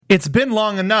It's been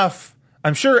long enough.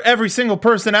 I'm sure every single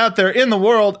person out there in the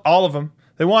world, all of them,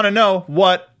 they want to know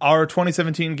what our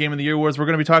 2017 Game of the Year was. We're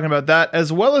going to be talking about that,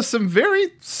 as well as some very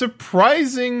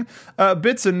surprising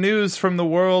bits of news from the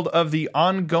world of the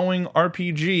ongoing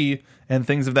RPG and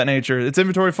things of that nature. It's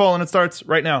inventory full, and it starts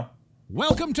right now.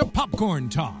 Welcome to Popcorn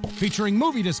Talk, featuring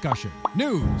movie discussion,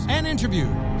 news, and interviews.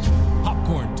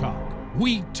 Popcorn Talk.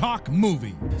 We talk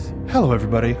movies. Hello,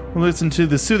 everybody. We'll listen to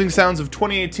the soothing sounds of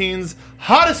 2018's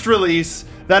hottest release.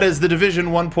 That is the Division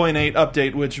 1.8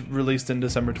 update, which released in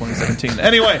December 2017.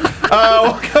 Anyway,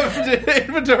 welcome to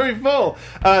Inventory Full.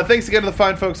 Thanks again to the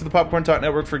fine folks at the Popcorn Talk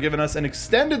Network for giving us an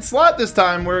extended slot this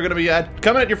time. We're going to be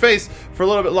coming at your face for a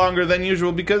little bit longer than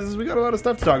usual because we got a lot of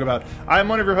stuff to talk about. I'm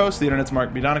one of your hosts, the internet's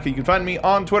Mark B. Donica. You can find me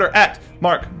on Twitter at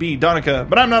Mark B. Donica.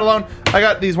 But I'm not alone. I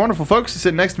got these wonderful folks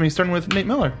sitting next to me, starting with Nate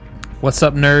Miller. What's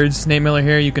up, nerds? Nate Miller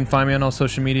here. You can find me on all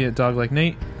social media at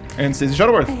DogLikeNate. And Stacey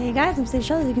Shuttleworth. Hey guys, I'm Stacey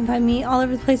Shuttles. You can find me all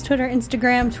over the place, Twitter,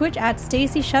 Instagram, Twitch at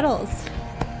Stacey Shuttles.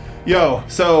 Yo,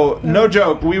 so no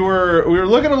joke, we were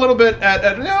looking a little bit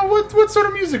at what sort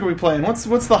of music are we playing? What's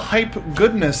the hype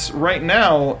goodness right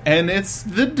now? And it's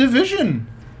The Division.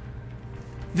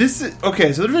 So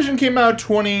The Division came out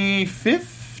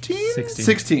 2015?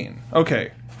 16.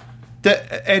 Okay.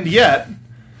 And yet,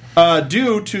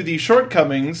 due to the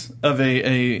shortcomings of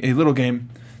a little game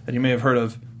that you may have heard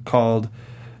of called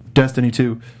Destiny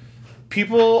 2,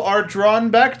 people are drawn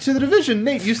back to The Division.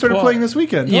 Nate, you started playing this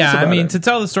weekend. To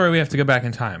tell the story, we have to go back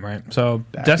in time, right? So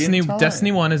Destiny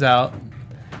 1 is out.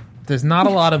 There's not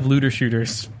a lot of looter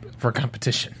shooters for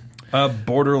competition.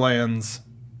 Borderlands,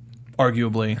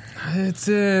 arguably. It's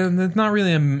not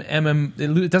really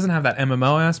it doesn't have that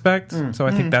MMO aspect, so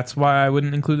I think that's why I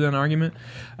wouldn't include that in an argument.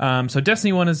 So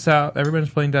Destiny 1 is out.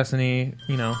 Everybody's playing Destiny.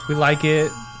 You know, we like it.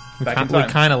 We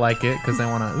kind of like it because they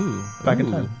want to. Back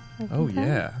in time. Oh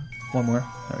yeah. One more.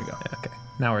 There we go. Yeah, okay.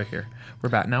 Now we're here. We're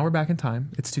back. Now we're back in time.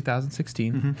 It's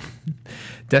 2016. Mm-hmm.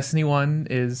 Destiny 1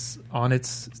 is on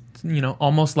its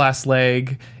almost last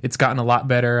leg. It's gotten a lot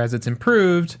better as it's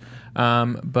improved.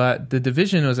 But The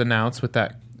Division was announced with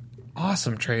that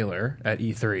awesome trailer at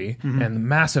E3 and the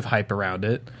massive hype around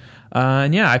it.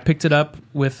 And yeah, I picked it up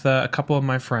with a couple of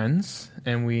my friends,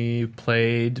 and we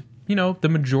played, the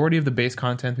majority of the base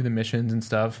content through the missions and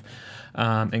stuff,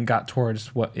 and got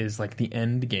towards what is like the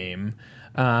end game.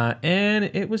 And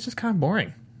it was just kind of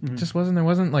boring. It just wasn't. There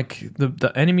wasn't like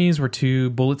the enemies were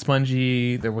too bullet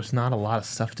spongy. There was not a lot of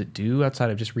stuff to do outside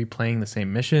of just replaying the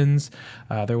same missions.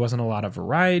 There wasn't a lot of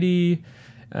variety.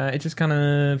 It just kind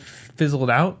of fizzled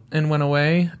out and went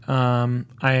away. I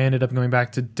ended up going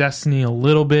back to Destiny a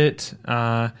little bit,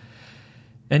 and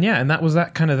that was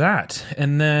that kind of that.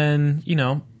 And then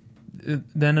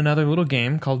then another little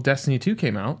game called Destiny 2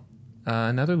 came out.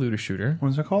 Another looter shooter. What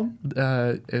is it called?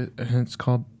 It's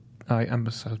called. I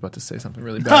was about to say something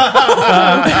really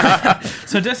bad.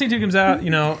 So Destiny 2 comes out,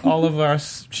 all of our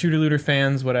shooter looter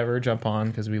fans, whatever, jump on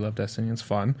because we love Destiny. It's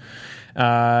fun.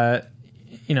 The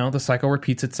cycle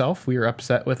repeats itself. We were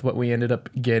upset with what we ended up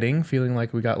getting, feeling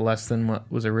like we got less than what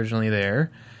was originally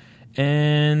there.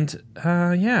 And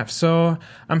so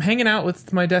I'm hanging out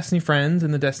with my Destiny friends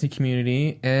in the Destiny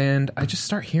community, and I just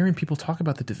start hearing people talk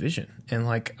about The Division. And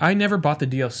I never bought the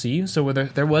DLC, so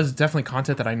there was definitely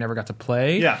content that I never got to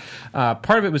play. Yeah.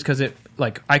 Part of it was because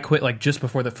I quit just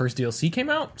before the first DLC came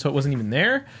out, so it wasn't even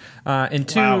there. And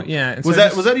two, wow. yeah. And was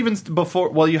that even before?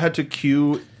 Well, you had to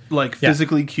queue.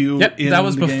 Physically queue. Yep, in that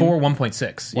was the before game?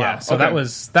 1.6. Wow. Yeah, so okay.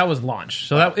 that was launch.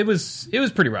 So it was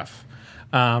pretty rough.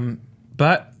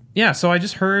 But yeah, so I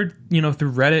just heard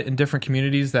through Reddit and different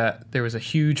communities that there was a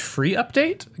huge free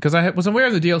update because I was aware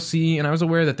of the DLC and I was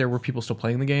aware that there were people still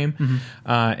playing the game,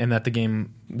 and that the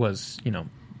game was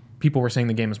people were saying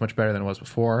the game was much better than it was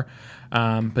before.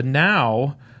 But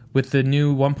now with the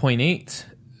new 1.8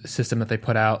 system that they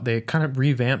put out, they kind of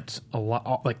revamped a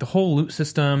lot, like the whole loot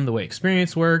system, the way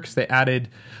experience works. They added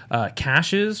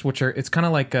caches, which it's kind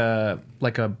of like a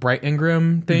Bright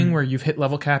Engram thing where you've hit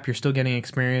level cap, you're still getting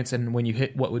experience, and when you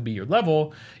hit what would be your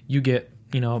level, you get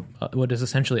what is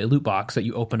essentially a loot box that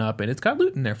you open up, and it's got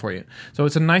loot in there for you. So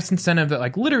it's a nice incentive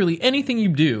that literally anything you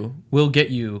do will get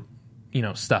you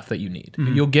stuff that you need.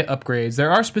 You'll get upgrades. There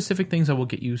are specific things that will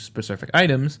get you specific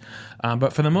items,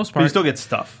 but for the most part, but you still get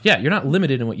stuff. Yeah, you're not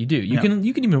limited in what you do. You can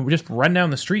even just run down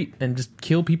the street and just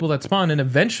kill people that spawn, and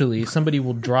eventually somebody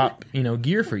will drop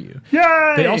gear for you.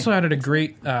 Yay! They also added a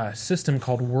great system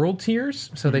called world tiers.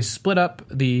 So they split up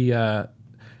the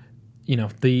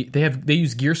they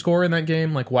use gear score in that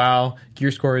game. Like WoW,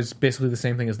 gear score is basically the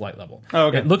same thing as light level. Oh,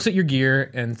 okay. It looks at your gear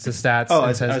and it's the stats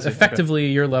and says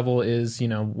effectively your level is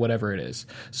whatever it is.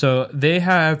 So they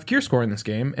have gear score in this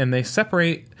game, and they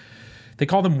separate. They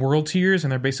call them world tiers,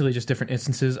 and they're basically just different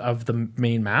instances of the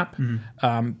main map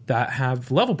that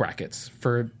have level brackets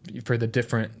for the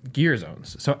different gear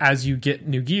zones. So as you get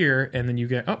new gear, and then you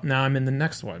get, now I'm in the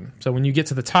next one. So when you get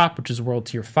to the top, which is world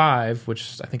tier 5,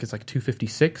 which I think is like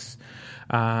 256,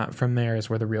 from there is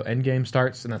where the real end game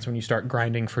starts, and that's when you start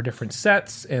grinding for different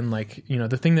sets. And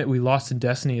the thing that we lost in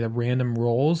Destiny, the random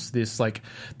rolls, this like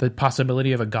the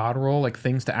possibility of a god roll, like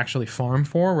things to actually farm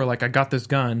for, where like I got this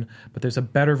gun, but there's a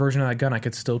better version of that gun I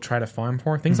could still try to farm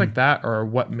for. Things like that are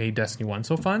what made Destiny 1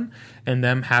 so fun, and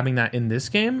them having that in this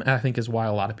game, I think, is why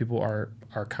a lot of people are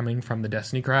coming from the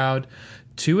Destiny crowd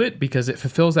to it, because it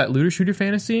fulfills that looter shooter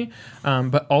fantasy,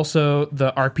 but also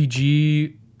the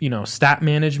RPG, stat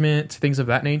management, things of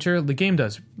that nature. The game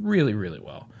does really, really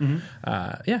well.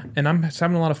 And I'm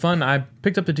having a lot of fun. I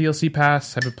picked up the DLC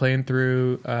pass. I've been playing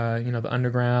through, the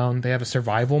Underground. They have a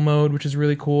survival mode, which is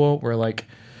really cool, where like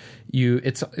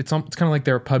it's kind of like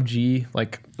their PUBG.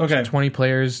 Like 20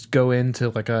 players go into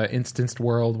like a instanced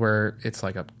world where it's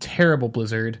like a terrible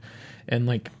blizzard, and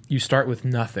like you start with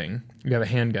nothing. You have a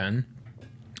handgun.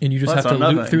 And you just have to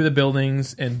loot through the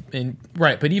buildings and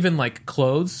right, but even like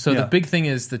clothes. So the big thing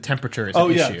is the temperature is an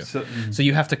issue. So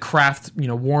you have to craft,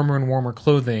 warmer and warmer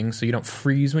clothing so you don't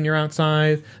freeze when you're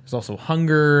outside. There's also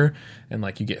hunger, and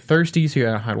like you get thirsty, so you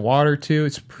gotta have water too.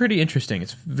 It's pretty interesting.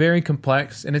 It's very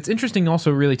complex, and it's interesting also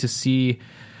really to see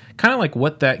kind of like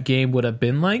what that game would have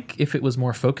been like if it was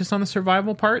more focused on the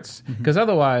survival parts. Because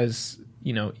otherwise,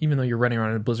 even though you're running around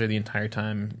in a blizzard the entire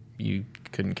time, you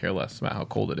couldn't care less about how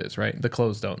cold it is, right? The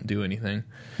clothes don't do anything.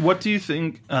 What do you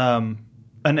think?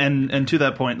 And to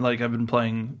that point, like I've been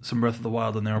playing some Breath of the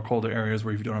Wild, and there are colder areas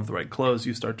where if you don't have the right clothes,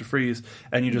 you start to freeze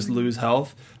and you just lose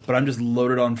health. But I'm just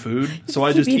loaded on food, so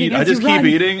I just eat. I just keep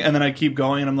eating, and then I keep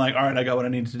going, and I'm like, all right, I got what I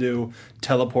need to do.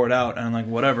 Teleport out, and I'm like,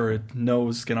 whatever.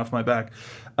 No skin off my back.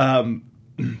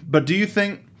 But do you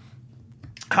think?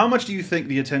 How much do you think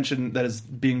the attention that is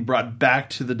being brought back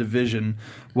to The Division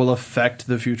will affect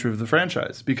the future of the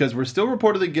franchise? Because we're still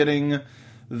reportedly getting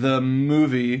the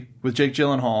movie with Jake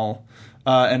Gyllenhaal,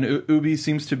 and Ubi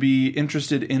seems to be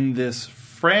interested in this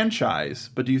franchise.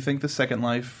 But do you think the Second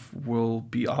Life will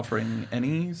be offering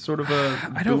any sort of a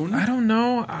boon? I don't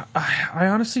know. I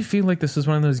honestly feel like this is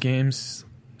one of those games,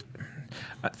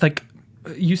 like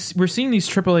we're seeing these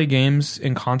AAA games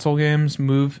and console games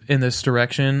move in this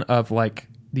direction of like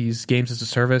these games as a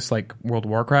service, like World of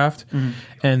Warcraft,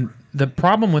 and the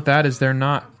problem with that is they're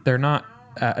not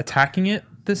attacking it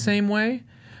the same way.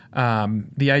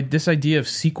 This idea of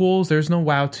sequels, there's no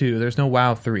WoW 2, there's no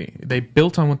WoW 3. They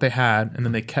built on what they had, and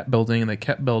then they kept building and they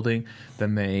kept building.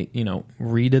 Then they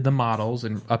redid the models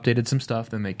and updated some stuff.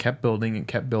 Then they kept building and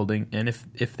kept building. And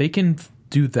if they can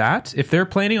do that, if they're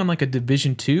planning on like a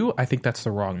Division 2, I think that's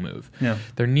the wrong move. Yeah.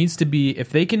 There needs to be, if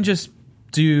they can just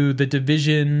do the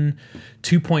Division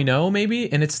 2.0 maybe,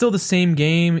 and it's still the same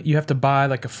game. You have to buy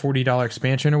like a $40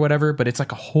 expansion or whatever, but it's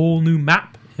like a whole new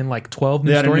map and like 12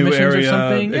 new story missions area, or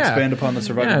something. Expand upon the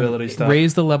survivability stuff.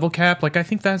 Raise the level cap. Like I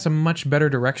think that's a much better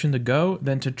direction to go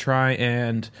than to try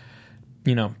and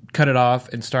cut it off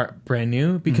and start brand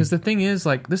new. Because the thing is,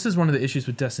 like, this is one of the issues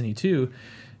with Destiny 2.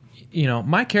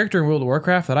 My character in World of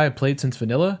Warcraft that I have played since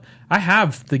vanilla, I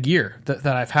have the gear that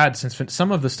I've had since.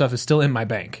 Some of the stuff is still in my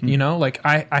bank. Like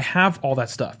I have all that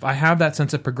stuff. I have that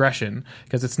sense of progression,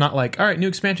 because it's not like, all right, new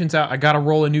expansion's out, I gotta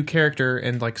roll a new character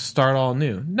and like start all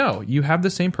new. No, you have the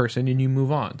same person and you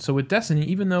move on. So with Destiny,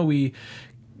 even though we,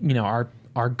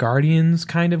 our Guardians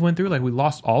kind of went through, like we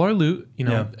lost all our loot,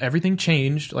 everything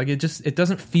changed. Like it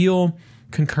doesn't feel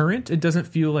concurrent. It doesn't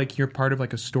feel like you're part of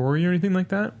like a story or anything like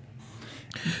that.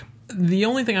 The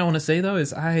only thing I want to say, though,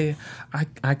 is I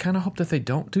kind of hope that they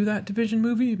don't do that Division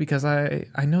movie, because I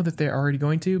know that they're already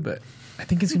going to, but I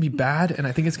think it's going to be bad, and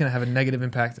I think it's going to have a negative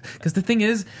impact. Because the thing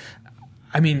is,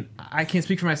 I mean, I can't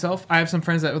speak for myself. I have some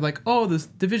friends that were like, oh, this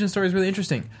Division story is really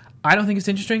interesting. I don't think it's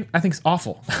interesting. I think it's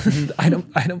awful. I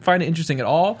don't find it interesting at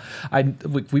all.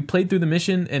 We played through the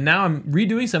mission, and now I'm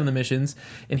redoing some of the missions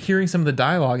and hearing some of the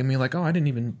dialogue and being like, oh, I didn't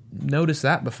even notice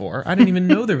that before. I didn't even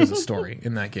know there was a story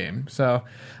in that game. So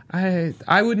I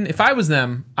wouldn't, if I was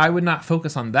them, I would not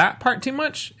focus on that part too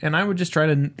much, and I would just try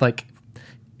to like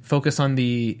focus on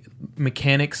the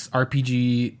mechanics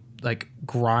RPG like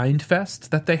grind fest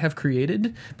that they have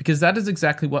created, because that is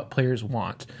exactly what players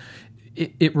want.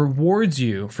 it rewards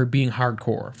you for being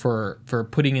hardcore, for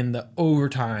putting in the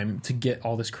overtime to get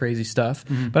all this crazy stuff.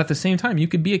 But at the same time, you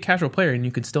could be a casual player and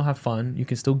you can still have fun. You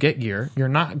can still get gear. You're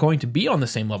not going to be on the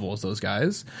same level as those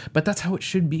guys, but that's how it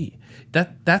should be.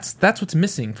 That's what's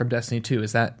missing from Destiny 2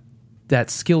 is that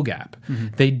skill gap.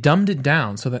 They dumbed it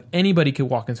down so that anybody could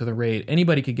walk into the raid,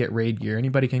 anybody could get raid gear,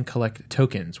 anybody can collect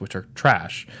tokens, which are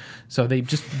trash. So they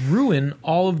just ruin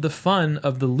all of the fun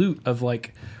of the loot of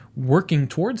like working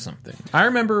towards something. I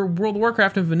remember World of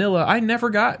Warcraft and vanilla, I never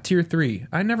got tier 3.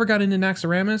 I never got into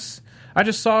Naxxramas. I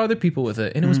just saw other people with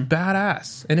it and it was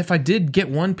badass. And if I did get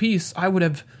one piece, I would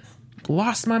have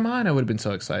lost my mind. I would have been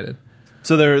so excited.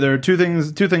 So there are two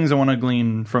things I want to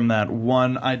glean from that.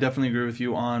 One, I definitely agree with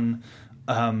you on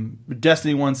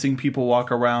Destiny 1, seeing people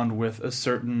walk around with a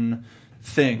certain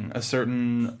thing, a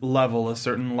certain level, a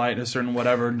certain light, a certain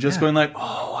whatever, just going like,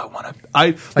 oh, I want to,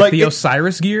 like the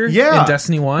Osiris gear in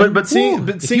Destiny 1. But seeing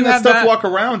that stuff walk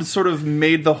around sort of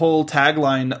made the whole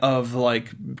tagline of like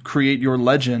create your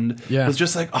legend was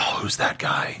just like, oh, who's that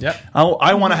guy? Yep.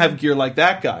 I want to have gear like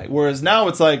that guy. Whereas now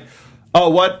it's like,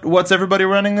 oh, what's everybody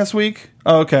running this week?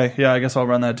 Oh, okay, yeah, I guess I'll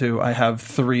run that too. I have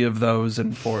 3 of those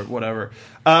and 4 whatever.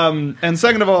 And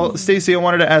second of all, Stacey, I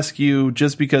wanted to ask you,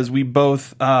 just because we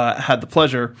both had the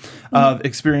pleasure of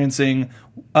experiencing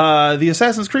the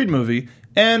Assassin's Creed movie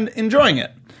and enjoying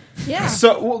it. Yeah.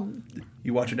 So, well,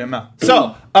 you watch your damn mouth.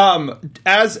 So,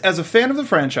 as a fan of the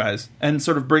franchise and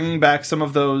sort of bringing back some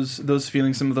of those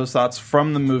feelings, some of those thoughts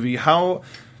from the movie, how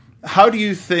do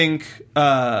you think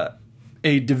a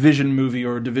Division movie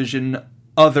or a Division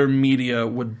other media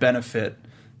would benefit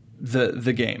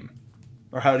the game?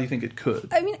 Or how do you think it could?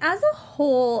 I mean, as a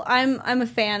whole, I'm a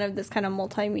fan of this kind of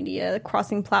multimedia,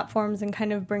 crossing platforms and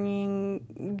kind of bringing,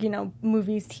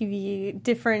 movies, TV,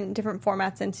 different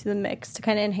formats into the mix to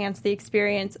kind of enhance the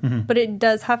experience. But it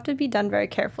does have to be done very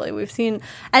carefully. We've seen,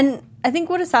 and I think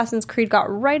what Assassin's Creed got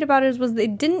right about it was they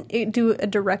didn't do a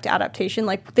direct adaptation.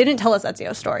 Like, they didn't tell us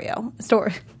Ezio Storio.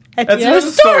 I'd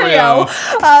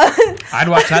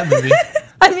watch that movie.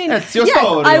 I mean, yes,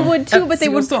 I would too, but they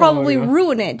would probably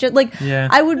ruin it. Just like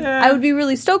I would be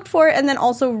really stoked for it, and then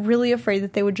also really afraid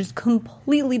that they would just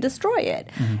completely destroy it.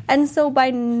 And so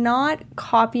by not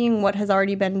copying what has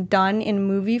already been done in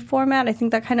movie format, I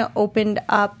think that kind of opened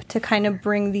up to kind of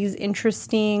bring these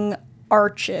interesting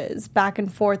arches back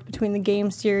and forth between the game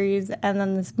series and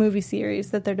then this movie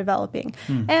series that they're developing.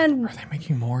 And are they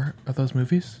making more of those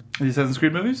movies? The Assassin's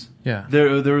Creed movies? Yeah.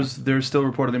 They're still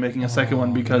reportedly making a second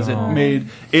one because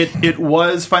it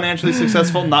was financially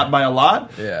successful, not by a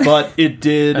lot, but it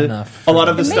did enough. A lot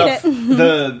of the stuff.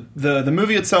 the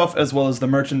movie itself, as well as the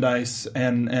merchandise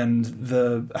and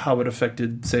the how it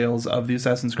affected sales of the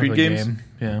Assassin's Creed games.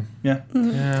 Yeah.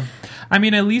 I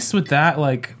mean, at least with that,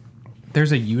 like,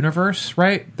 there's a universe,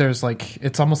 right? There's like,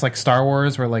 it's almost like Star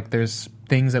Wars, where like there's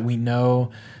things that we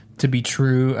know to be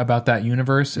true about that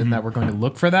universe and that we're going to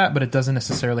look for that, but it doesn't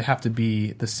necessarily have to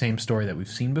be the same story that we've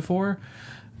seen before.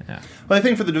 Yeah. Well, I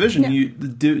think for the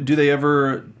Division, do they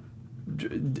ever,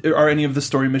 are any of the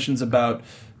story missions about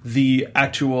the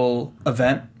actual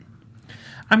event?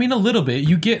 I mean, a little bit.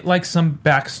 You get like some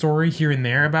backstory here and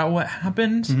there about what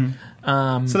happened.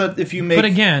 So that if you make, but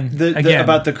again,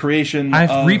 about the creation, I've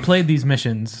replayed these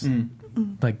missions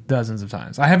like dozens of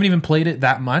times. I haven't even played it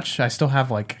that much. I still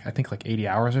have I think 80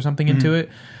 hours or something into it.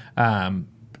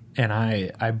 And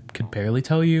I could barely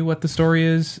tell you what the story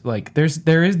is. Like there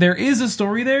is a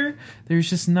story there. There's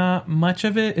just not much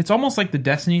of it. It's almost like the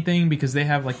Destiny thing, because they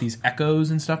have like these echoes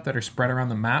and stuff that are spread around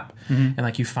the map, and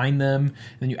like you find them and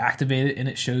then you activate it and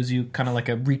it shows you kind of like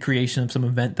a recreation of some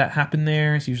event that happened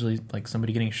there. It's usually like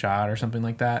somebody getting shot or something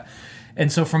like that. And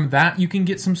so from that you can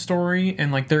get some story,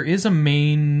 and like there's a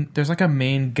main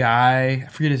guy, I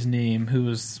forget his name, who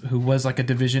was like a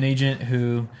Division agent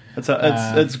who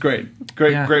it's great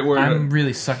word. I'm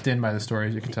really sucked in by the story,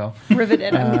 as you can tell.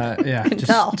 Riveted.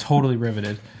 Totally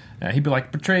riveted. He'd be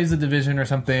like, betrays the Division or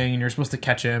something, and you're supposed to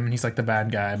catch him, and he's like the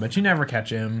bad guy, but you never catch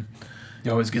him.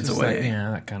 He always gets away.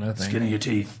 That kind of thing. Skin of your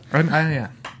teeth.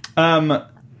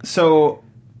 So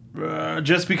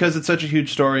just because it's such a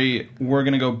huge story, we're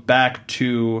going to go back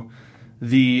to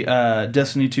the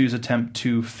Destiny 2's attempt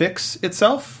to fix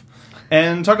itself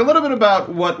and talk a little bit about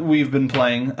what we've been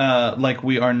playing, like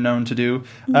we are known to do.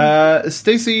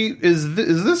 Stacey, is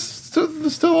this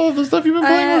still all the stuff you've been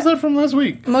playing, or is that from last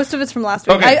week? Most of it's from last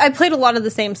week. Okay. I played a lot of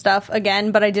the same stuff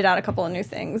again, but I did add a couple of new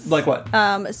things. Like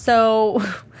what? So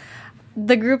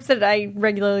the group that I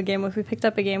regularly game with, we picked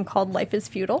up a game called Life is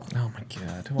Feudal. Oh my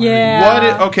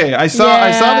god! Okay, I saw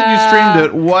that you streamed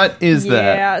it. What is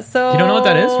that? Yeah, so you don't know what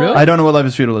that is, really? I don't know what Life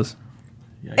is Feudal is.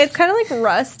 It's kind of like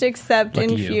Rust, except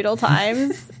in feudal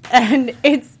times. And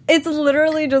it's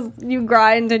literally just you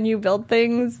grind and you build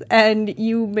things and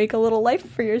you make a little life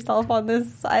for yourself on this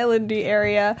islandy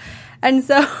area. And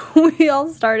so we all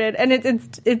started, and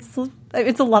it's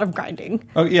a lot of grinding.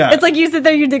 Oh yeah, it's like you sit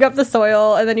there, you dig up the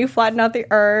soil, and then you flatten out the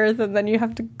earth, and then you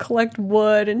have to collect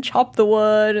wood and chop the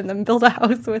wood, and then build a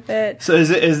house with it. So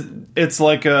it's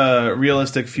like a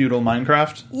realistic feudal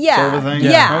Minecraft sort of thing?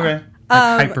 Yeah. Okay.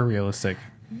 Like hyper realistic.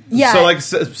 Yeah. So like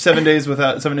 7 days to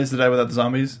die without the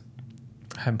zombies.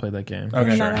 I haven't played that game.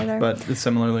 Okay, Not sure, either. but it's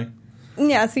similarly.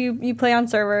 Yeah, so you play on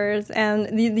servers,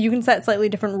 and you can set slightly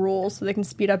different rules, so they can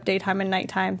speed up daytime and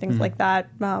nighttime, things like that.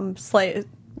 Slight,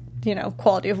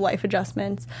 quality of life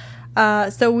adjustments.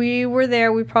 So we were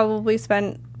there. We probably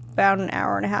spent about an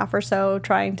hour and a half or so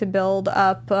trying to build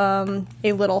up a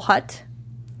little hut,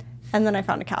 and then I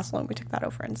found a castle, and we took that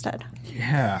over instead.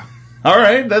 Yeah. All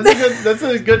right, that's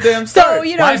a good damn start.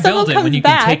 So Why if someone build it comes when you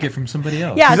back, can take it from somebody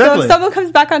else? Yeah, Exactly. so if someone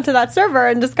comes back onto that server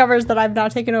and discovers that I've now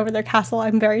taken over their castle,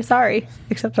 I'm very sorry.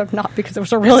 Except I'm not, because it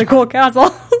was a really cool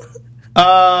castle.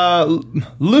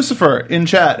 Lucifer in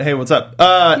chat. Hey, what's up?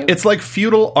 It's like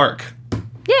feudal Ark.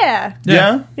 Yeah.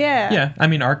 Yeah. Yeah. I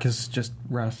mean, Ark is just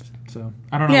Rust, so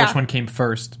I don't know Yeah. which one came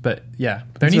first, but yeah,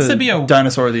 there needs to be a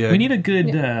dinosaur of the egg. We need a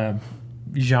good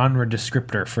genre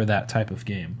descriptor for that type of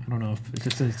game. I don't know if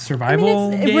it's a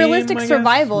survival game, realistic I guess?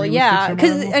 survival, Realistic yeah.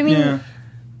 Because, survival? I mean... Yeah.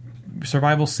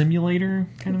 Survival simulator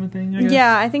kind of a thing, I guess?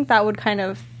 Yeah, I think that would kind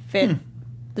of fit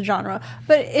the genre.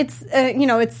 But it's,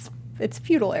 it's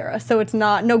feudal era, so it's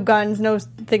no guns, no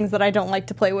things that I don't like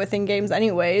to play with in games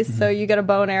anyways. So you get a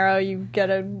bow and arrow, you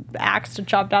get an axe to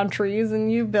chop down trees,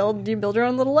 and you build your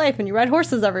own little life, and you ride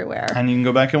horses everywhere. And you can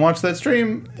go back and watch that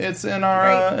stream. It's in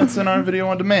our video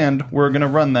on demand. We're gonna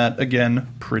run that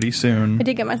again pretty soon. I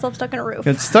did get myself stuck in a roof.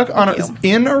 It's stuck on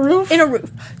in a roof? In a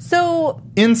roof. So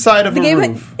Inside of a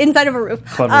roof. Inside of a roof.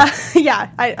 Clever.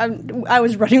 Yeah, I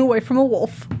was running away from a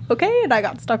wolf, okay? And I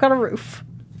got stuck on a roof.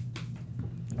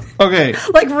 Okay.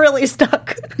 Like, really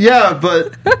stuck. Yeah,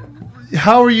 but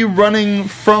how are you running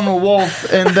from a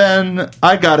wolf and then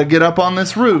I gotta get up on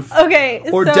this roof? Okay.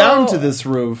 Or down to this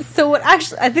roof? So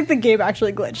I think the game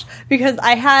actually glitched, because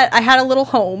I had a little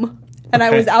home, and I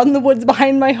Okay. was out in the woods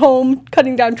behind my home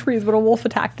cutting down trees when a wolf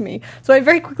attacked me. So I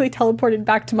very quickly teleported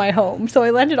back to my home. So I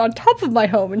landed on top of my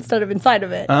home instead of inside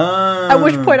of it. At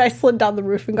which point I slid down the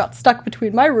roof and got stuck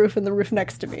between my roof and the roof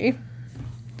next to me.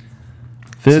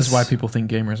 This is why people think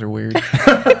gamers are weird.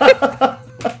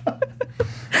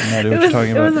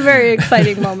 It was a very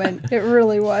exciting moment. It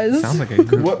really was. Sounds like a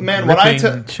group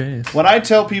when I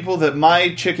tell people that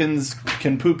my chickens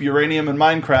can poop uranium in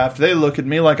Minecraft, they look at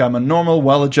me like I'm a normal,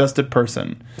 well-adjusted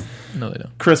person. No, they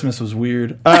don't. Christmas was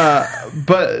weird.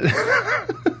 But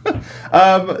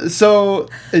so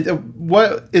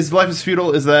what is Life is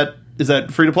Feudal? Is that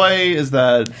free to play? Is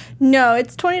that No,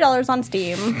 it's $20 on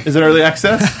Steam. Is it early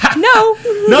access? No.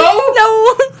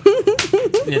 No?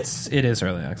 It is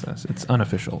early access. It's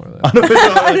unofficial early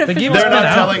Unofficial. The game has been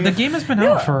out. The game has been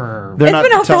out for. It's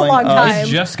been out for a long time.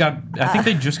 I think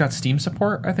they just got Steam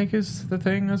support. I think is the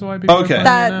thing. Is why people. Okay.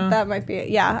 That might be it.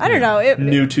 Yeah, I don't know.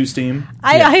 New to Steam.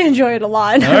 I enjoy it a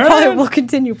lot. And I probably will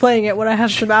continue playing it when I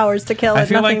have some hours to kill. I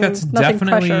feel like that's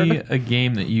definitely pressured. a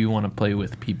game that you want to play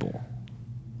with people.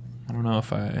 I don't know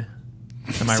if I.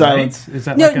 Am I Silence. right? Is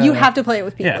that No, like you have to play it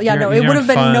with people. Yeah, no, it you're would have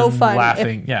been fun, no fun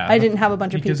laughing. if I didn't have a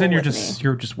bunch of people because then with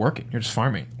you're just working. You're just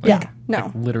farming. Yeah,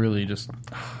 no. Literally just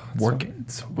working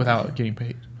without getting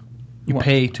paid. You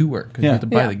pay to work because you have to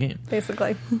buy the game.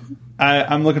 Basically.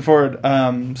 I'm looking forward.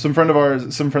 Some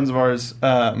friends of ours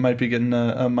might be getting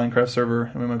a Minecraft server,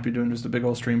 and we might be doing just a big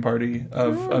old stream party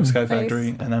of Sky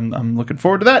Factory, and I'm looking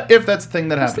forward to that if that's the thing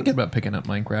that I was happens. thinking about picking up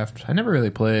Minecraft. I never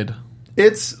really played.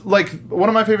 It's like one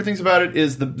of my favorite things about it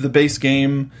is the base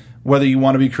game. Whether you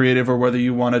want to be creative or whether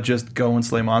you want to just go and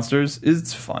slay monsters,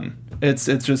 it's fun. It's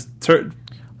just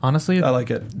honestly, I like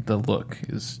it. The look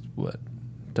is what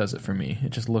does it for me. It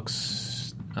just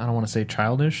looks. I don't want to say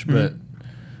childish, but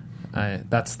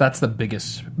that's the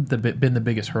biggest been the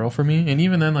biggest hurdle for me. And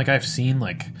even then, like I've seen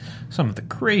like some of the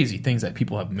crazy things that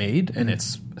people have made, and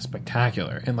it's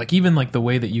spectacular. And like even like the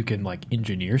way that you can like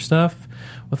engineer stuff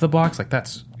with the blocks, like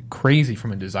that's crazy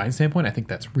from a design standpoint. I think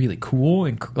that's really cool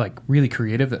and like really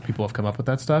creative that people have come up with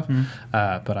that stuff.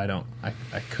 But I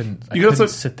couldn't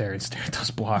sit there and stare at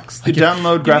those blocks. Like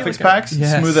download graphics packs,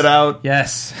 smooth it out,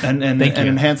 and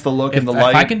enhance the look and the light.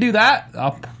 If I can do that,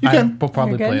 we'll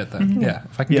probably play it then. Mm-hmm. Yeah,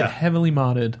 if I can get heavily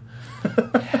modded.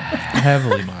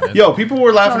 Heavily modded. Yo, people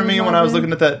were laughing at me when I was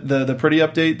looking at that the pretty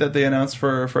update that they announced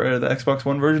for the Xbox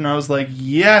One version. I was like,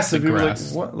 yes. And people were like,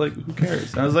 what? Like, who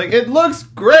cares? And I was like, it looks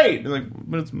great. They're like,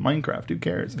 but it's Minecraft. Who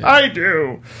cares? Yeah. I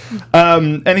do.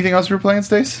 Anything else you were playing,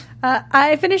 Stace?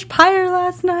 I finished Pyre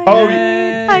last night. Oh,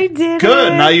 I did.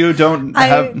 Good. Now you don't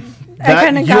have that. I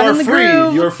kind of got in the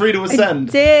groove. You're free to ascend.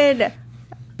 I did.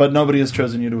 But nobody has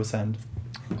chosen you to ascend.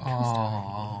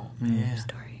 Oh, man.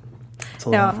 Story.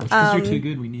 No, because you're too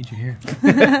good. We need you here.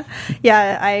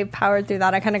 Yeah, I powered through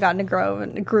that. I kind of got in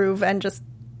a groove and just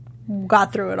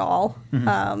got through it all.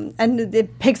 And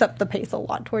it picks up the pace a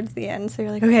lot towards the end. So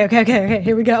you're like, okay,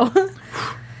 here we go.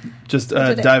 Just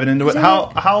diving into it.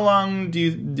 How long do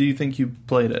you think you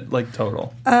played it, like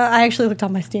total? I actually looked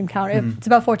on my Steam count. It's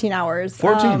about 14 hours.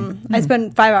 14? I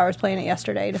spent 5 hours playing it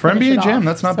yesterday. For NBA Jam,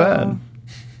 that's not bad.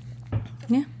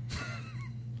 Yeah.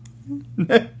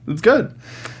 It's good.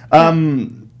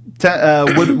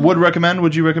 Would recommend?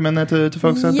 Would you recommend that to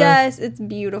folks out there? Yes, it's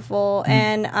beautiful.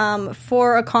 And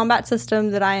for a combat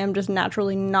system that I am just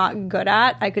naturally not good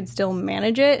at, I could still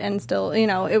manage it and still,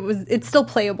 it's still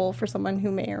playable for someone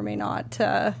who may or may not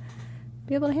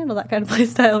be able to handle that kind of play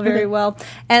style very well.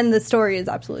 And the story is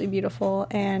absolutely beautiful,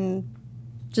 and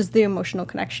just the emotional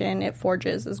connection it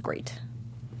forges is great.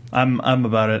 I'm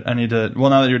about it. I need to. Well,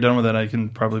 now that you're done with it, I can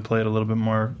probably play it a little bit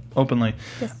more openly.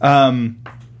 Yes.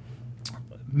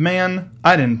 Man,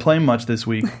 I didn't play much this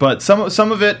week, but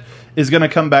some of it is going to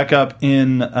come back up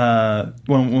in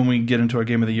when we get into our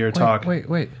Game of the Year talk.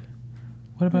 Wait.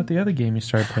 What about the other game you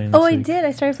started playing? I did.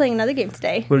 I started playing another game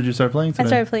today. What did you start playing today? I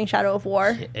started playing Shadow of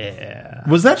War. Yeah.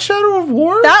 Was that Shadow of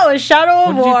War? That was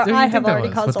Shadow of War. I have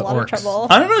already caused a lot of trouble.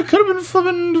 I don't know. It could have been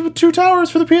flipping 2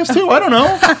 towers for the PS2. I don't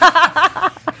know.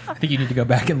 I think you need to go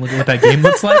back and look at what that game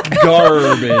looks like.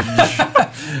 Garbage.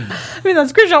 I mean, that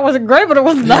screenshot wasn't great, but it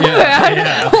wasn't that bad.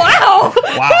 Yeah. Wow.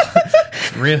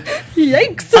 Really?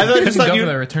 Yikes. I thought you go for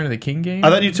the Return of the King game. I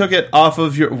thought you took it off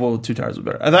of your... Well, 2 towers was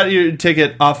better. I thought you'd take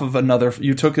it off of another...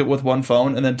 You took it with one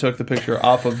phone and then took the picture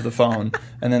off of the phone,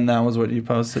 and then that was what you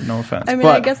posted. No offense. I mean,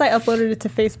 I guess I uploaded it to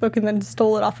Facebook and then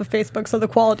stole it off of Facebook, so the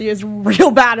quality is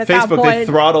real bad at that point. Facebook, they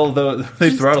throttle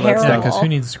that stuff. Yeah, because who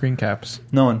needs screen caps?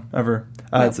 No one, ever.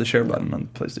 It's a share button on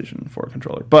the PlayStation 4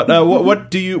 controller. But what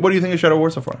do you think of Shadow of War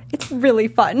so far? It's really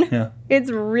fun. Yeah.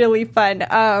 It's really fun.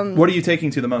 What are you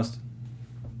taking to the most?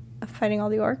 Fighting all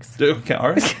the orcs. Okay,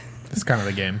 all right. It's kind of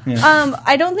the game. Yeah.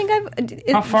 I don't think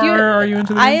I've... How far are you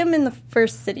into the game? I am in the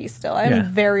first city still. I'm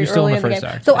very early in the game.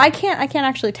 Act, so I can't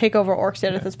actually take over orcs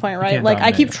yet at this point, right? Like,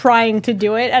 I keep it. trying to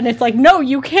do it, and it's like, no,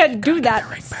 you can't do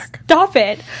that. Stop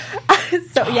it.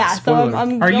 So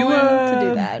I'm Are you to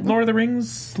do that. Lord of the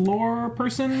Rings lore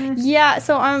person? Yeah,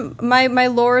 so my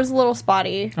lore is a little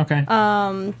spotty. Okay.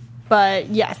 But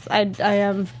yes, I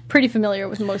am pretty familiar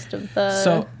with most of the...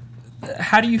 So,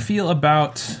 how do you feel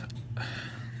about...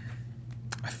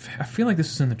 I feel like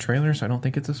this is in the trailer, so I don't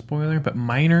think it's a spoiler, but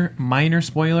minor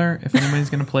spoiler. If anybody's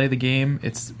going to play the game,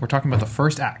 we're talking about the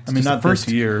first act. I mean, not this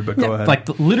year, but go ahead. Like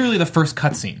literally the first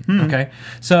cutscene. Okay,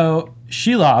 so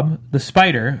Shelob, the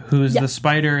spider, who is the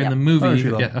spider in the movie.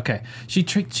 She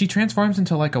transforms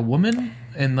into like a woman,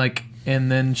 and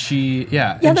then she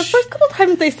the first couple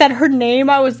times they said her name,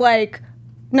 I was like,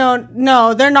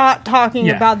 no, they're not talking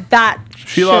about that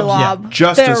Shelob.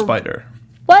 Just a spider.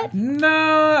 What?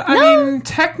 No, I mean,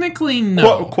 technically,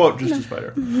 no. Quote, just a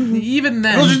spider. Even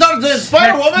then, well, she's not a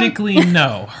spider woman. Technically,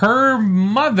 no. Her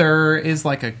mother is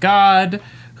like a god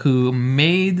who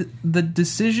made the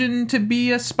decision to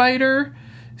be a spider.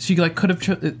 She could have.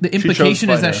 The implication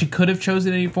is that she could have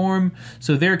chosen any form.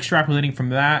 So they're extrapolating from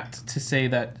that to say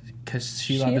that because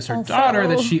Shelob is her daughter,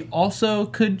 that she also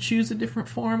could choose a different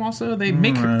form. Also, they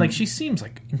make her like she seems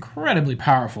like incredibly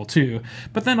powerful too.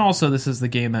 But then also, this is the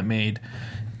game that made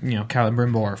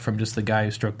Celebrimbor from just the guy who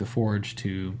stroked the forge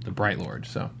to the Bright Lord.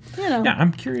 So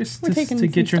I'm curious to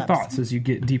get your thoughts as you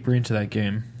get deeper into that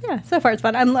game. Yeah, so far it's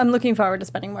fun. I'm looking forward to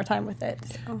spending more time with it.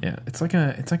 So. Yeah, it's like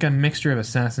a mixture of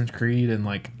Assassin's Creed and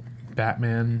like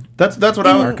Batman. That's what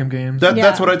Arkham games.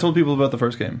 That's what I told people about the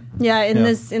first game. Yeah, in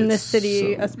this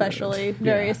city so especially,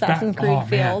 very Assassin's Creed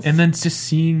feels. And then just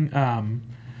seeing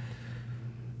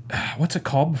what's it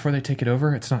called before they take it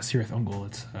over? It's not Cirith Ungol.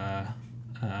 It's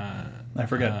I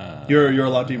forget. You're a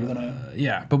lot deeper than I am.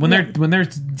 Yeah, but when they're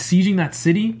sieging that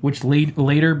city, which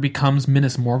later becomes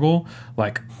Minas Morgul,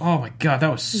 like, oh my god, that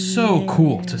was so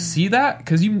cool to see that,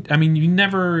 because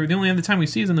the only other time we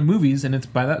see is in the movies, and it's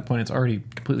by that point it's already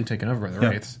completely taken over by the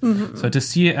Wraiths. Mm-hmm. So to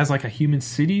see it as like a human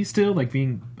city still, like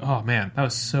being, oh man, that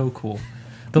was so cool.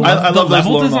 I love the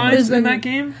level those designs in that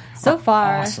game. So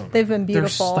far, they've been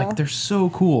beautiful. They're so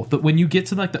cool. But when you get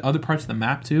to like the other parts of the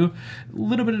map too, a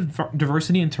little bit of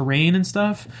diversity in terrain and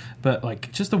stuff, but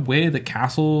like just the way the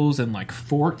castles and like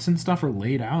forts and stuff are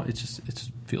laid out, it just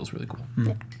feels really cool.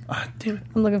 Damn it!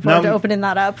 I'm looking forward to opening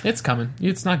that up. It's coming.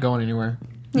 It's not going anywhere.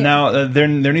 Yeah. Now there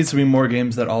needs to be more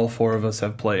games that all four of us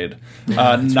have played,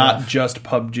 not rough. just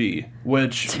PUBG.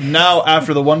 Which now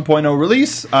after the 1.0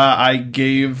 release,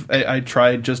 I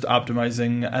tried just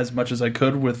optimizing as much as I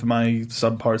could with my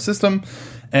subpar system,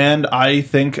 and I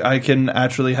think I can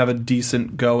actually have a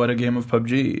decent go at a game of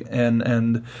PUBG.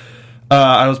 And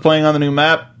I was playing on the new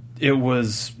map. It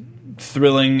was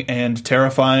thrilling and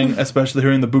terrifying, especially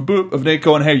hearing the boop boop of Nate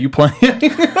going, "Hey, are you playing?"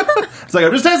 It's like,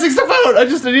 I'm just testing stuff out. I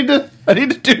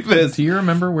need to do this. Do you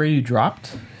remember where you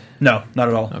dropped? No, not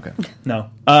at all. Okay. No.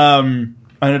 I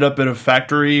ended up at a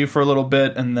factory for a little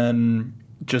bit, and then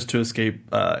just to escape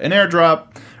an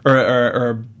airdrop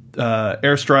or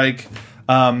airstrike.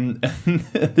 And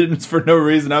it's for no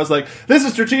reason. I was like, this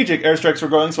is strategic. Airstrikes were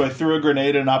going, so I threw a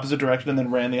grenade in an opposite direction and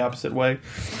then ran the opposite way.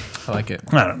 I like it.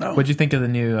 I don't know. What'd you think of the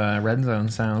new Red Zone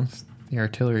sounds? The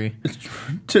artillery.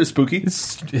 It's spooky.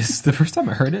 It's the first time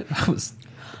I heard it. I was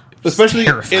especially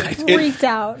terrified. Freaked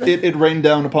out. It rained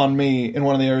down upon me in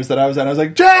one of the areas that I was at. I was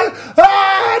like,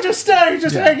 just stay,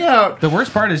 hang out. The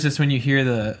worst part is just when you hear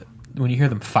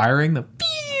them firing the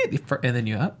and then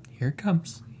here it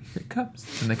comes,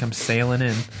 and they come sailing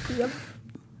in. Yep.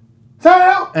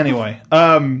 Anyway,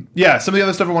 some of the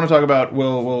other stuff I want to talk about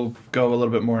we'll go a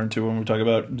little bit more into when we talk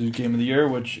about the Game of the Year,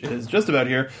 which is just about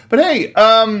here. But hey,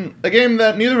 a game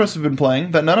that neither of us have been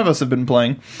playing, that none of us have been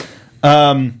playing,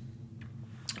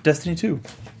 Destiny 2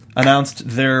 announced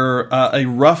their a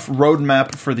rough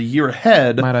roadmap for the year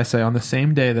ahead. Might I say, on the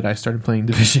same day that I started playing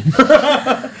Division.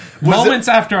 Moments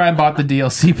after I bought the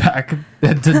DLC pack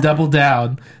to double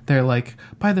down, they're like,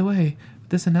 by the way,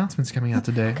 this announcement's coming out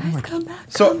today. Guys, like, come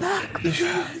back.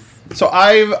 So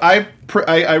I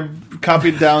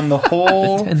copied down the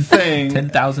whole thing.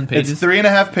 10,000 pages. It's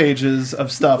 3.5 pages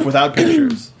of stuff without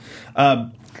pictures.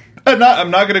 I'm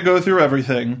not going to go through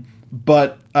everything,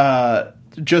 but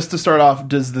just to start off,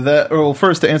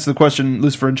 first to answer the question,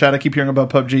 Lucifer in chat, I keep hearing about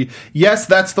PUBG. Yes,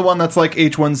 that's the one that's like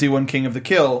H1Z1 King of the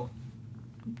Kill.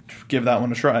 Give that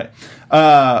one a try.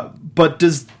 But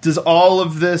does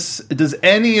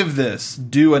any of this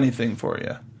do anything for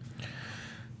you?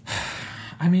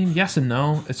 I mean, yes and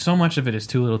no. So much of it is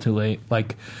too little too late.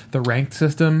 Like, the ranked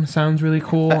system sounds really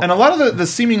cool. And a lot of the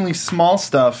seemingly small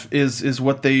stuff is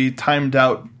what they timed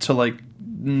out to, like,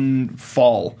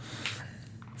 fall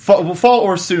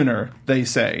or sooner, they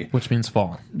say. Which means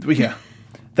fall. Yeah.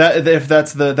 If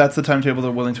that's the timetable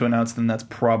they're willing to announce, then that's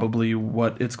probably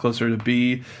what it's closer to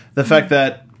be. The fact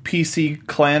that PC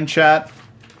clan chat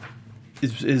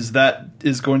is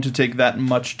going to take that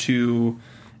much to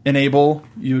enable.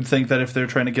 You would think that if they're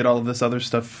trying to get all of this other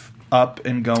stuff up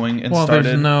and going and started,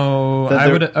 there's no.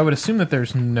 I would assume that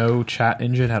there's no chat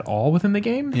engine at all within the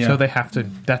game, so that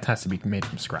has to be made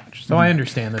from scratch. So I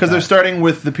understand that because they're starting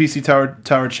with the PC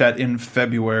tower chat in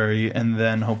February, and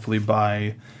then hopefully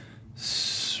by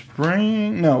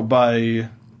spring. By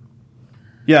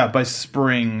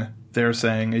spring. They're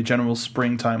saying a general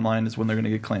spring timeline is when they're going to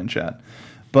get clan chat.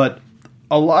 But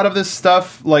a lot of this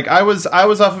stuff, like I was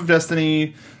off of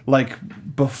Destiny like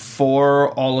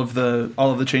before all of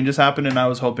the changes happened, and I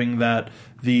was hoping that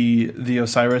the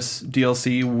Osiris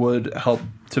DLC would help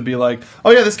to be like,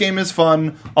 oh yeah, this game is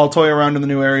fun. I'll toy around in the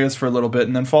new areas for a little bit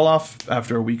and then fall off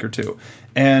after a week or two.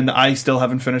 And I still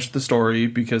haven't finished the story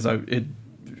because it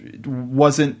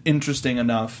wasn't interesting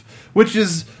enough, which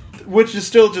is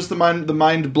still just the mind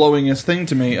blowingest thing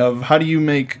to me of how do you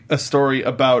make a story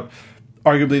about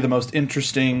arguably the most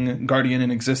interesting Guardian in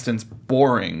existence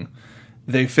boring.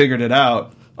 They figured it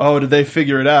out. Oh, did they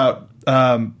figure it out?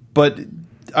 But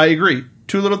I agree.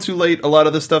 Too little, too late. A lot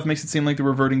of this stuff makes it seem like they're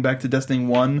reverting back to Destiny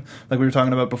 1, like we were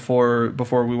talking about before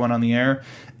we went on the air.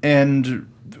 And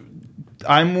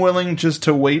I'm willing just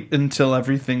to wait until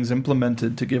everything's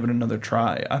implemented to give it another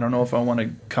try. I don't know if I want to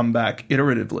come back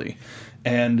iteratively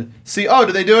and see, oh,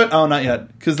 did they do it? Oh, not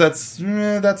yet. Because that's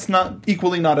not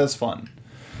equally not as fun.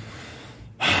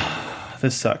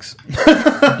 This sucks.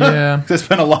 Yeah. They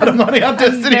spent a lot of money on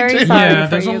Destiny 2.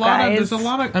 There's a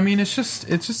lot of I mean, it's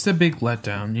just a big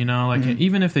letdown, you know, like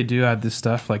even if they do add this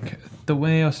stuff, like the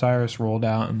way Osiris rolled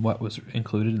out and what was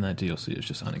included in that DLC is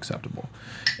just unacceptable.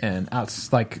 And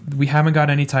it's like we haven't got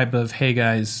any type of, hey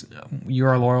guys, you're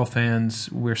our loyal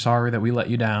fans, we're sorry that we let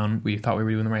you down, we thought we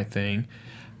were doing the right thing.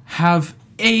 Have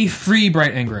a free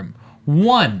Bright Engram.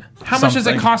 One. How much does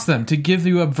it cost them to give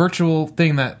you a virtual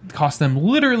thing that costs them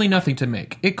literally nothing to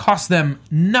make? It costs them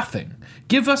nothing.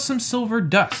 Give us some silver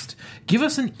dust. Give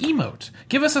us an emote.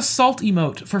 Give us a salt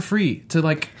emote for free to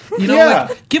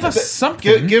give us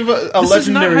something. Give a this legendary is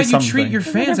not how you something. treat your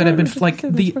fans that have been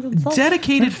the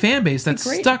dedicated fan base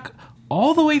that's stuck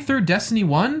all the way through Destiny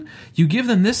 1. You give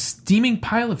them this steaming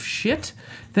pile of shit,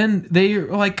 then they're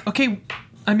like, okay,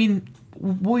 I mean,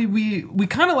 we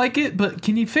kind of like it, but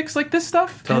can you fix like this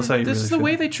stuff? Tell us how you this really is the feel.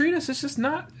 way they treat us. It's just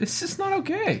not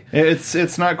okay.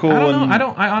 It's not cool. I don't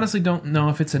know. I honestly don't know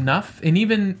if it's enough. And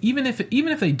even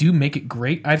if they do make it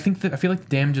great, I feel like the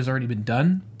damage has already been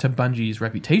done to Bungie's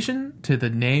reputation, to the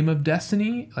name of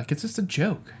Destiny. Like, it's just a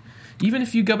joke. Even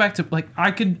if you go back to, like, I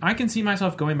can see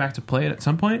myself going back to play it at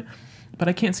some point, but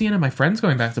I can't see any of my friends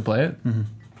going back to play it. Mm-hmm.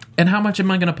 And how much am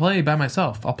I going to play by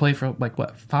myself? I'll play for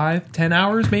 5-10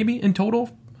 hours maybe in total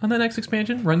on the next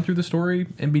expansion, run through the story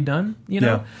and be done, you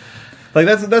know? Yeah. Like,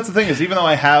 that's the thing is, even though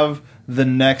I have the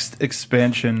next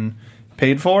expansion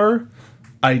paid for,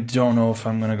 I don't know if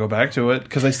I'm going to go back to it,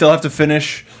 because I still have to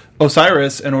finish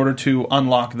Osiris in order to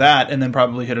unlock that, and then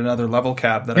probably hit another level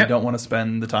cap that I don't want to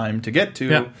spend the time to get to.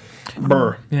 Yep.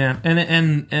 Brr. Yeah,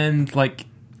 and like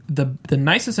the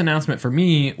nicest announcement for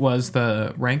me was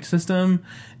the ranked system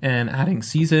and adding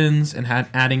seasons and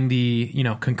adding the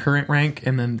concurrent rank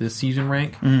and then the season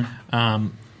rank.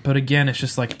 But again, it's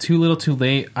just like too little, too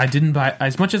late. I didn't buy,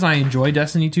 as much as I enjoy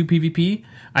Destiny 2 PvP.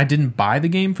 I didn't buy the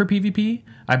game for PvP.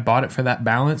 I bought it for that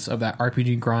balance of that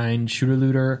RPG grind shooter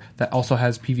looter that also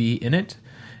has PvE in it.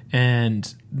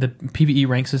 And the PvE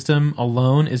rank system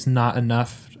alone is not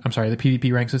enough. I'm sorry, the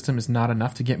PvP rank system is not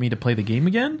enough to get me to play the game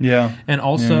again. Yeah. And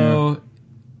also,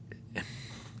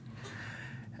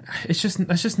 it's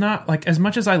just not, like, as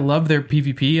much as I love their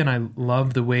PvP and I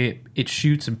love the way it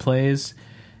shoots and plays,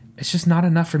 it's just not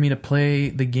enough for me to play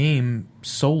the game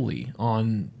solely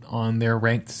on their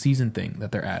ranked season thing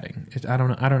that they're adding. I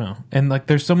don't know. And like,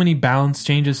 there's so many balance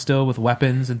changes still with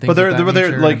weapons and things. But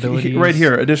they're like right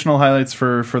here, additional highlights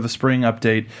for the spring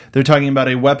update. They're talking about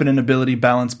a weapon and ability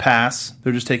balance pass.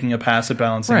 They're just taking a pass at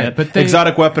balancing it. But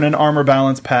exotic weapon and armor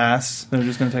balance pass. They're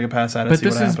just going to take a pass at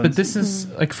it. But this is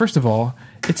like, first of all,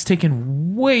 it's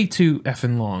taken way too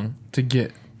effing long to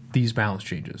get these balance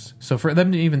changes. So for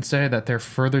them to even say that they're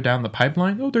further down the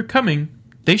pipeline, they're coming.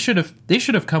 They should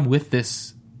have come with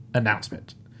this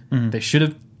announcement. They should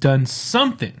have done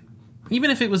something, even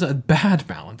if it was a bad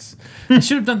balance. They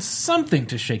should have done something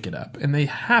to shake it up, and they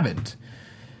haven't.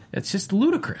 It's just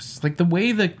ludicrous. Like the way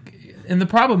and the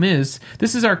problem is,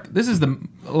 this is a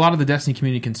lot of the Destiny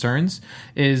community concerns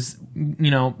is,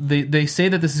 they say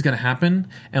that this is going to happen,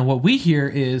 and what we hear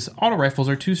is auto rifles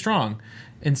are too strong.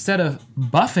 Instead of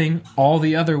buffing all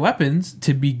the other weapons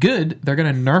to be good, they're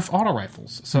going to nerf auto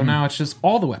rifles. So now it's just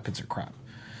all the weapons are crap.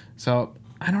 So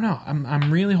I don't know.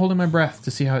 I'm really holding my breath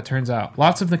to see how it turns out.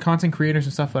 Lots of the content creators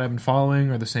and stuff that I've been following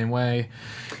are the same way.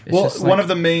 It's one of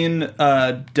the main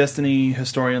Destiny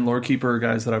historian, lore keeper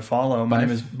guys that I follow, my name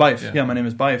is Bife. Yeah, my name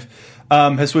is Bife.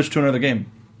 Has switched to another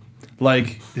game.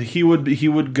 Like he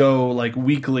would go like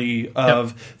weekly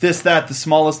of this, that, the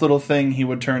smallest little thing he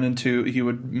would turn into. He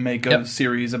would make a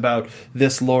series about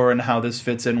this lore and how this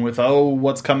fits in with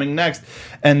what's coming next.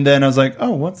 And then I was like,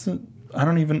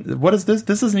 what is this?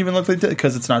 This doesn't even look like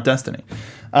because it's not Destiny.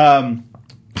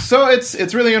 So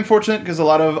it's really unfortunate because a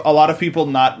lot of people,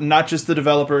 not just the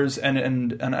developers,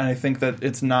 and I think that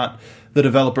it's not the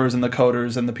developers and the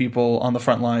coders and the people on the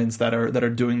front lines that are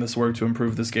doing this work to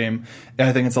improve this game.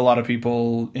 I think it's a lot of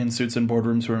people in suits and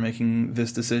boardrooms who are making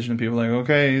this decision. People are like,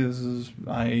 okay,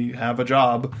 I have a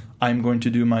job. I'm going to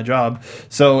do my job.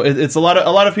 So it's a lot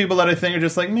of people that I think are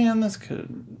just like, man, this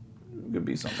could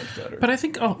be so much better. But I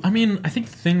think, I think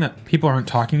the thing that people aren't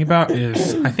talking about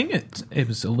is, I think it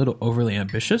was a little overly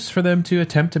ambitious for them to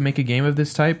attempt to make a game of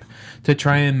this type, to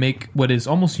try and make what is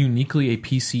almost uniquely a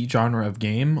PC genre of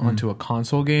game onto a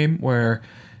console game, where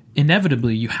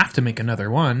inevitably you have to make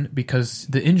another one because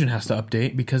the engine has to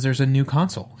update because there's a new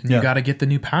console and you got to get the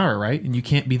new power, right? And you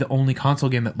can't be the only console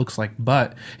game that looks like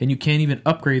butt, and you can't even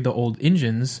upgrade the old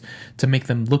engines to make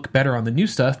them look better on the new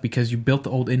stuff because you built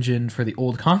the old engine for the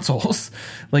old consoles.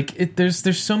 Like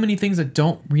there's so many things that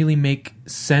don't really make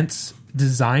sense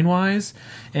design wise,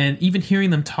 and even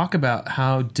hearing them talk about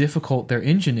how difficult their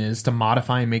engine is to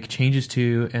modify and make changes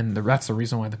to, and that's the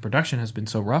reason why the production has been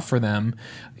so rough for them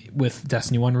with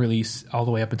Destiny 1 release all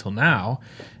the way up until now.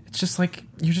 It's just like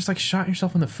you're just like shot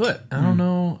yourself in the foot. I don't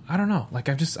know. Like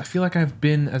I feel like I've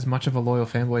been as much of a loyal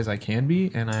fanboy as I can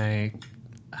be, and I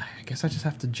guess I just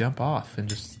have to jump off and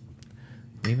just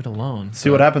leave it alone. See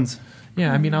what happens.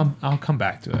 Yeah, I mean, I'll come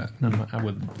back to it. I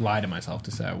would lie to myself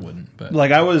to say I wouldn't, but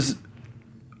like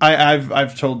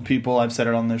I've told people, I've said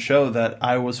it on this show, that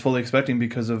I was fully expecting,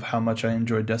 because of how much I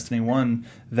enjoyed Destiny 1,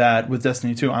 that with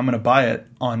Destiny 2, I'm going to buy it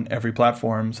on every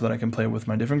platform so that I can play with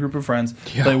my different group of friends,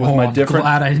 play with my different...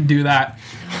 I'm glad I didn't do that.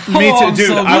 Me too,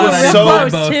 dude. I was so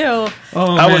close too.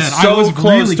 Oh, I was man, so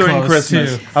close really during close,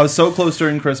 Christmas. too. I was so close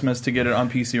during Christmas to get it on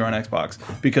PC or on Xbox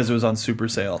because it was on super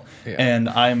sale, and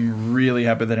I'm really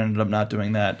happy that I ended up not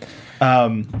doing that.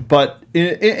 But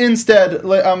instead,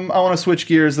 I want to switch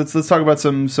gears. Let's talk about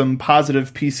some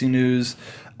positive PC news.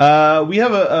 We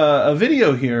have a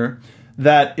video here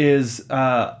that is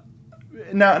now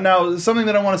something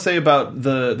that I want to say about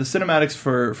the cinematics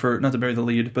for not to bury the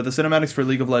lead, but the cinematics for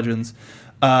League of Legends.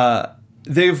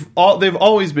 They've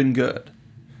always been good.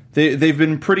 They've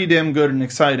been pretty damn good and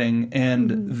exciting,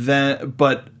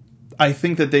 but I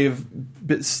think that they've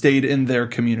stayed in their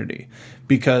community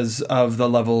because of the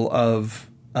level of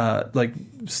like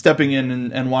stepping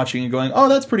in and watching and going, oh,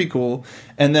 that's pretty cool.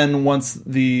 And then once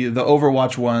the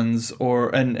Overwatch ones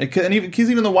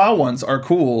even the WoW ones are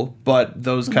cool, but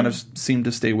those kind of seem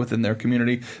to stay within their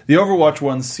community. The Overwatch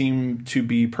ones seem to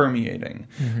be permeating,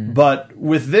 but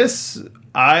with this,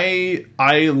 I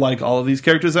like all of these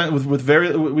characters.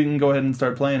 We can go ahead and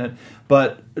start playing it,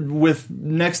 but with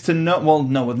no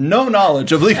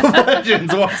knowledge of League of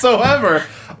Legends whatsoever,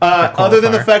 other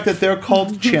than the fact that they're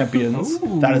called champions.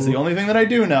 That is the only thing that I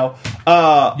do know.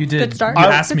 You did. Good start. You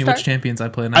asked Good me start. which champions I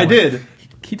played. And I did.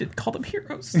 He did call them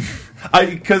heroes.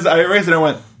 Because I erased it and I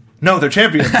went, no, they're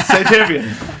champions. Say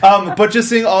champion. But just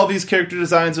seeing all these character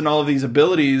designs and all of these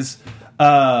abilities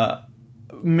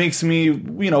makes me,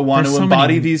 want to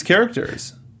embody these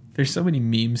characters. There's so many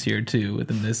memes here too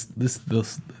within this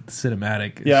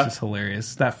cinematic. It's just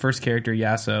hilarious. That first character,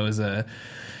 Yasuo, is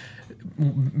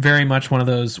very much one of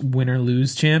those win or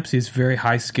lose champs. He's very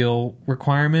high skill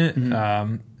requirement.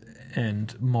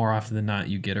 And more often than not,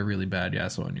 you get a really bad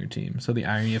Yasuo on your team. So the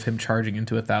irony of him charging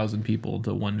into 1,000 people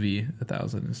to 1v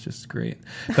 1,000 is just great.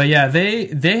 But yeah,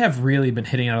 they have really been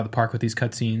hitting it out of the park with these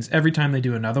cutscenes. Every time they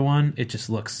do another one, it just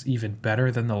looks even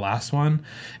better than the last one.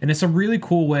 And it's a really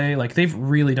cool way. Like, they've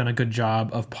really done a good job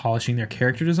of polishing their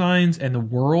character designs and the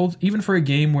world, even for a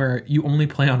game where you only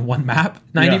play on one map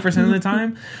 90% of the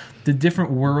time. The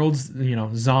different worlds,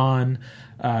 Zaun,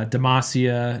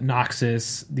 Demacia,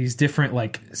 Noxus, these different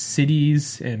like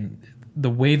cities, and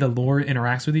the way the lore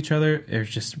interacts with each other is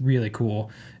just really cool.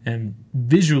 And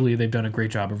visually, they've done a great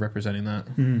job of representing that.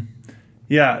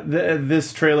 Yeah,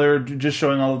 this trailer just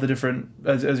showing all of the different,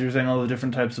 as you're saying, all the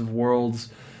different types of worlds,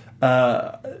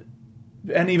 and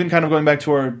even kind of going back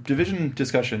to our Division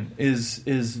discussion,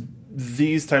 is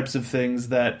these types of things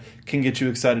that can get you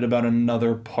excited about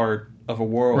another part of a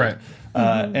world. Right.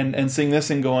 And seeing this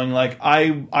and going like,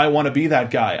 I want to be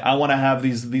that guy. I want to have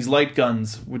these light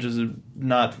guns, which is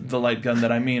not the light gun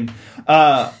that I mean.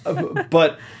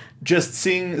 But just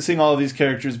seeing all of these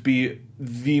characters be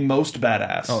the most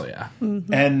badass. Oh yeah.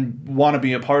 And want to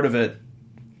be a part of it.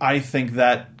 I think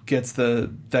that gets the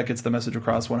message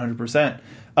across 100%.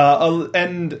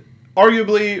 And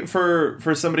arguably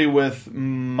for somebody with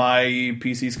my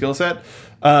PC skill set,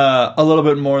 a little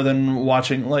bit more than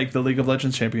watching like the League of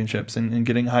Legends championships and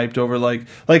getting hyped over like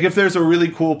if there's a really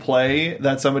cool play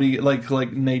that somebody like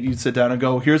Nate, you'd sit down and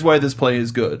go, here's why this play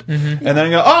is good, and then I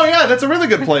go, oh yeah, that's a really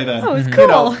good play then. Oh, it's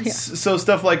cool. So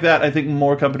stuff like that, I think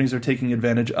more companies are taking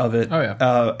advantage of it. Oh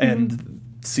yeah. And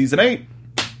Season 8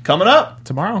 coming up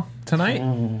tonight.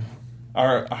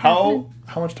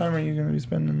 How much time are you going to be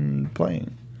spending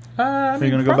playing? Are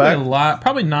you going to go back? A lot.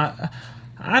 Probably not.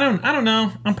 I don't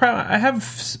know. I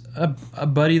have a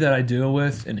buddy that I do it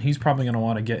with, and he's probably going to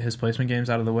want to get his placement games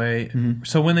out of the way.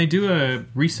 So when they do a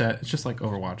reset, it's just like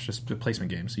Overwatch, just the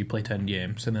placement games. So you play 10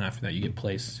 games, and then after that you get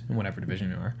placed in whatever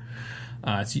division you are.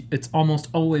 It's almost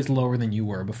always lower than you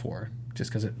were before, just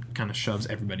because it kind of shoves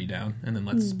everybody down and then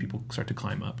lets people start to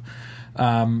climb up.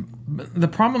 The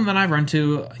problem that I've run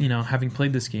to, having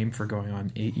played this game for going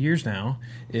on 8 years now,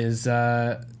 is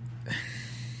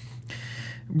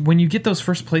when you get those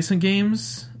first placement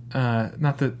games,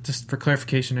 not that, just for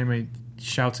clarification, anybody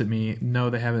shouts at me, no,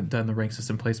 they haven't done the rank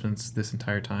system placements this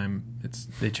entire time.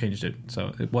 They changed it,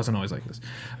 so it wasn't always like this.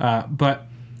 But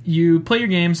you play your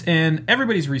games and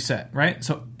everybody's reset, right?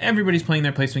 So everybody's playing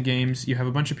their placement games. You have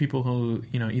a bunch of people who,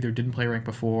 either didn't play ranked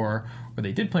before or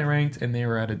they did play ranked and they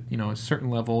were at a certain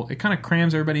level. It kind of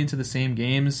crams everybody into the same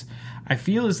games. I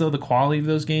feel as though the quality of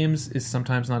those games is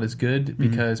sometimes not as good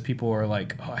because people are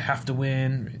like, oh, I have to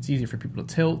win. It's easier for people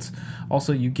to tilt.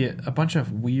 Also, you get a bunch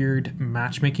of weird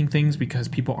matchmaking things because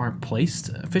people aren't placed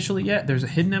officially yet. There's a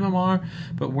hidden MMR,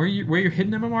 but where your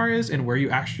hidden MMR is and where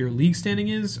your league standing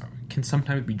is can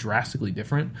sometimes be drastically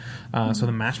different. So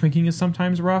the matchmaking is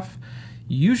sometimes rough.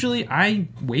 Usually I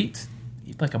wait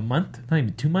like a month, not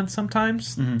even 2 months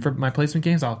sometimes for my placement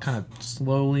games. I'll kind of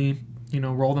slowly,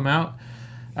 roll them out.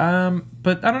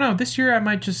 But I don't know. This year I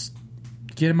might just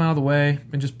get them out of the way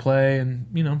and just play and,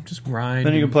 just grind.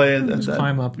 Then you can play it and just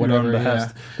climb up, whatever.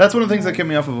 Yeah. That's one of the things that kept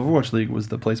me off of Overwatch League was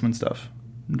the placement stuff.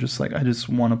 I'm just like, I just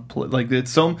want to play. Like,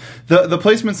 it's so... The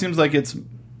placement seems like it's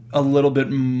a little bit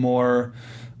more...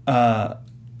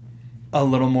 a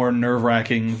little more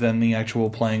nerve-wracking than the actual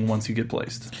playing once you get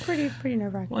placed. Pretty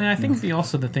nerve-wracking. Well, yeah, I think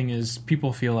the thing is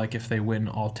people feel like if they win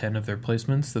all 10 of their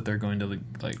placements that they're going to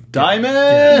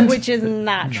Diamond! Which is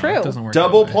not true. It doesn't work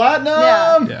Double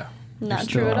platinum! Yeah. Not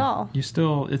true at all. It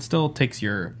still takes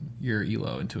your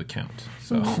elo into account.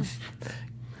 So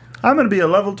I'm going to be a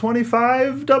level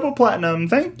 25 double platinum.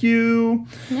 Thank you.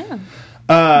 Yeah.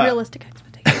 Realistic expectations.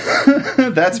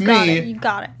 That's me. You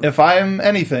got it. If I'm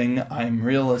anything, I'm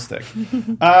realistic.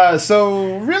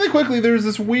 So really quickly, there's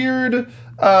this weird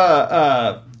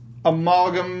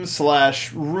amalgam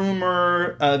 /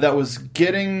 rumor that was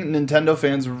getting Nintendo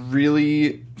fans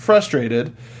really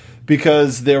frustrated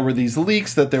because there were these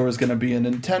leaks that there was going to be a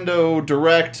Nintendo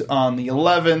Direct on the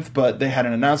 11th, but they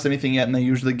hadn't announced anything yet, and they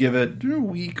usually give it a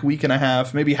week and a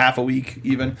half, maybe half a week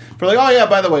even, for like, oh yeah,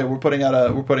 by the way, we're putting out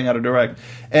a Direct,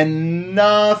 and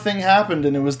nothing happened,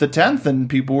 and it was the 10th, and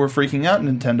people were freaking out.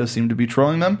 Nintendo seemed to be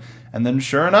trolling them, and then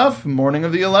sure enough, morning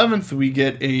of the 11th, we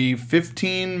get a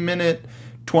 15-minute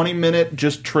 20-minute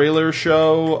just trailer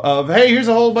show of, hey, here's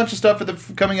a whole bunch of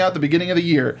stuff coming out at the beginning of the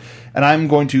year. And I'm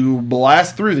going to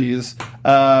blast through these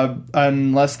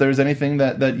unless there's anything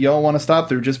that y'all want to stop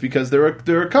through, just because there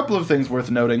are a couple of things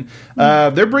worth noting.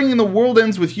 They're bringing The World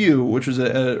Ends With You, which was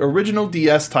an original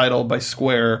DS title by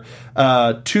Square,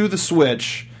 to the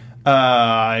Switch.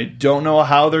 I don't know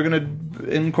how they're going to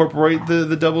incorporate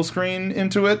the double screen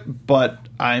into it, but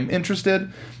I'm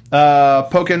interested.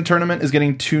 Pokken Tournament is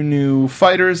getting 2 new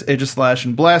fighters, Aegislash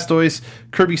and Blastoise.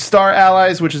 Kirby Star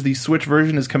Allies, which is the Switch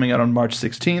version, is coming out on March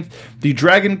 16th. The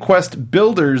Dragon Quest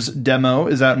Builders demo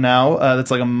is out now.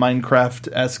 That's like a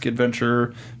Minecraft-esque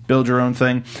adventure, build your own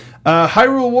thing.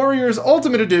 Hyrule Warriors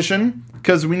Ultimate Edition,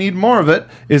 because we need more of it,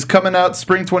 is coming out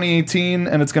spring 2018,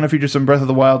 and it's going to feature some Breath of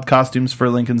the Wild costumes for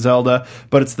Link and Zelda,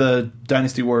 but it's the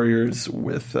Dynasty Warriors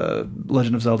with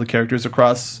Legend of Zelda characters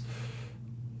across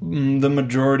the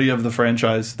majority of the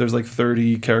franchise. There's like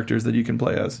 30 characters that you can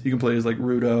play as. You can play as like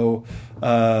Rudo.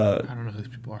 I don't know who these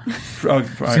people are. I was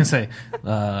going to say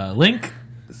Link,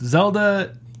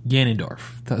 Zelda,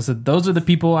 Ganondorf. Those are the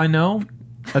people I know.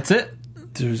 That's it.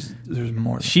 There's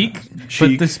more. Sheik.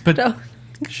 Sheik. Does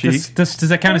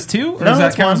that count as 2? Or No, does that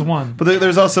that's count as 1? But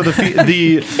there's also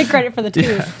the Take credit for the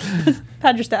 2.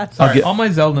 Pad your stats. Sorry, all my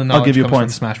Zelda knowledge give you comes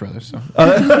points. from Smash Brothers. So.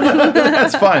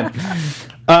 That's fine.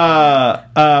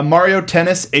 Mario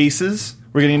Tennis Aces.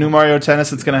 We're getting a new Mario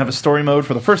Tennis. It's going to have a story mode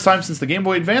for the first time since the Game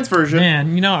Boy Advance version.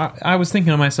 Man, I was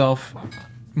thinking to myself,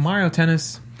 Mario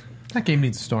Tennis, that game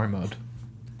needs a story mode.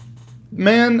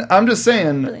 Man, I'm just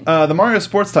saying, the Mario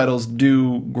sports titles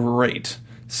do great.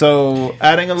 So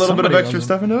adding a little bit of extra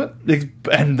stuff into it,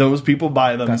 and those people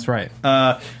buy them. That's right.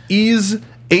 Ys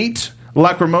 8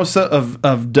 Lacrimosa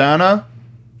of Dana.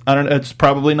 I don't. It's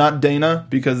probably not Dana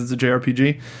because it's a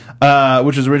JRPG,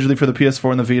 which was originally for the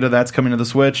PS4 and the Vita. That's coming to the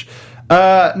Switch.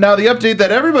 Now the update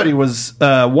that everybody was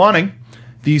wanting,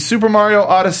 the Super Mario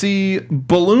Odyssey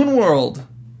Balloon World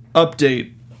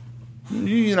update.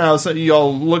 So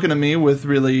y'all looking at me with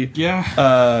really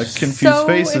confused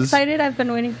faces. So excited! I've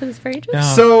been waiting for this for ages. Yeah.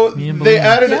 So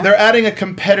they're adding a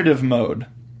competitive mode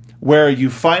where you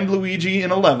find Luigi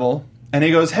in a level, and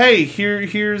he goes, "Hey,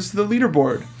 here's the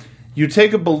leaderboard." You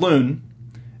take a balloon,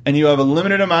 and you have a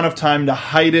limited amount of time to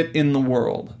hide it in the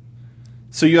world.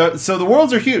 So the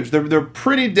worlds are huge; they're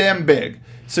pretty damn big.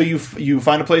 So you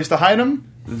find a place to hide them.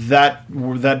 That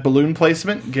balloon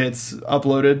placement gets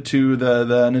uploaded to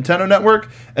the Nintendo network,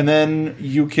 and then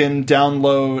you can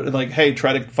download, like, hey,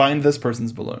 try to find this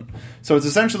person's balloon. So it's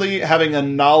essentially having a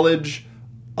knowledge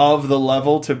of the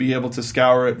level to be able to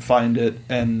scour it, find it,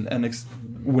 and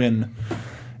win.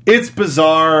 It's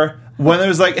bizarre. when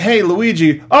there's like, hey,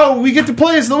 Luigi, oh, we get to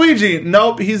play as Luigi.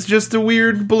 Nope, he's just a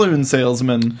weird balloon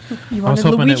salesman. You wanted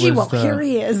Luigi? Well, here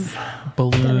he is.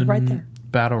 Balloon right there.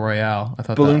 Battle Royale. I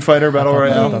thought Balloon Fighter Battle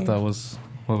Royale. I thought that was.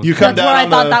 You come That's down what I on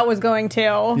thought the, that was going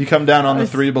to. You come down on the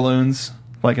 3 balloons,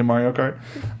 like in Mario Kart.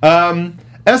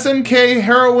 SNK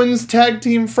Heroines Tag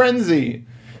Team Frenzy.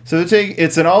 So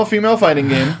it's an all-female fighting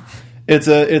game. It's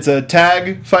a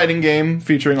tag fighting game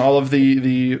featuring all of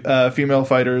the female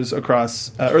fighters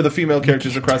across, or the female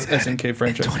characters across SNK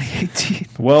franchise. 2018.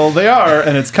 Well, they are,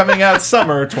 and it's coming out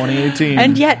summer 2018.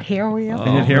 And yet, here we are.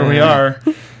 And here we are.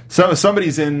 So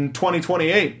somebody's in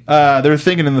 2028. They're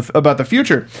thinking about the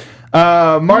future.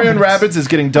 Mario & Rabbids is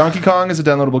getting Donkey Kong as a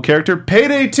downloadable character.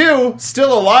 Payday 2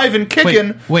 still alive and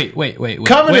kicking. Wait. Coming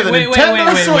to the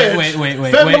Nintendo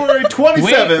Switch. February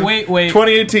 27th,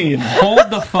 2018. Hold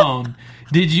the phone.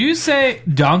 Did you say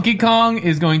Donkey Kong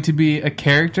is going to be a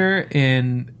character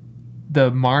in the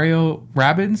Mario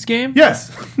Rabbids game?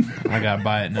 Yes. I gotta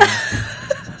buy it now.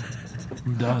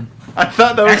 I'm done. I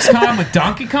thought that was XCOM with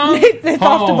Donkey Kong. It's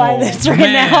off to buy this right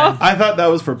now. I thought that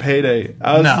was for Payday.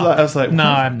 I was like, no,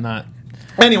 I'm not.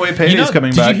 Anyway, Payday's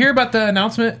coming back. Did you hear about the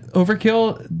announcement?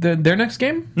 Overkill, their next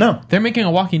game? No, they're making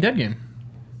a Walking Dead game.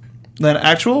 An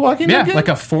actual Walking Dead game? Yeah, like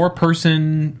a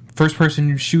 4-person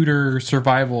first-person shooter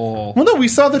survival. Well, no, we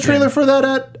saw the trailer for that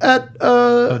at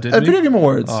Video Game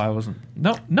Awards. Oh, I wasn't.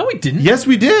 No, we didn't. Yes,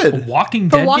 we did. A Walking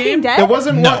Dead Walking game? Dead? It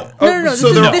wasn't. No.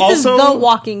 So this is The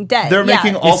Walking Dead. They're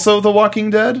making also The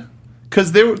Walking Dead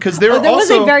because they're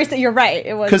also very. You're right.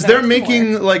 It was because they're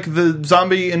making like the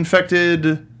zombie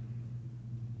infected.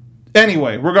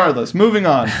 Anyway, regardless, moving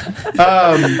on.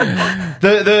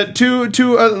 The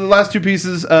last two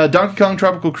pieces, Donkey Kong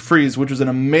Tropical Freeze, which was an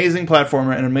amazing platformer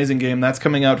and an amazing game. That's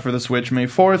coming out for the Switch May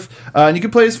 4th. And you can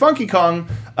play as Funky Kong,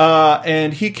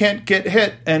 and he can't get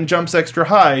hit and jumps extra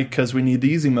high because we need the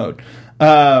easy mode.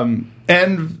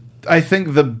 And I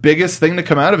think the biggest thing to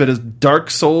come out of it is Dark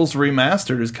Souls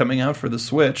Remastered is coming out for the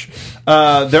Switch.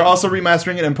 They're also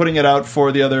remastering it and putting it out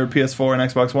for the other PS4 and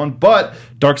Xbox One, but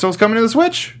Dark Souls coming to the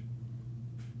Switch.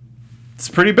 It's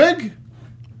pretty big.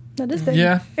 That is big.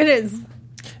 Yeah. It is.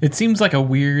 It seems like a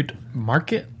weird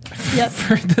market. Yep.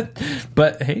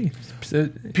 But hey.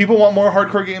 People want more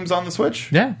hardcore games on the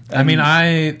Switch. Yeah. I mean,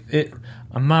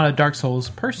 I'm not a Dark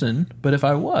Souls person, but if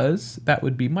I was, that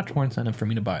would be much more incentive for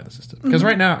me to buy the system. Because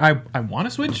right now, I want to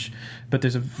Switch, but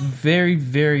there's a very,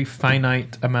 very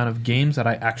finite amount of games that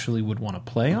I actually would want to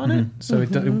play on it. So it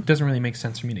doesn't really make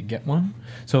sense for me to get one.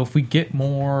 So if we get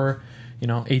more...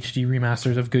 HD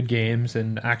remasters of good games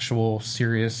and actual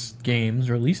serious games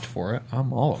released for it,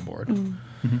 I'm all on board.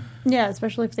 Yeah,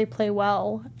 especially if they play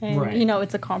well and, right.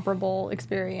 It's a comparable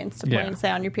experience to playing, say,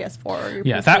 on your PS4 or your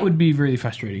PC. That would be really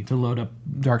frustrating to load up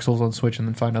Dark Souls on Switch and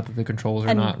then find out that the controls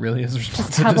are not really as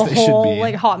responsive as they should be.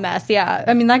 Like hot mess, yeah.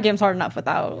 I mean, that game's hard enough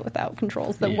without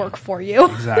controls that work for you.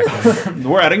 Exactly.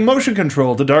 We're adding motion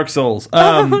control to Dark Souls.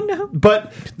 Oh, no.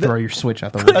 But throw your Switch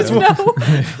out the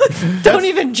window. Don't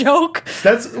even joke.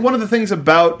 That's one of the things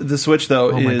about the Switch,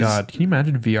 though. Oh my god! Can you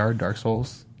imagine VR Dark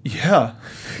Souls? Yeah,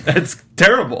 it's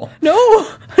terrible. No,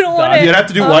 I don't want it. You'd have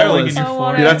to do wireless.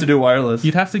 You'd have to do wireless.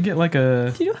 You'd have to get like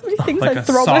a. Do you know how many things like I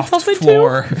throw myself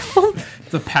floor. into?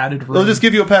 The padded room. They'll just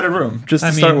give you a padded room just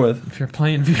to start with. If you're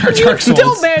playing VR Dark Souls, you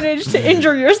still manage to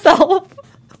injure yourself.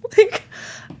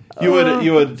 You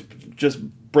would just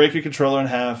break your controller in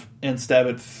half and stab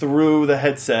it through the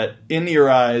headset into your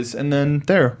eyes, and then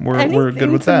we're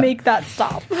good with that. Make that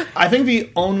stop. I think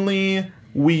the only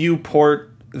Wii U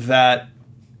port that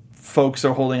folks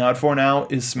are holding out for now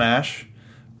is Smash,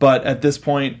 but at this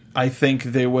point, I think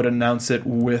they would announce it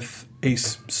with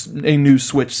a new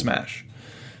Switch Smash.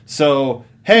 So,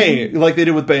 hey, like they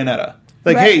did with Bayonetta.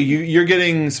 Like, hey, you're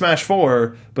getting Smash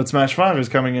 4, but Smash 5 is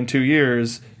coming in 2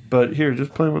 years. But here,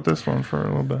 just play with this one for a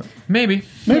little bit. Maybe.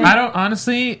 I don't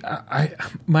honestly.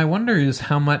 My wonder is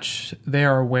how much they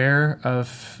are aware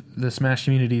of the Smash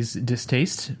community's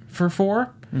distaste for 4,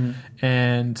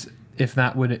 and if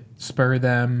that would spur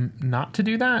them not to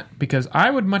do that. Because I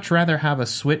would much rather have a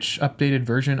Switch updated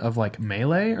version of like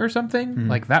Melee or something.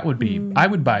 Like that would be. I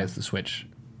would buy as the Switch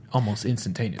almost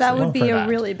instantaneously. That would be a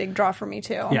really big draw for me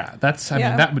too. Yeah, that's. I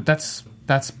mean,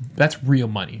 that's real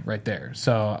money right there.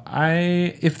 So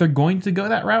if they're going to go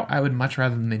that route, I would much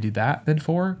rather than they do that than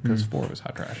 4, because 4 was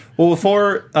hot trash. Well, with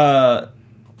 4,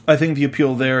 I think the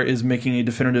appeal there is making a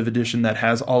definitive edition that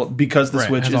has all, because the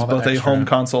Switch is both a home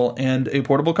console and a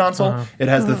portable console. It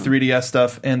has the 3DS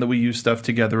stuff and the Wii U stuff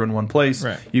together in one place.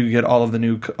 Right. You get all of the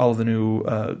new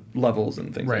levels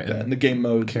and things like that, and the game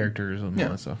modes, characters, and all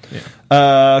that stuff.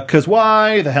 Because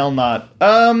why the hell not?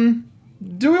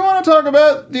 Do we want to talk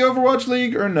about the Overwatch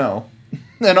League or no?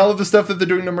 and all of the stuff that they're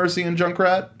doing to Mercy and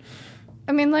Junkrat.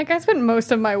 I mean, like, I spent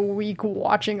most of my week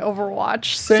watching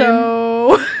Overwatch,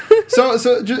 Same.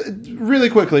 So just really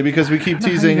quickly, because we keep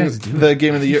teasing the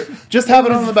game of the year, just have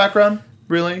it on in the background,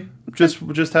 really.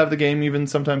 Just have the game even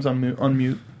sometimes on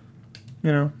mute,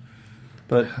 you know.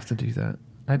 But I have to do that.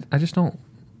 I just don't.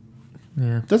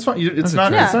 Yeah, that's fine. It's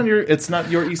not your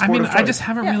esport. I mean, of choice. I just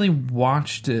haven't really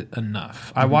watched it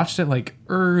enough. I watched it like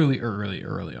early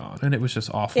on, and it was just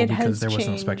awful because there was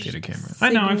no spectator camera.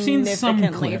 I know. I've seen some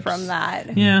clips from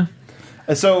that. Yeah.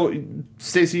 So,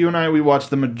 Stacey, you and I, we watched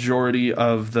the majority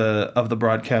of the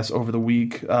broadcast over the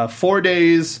week. 4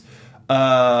 days,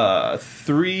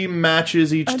 3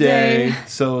 matches each day.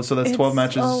 So that's 12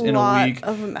 matches in a week.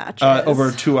 Of matches. Over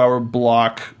a 2-hour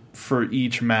block for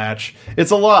each match.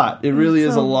 It's a lot. It really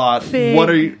is a lot. What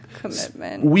are you?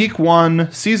 Commitment. Week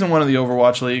 1, season 1 of the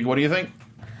Overwatch League. What do you think?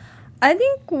 I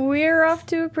think we're off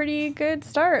to a pretty good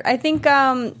start. I think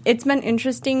it's been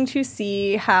interesting to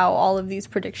see how all of these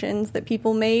predictions that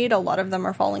people made, a lot of them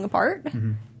are falling apart.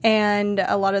 Mm-hmm. And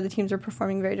a lot of the teams are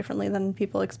performing very differently than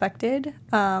people expected.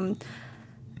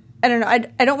 I don't know.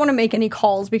 I don't want to make any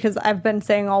calls because I've been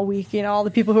saying all week, you know, all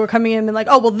the people who are coming in and been like,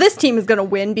 oh, well, this team is going to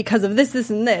win because of this,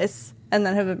 and this. And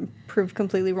then have been proved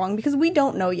completely wrong because we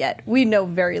don't know yet. We know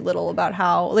very little about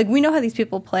how, like, we know how these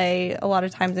people play a lot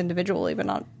of times individually, but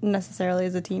not necessarily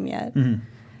as a team yet. Mm-hmm.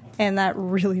 And that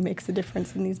really makes a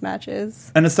difference in these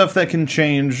matches. And it's stuff that can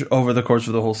change over the course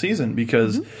of the whole season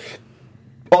because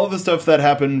all of the stuff that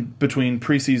happened between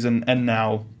preseason and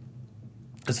now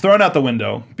is thrown out the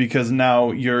window because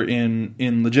now you're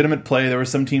in legitimate play. There were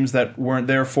some teams that weren't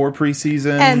there for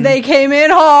preseason. And they came in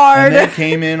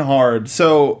hard.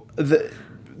 So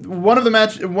one of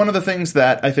the things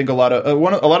that I think a lot of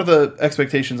the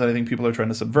expectations that I think people are trying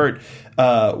to subvert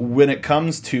when it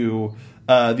comes to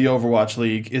the Overwatch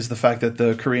League is the fact that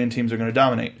the Korean teams are going to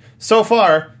dominate. So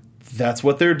far, that's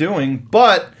what they're doing,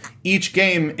 but each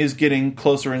game is getting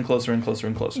closer and closer and closer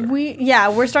and closer.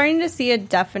 We're starting to see a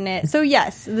definite... So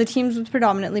yes, the teams with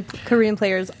predominantly Korean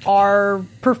players are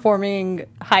performing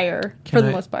higher for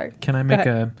the most part. Can I make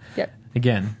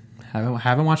Again,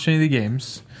 haven't watched any of the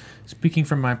games. Speaking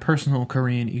from my personal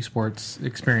Korean esports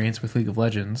experience with League of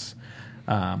Legends,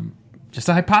 just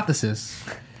a hypothesis.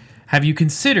 Have you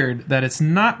considered that it's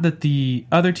not that the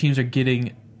other teams are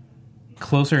getting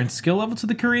closer in skill level to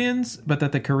the Koreans, but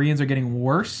that the Koreans are getting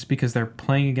worse because they're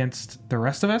playing against the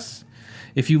rest of us?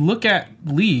 If you look at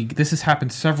League, this has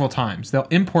happened several times. They'll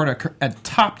import a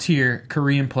top-tier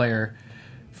Korean player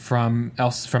from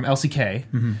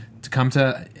LCK to come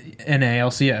to NA,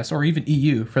 LCS, or even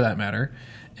EU for that matter,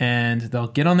 and they'll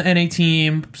get on the NA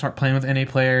team, start playing with NA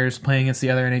players, playing against the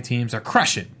other NA teams, they're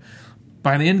crushing.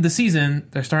 By the end of the season,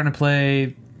 they're starting to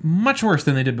play much worse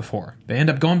than they did before. They end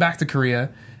up going back to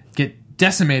Korea, get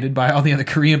decimated by all the other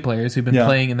Korean players who've been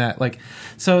playing in that.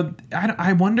 So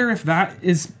I wonder if that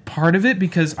is part of it,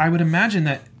 because I would imagine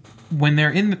that when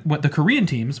they're in the Korean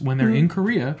teams, when they're in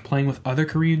Korea playing with other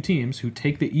Korean teams who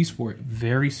take the esport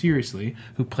very seriously,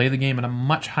 who play the game at a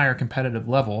much higher competitive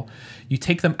level, you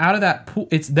take them out of that pool.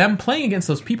 It's them playing against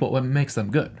those people what makes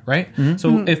them good, right? Mm-hmm.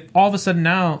 So if all of a sudden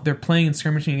now they're playing and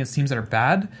skirmishing against teams that are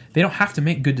bad, they don't have to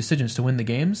make good decisions to win the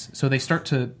games. So they start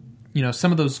to,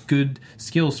 some of those good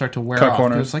skills start to wear off.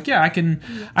 Corners. It's like, I can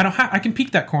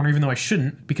peek that corner even though I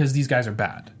shouldn't because these guys are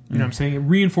bad. You know what I'm saying? It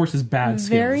reinforces bad skills.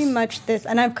 Very much this.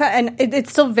 And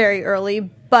it's still very early,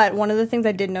 but one of the things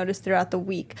I did notice throughout the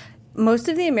week, most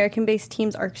of the American-based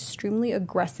teams are extremely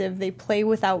aggressive. They play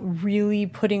without really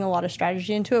putting a lot of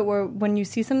strategy into it, where when you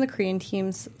see some of the Korean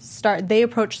teams they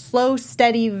approach slow,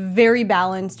 steady, very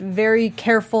balanced, very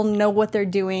careful, know what they're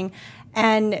doing,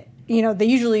 and they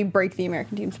usually break the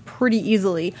American teams pretty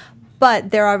easily.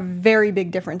 But there are very big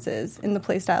differences in the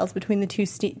play styles between the two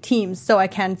teams, so I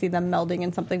can see them melding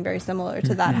in something very similar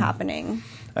to that happening.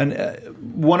 And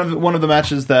one of the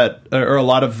matches that, or a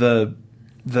lot of the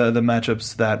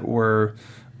matchups that were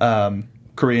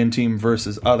Korean team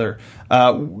versus other,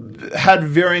 had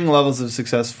varying levels of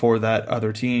success for that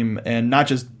other team, and not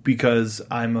just because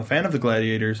I'm a fan of the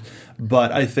Gladiators,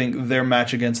 but I think their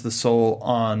match against the Seoul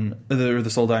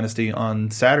Dynasty on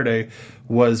Saturday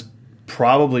was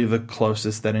probably the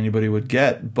closest that anybody would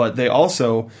get, but they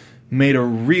also made a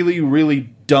really, really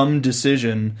dumb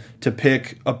decision to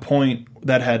pick a point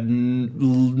that had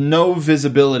no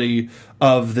visibility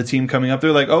of the team coming up.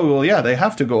 They're like, oh, well, yeah, they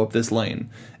have to go up this lane.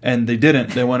 And they didn't.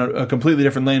 They went a completely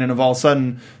different lane, and all of a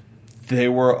sudden, they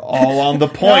were all on the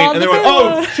point. And they went,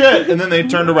 oh, shit! And then they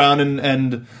turned around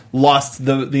and lost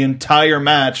the entire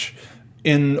match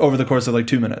over the course of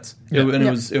 2 minutes. Yep.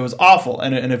 It was awful.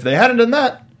 And if they hadn't done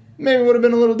that, maybe it would have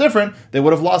been a little different. They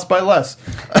would have lost by less.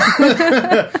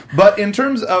 But in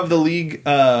terms of the league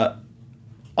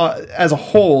as a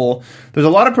whole, there's a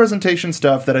lot of presentation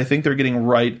stuff that I think they're getting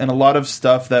right, and a lot of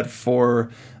stuff that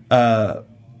for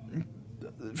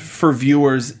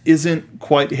viewers isn't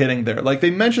quite hitting there. Like,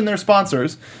 they mention their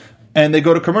sponsors, and they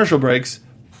go to commercial breaks,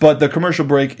 but the commercial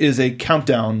break is a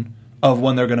countdown of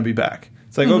when they're going to be back.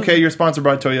 It's like, okay, you're sponsored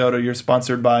by Toyota, you're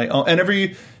sponsored by...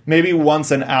 And maybe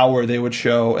once an hour they would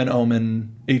show an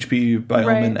Omen HP by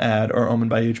Omen ad or Omen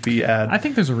by HP ad. I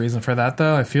think there's a reason for that,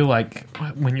 though. I feel like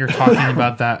when you're talking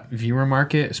about that viewer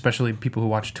market, especially people who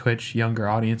watch Twitch, younger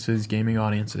audiences, gaming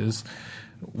audiences,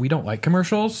 we don't like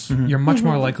commercials. You're much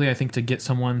more likely, I think, to get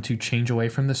someone to change away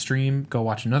from the stream, go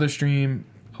watch another stream,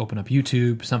 open up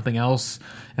YouTube, something else.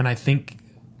 And I think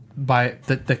by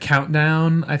the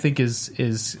countdown, I think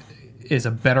is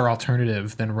a better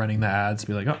alternative than running the ads.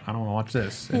 Be like, oh, I don't want to watch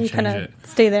this, and you change kind of it.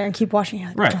 stay there and keep watching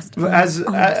it. Right. As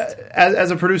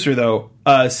a producer, though,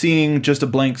 seeing just a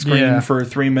blank screen for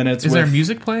 3 minutes. Is there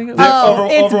music playing? It's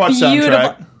Overwatch beautiful.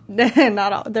 soundtrack.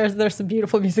 Not all. There's some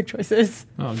beautiful music choices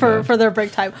for their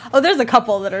break time. Oh, there's a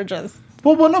couple that are just.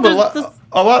 Well, no, but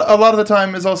a lot of the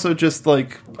time is also just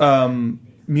like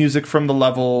music from the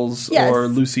levels or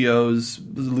Lucio's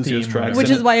tracks, which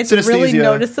is why it's really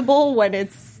noticeable when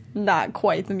it's not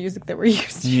quite the music that we're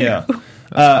used to. Yeah.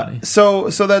 So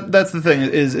that's the thing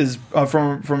is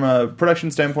from a production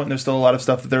standpoint, there's still a lot of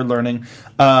stuff that they're learning.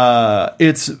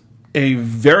 It's a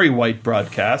very white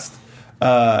broadcast,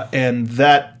 and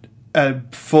that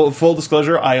full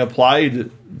disclosure, I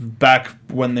applied back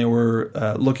when they were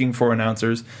looking for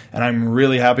announcers, and I'm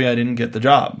really happy I didn't get the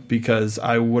job because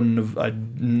I wouldn't have.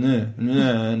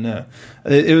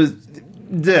 It was.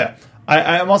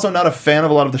 I'm also not a fan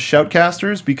of a lot of the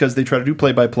shoutcasters because they try to do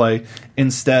play-by-play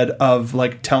instead of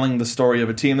like telling the story of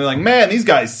a team. They're like, man, these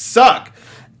guys suck.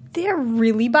 They're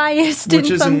really biased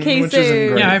in some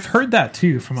cases. Yeah, I've heard that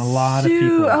too from a lot of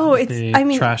people. Oh,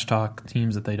 trash talk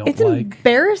teams that they don't like. It's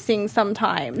embarrassing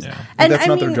sometimes. Yeah. And that's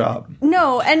not their job.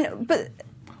 No,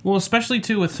 well, especially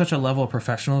too with such a level of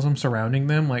professionalism surrounding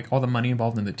them, like all the money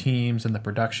involved in the teams and the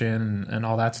production and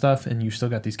all that stuff, and you still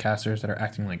got these casters that are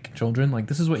acting like children. Like,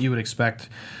 this is what you would expect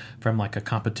from like a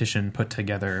competition put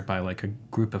together by like a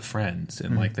group of friends,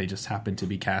 and like they just happen to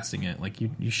be casting it. Like, you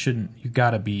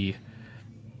gotta be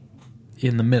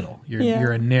in the middle.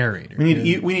 You're a narrator. We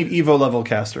need Evo level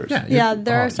casters. Yeah,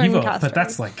 there are certain Evo, casters. but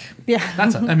that's like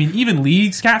even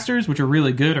League's casters, which are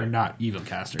really good, are not Evo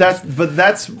casters.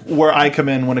 That's where I come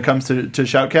in when it comes to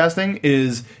shoutcasting.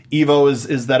 Is Evo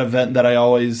is that event that I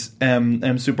always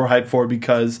am super hyped for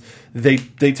because they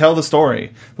tell the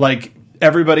story. Like,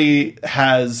 everybody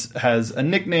has a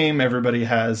nickname. Everybody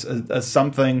has a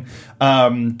something.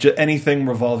 Anything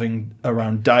revolving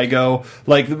around Daigo.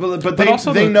 Like, but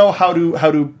they know how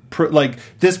to like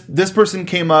this person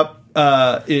came up.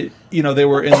 They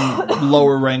were in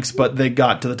lower ranks, but they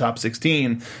got to the top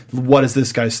 16. What is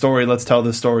this guy's story? Let's tell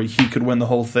this story. He could win the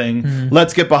whole thing. Mm-hmm.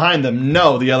 Let's get behind them.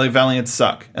 No, the LA Valiants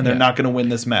suck, and they're not going to win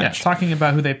this match. Yeah, talking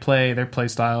about who they play, their play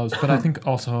styles, but I think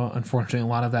also, unfortunately, a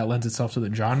lot of that lends itself to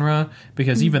the genre,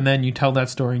 because even then you tell that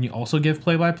story and you also give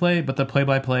play-by-play, but the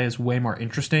play-by-play is way more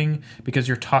interesting because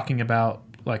you're talking about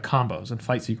like combos and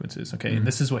fight sequences, okay? And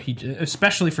this is what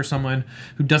especially for someone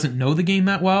who doesn't know the game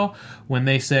that well, when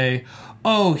they say,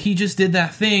 oh, he just did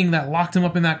that thing that locked him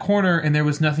up in that corner and there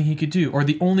was nothing he could do, or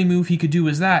the only move he could do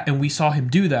was that and we saw him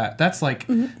do that. That's like,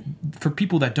 for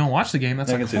people that don't watch the game,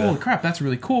 that's like, holy crap, that's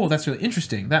really cool, that's really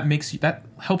interesting. That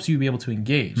helps you be able to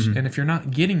engage. And if you're not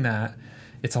getting that,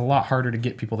 it's a lot harder to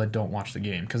get people that don't watch the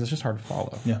game because it's just hard to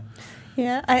follow.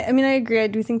 Yeah, I mean, I agree. I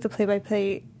do think the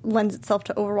play-by-play lends itself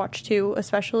to Overwatch 2,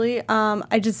 especially.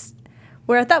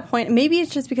 We're at that point. Maybe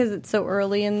it's just because it's so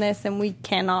early in this and we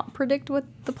cannot predict what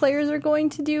the players are going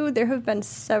to do. There have been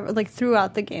several, like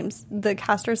throughout the games, the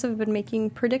casters have been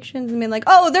making predictions and being like,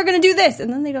 oh, they're going to do this,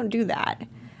 and then they don't do that.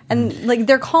 And like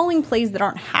they're calling plays that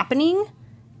aren't happening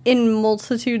in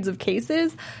multitudes of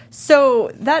cases.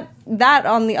 So that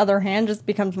on the other hand just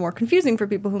becomes more confusing for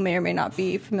people who may or may not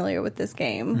be familiar with this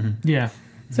game. Yeah.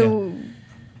 So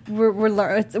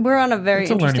we're on a very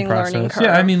interesting learning curve.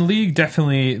 Yeah, I mean, League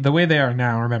definitely, the way they are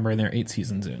now, remember, they're 8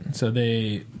 seasons in. So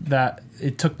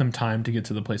it took them time to get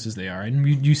to the places they are.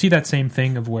 And you see that same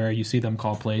thing of where you see them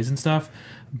call plays and stuff.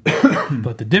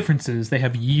 But the difference is they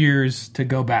have years to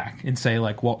go back and say,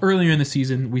 like, well, earlier in the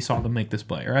season, we saw them make this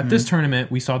play. Or at this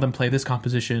tournament, we saw them play this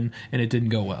composition and it didn't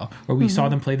go well. Or we saw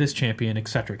them play this champion, et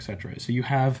cetera, et cetera. So you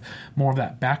have more of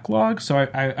that backlog. So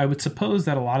I would suppose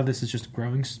that a lot of this is just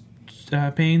growing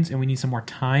pains, and we need some more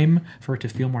time for it to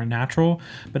feel more natural.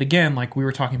 But again, like we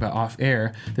were talking about off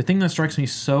air, the thing that strikes me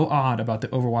so odd about the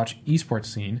Overwatch esports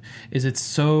scene is it's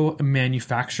so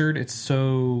manufactured, it's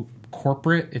so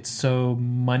corporate, it's so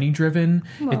money driven.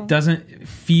 It doesn't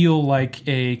feel like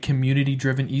a community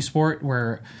driven esport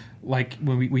where, like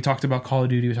when we talked about Call of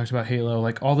Duty, we talked about Halo,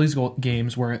 like all these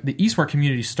games where the esport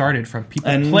community started from people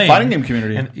and playing, fighting game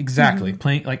community, and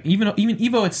playing. Like even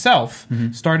Evo itself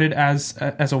started as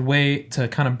a way to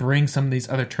kind of bring some of these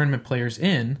other tournament players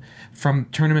in from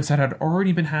tournaments that had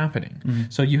already been happening.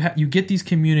 So you get these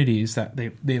communities that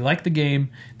they like the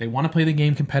game, they want to play the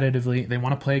game competitively, they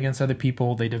want to play against other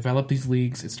people, they develop these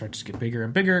leagues, it starts to get bigger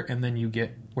and bigger, and then you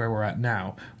get where we're at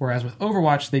now. Whereas with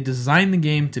Overwatch, they designed the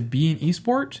game to be an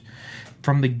esport.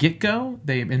 From the get-go,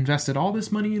 they invested all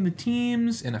this money in the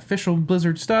teams and official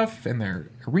Blizzard stuff and their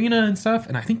arena and stuff,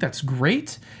 and I think that's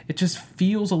great. It just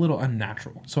feels a little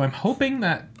unnatural. So I'm hoping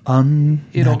that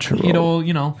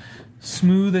it'll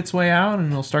smooth its way out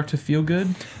and it'll start to feel good.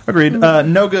 Agreed.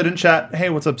 No good in chat.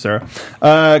 Hey, what's up, Sarah?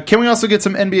 Can we also get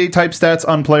some NBA type stats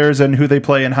on players and who they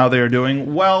play and how they are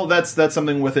doing? Well, that's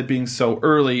something with it being so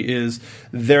early is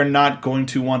they're not going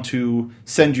to want to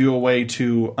send you away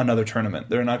to another tournament.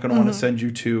 They're not going to want to send you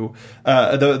to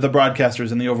the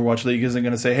broadcasters in the Overwatch League isn't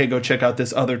going to say, hey, go check out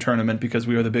this other tournament because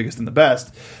we are the biggest and the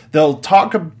best. They'll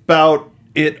talk about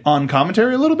it on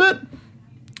commentary a little bit,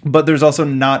 but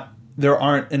there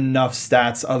aren't enough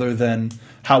stats other than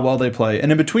how well they play.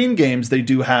 And in between games, they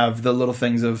do have the little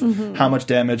things of how much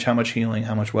damage, how much healing,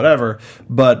 how much whatever.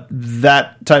 But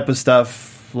that type of stuff,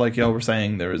 like y'all were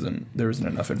saying, there isn't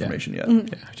enough information yet.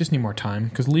 Yeah, I just need more time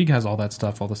because League has all that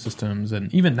stuff, all the systems,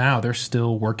 and even now they're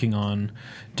still working on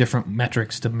different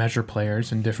metrics to measure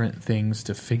players and different things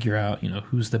to figure out,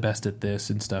 who's the best at this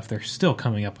and stuff. They're still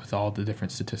coming up with all the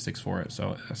different statistics for it.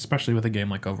 So especially with a game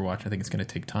like Overwatch, I think it's going to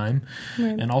take time.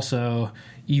 Right. And also,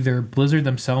 either Blizzard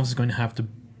themselves is going to have to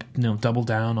double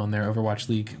down on their Overwatch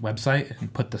League website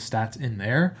and put the stats in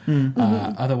there.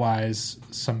 Otherwise,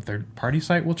 some third-party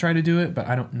site will try to do it, but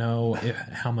I don't know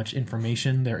how much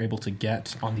information they're able to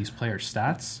get on these players'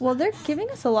 stats. Well, they're giving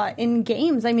us a lot in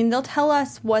games. I mean, they'll tell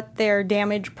us what their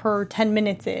damage per 10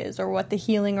 minutes is or what the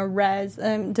healing or res,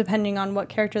 depending on what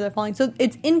character they're following. So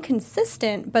it's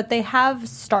inconsistent, but they have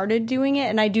started doing it,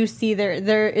 and I do see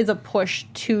there is a push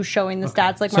to showing the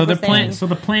stats. Like so the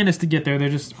plan is to get there. There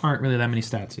just aren't really that many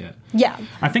stats yet. Yeah,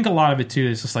 I think a lot of it too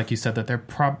is just like you said that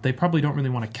they probably don't really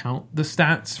want to count the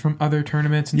stats from other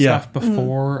tournaments and stuff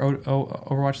before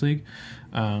Overwatch League.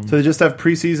 So they just have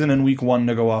preseason and week 1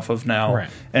 to go off of now. Right.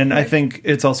 And I think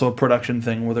it's also a production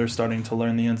thing where they're starting to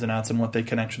learn the ins and outs and what they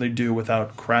can actually do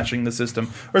without crashing the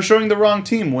system or showing the wrong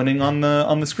team winning on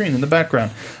the screen in the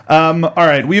background. All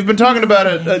right, we've been talking about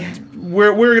it.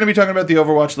 We're going to be talking about the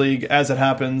Overwatch League as it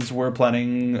happens. We're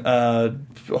planning,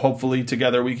 hopefully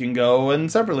together we can go, and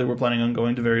separately we're planning on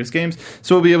going to various games.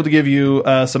 So we'll be able to give you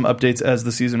some updates as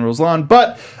the season rolls on.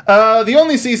 But the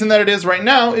only season that it is right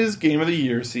now is Game of the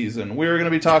Year season. We're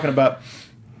going to be talking about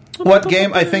what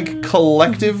game I think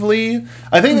collectively...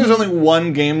 I think there's only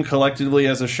one game collectively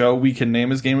as a show we can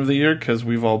name as Game of the Year because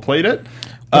we've all played it.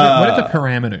 What are the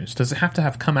parameters? Does it have to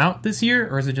have come out this year,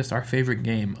 or is it just our favorite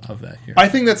game of that year? I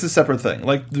think that's a separate thing.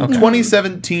 Like the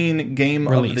 2017 Game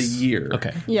of the Year.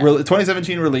 Okay. Yeah.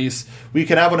 2017 release. We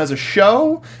can have one as a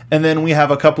show, and then we have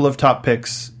a couple of top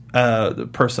picks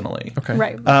personally. Okay.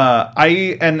 Right.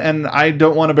 I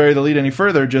don't want to bury the lead any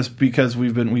further just because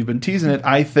we've been teasing it.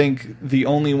 I think the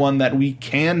only one that we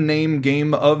can name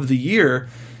Game of the Year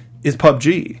is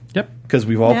PUBG. Yep. Because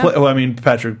we've all played... Well, I mean,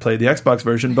 Patrick played the Xbox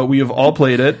version, but we have all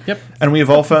played it. Yep. And we have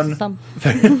all found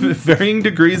varying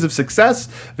degrees of success,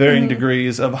 varying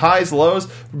degrees of highs, lows.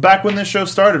 Back when this show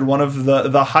started, one of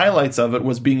the highlights of it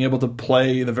was being able to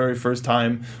play the very first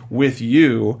time with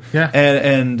you. Yeah.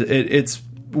 And it's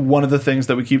one of the things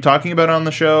that we keep talking about on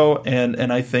the show,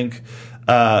 and I think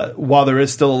while there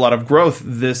is still a lot of growth,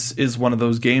 this is one of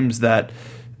those games that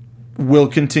will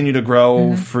continue to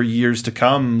grow for years to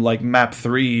come. Like Map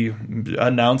 3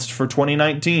 announced for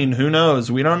 2019. Who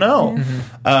knows? We don't know.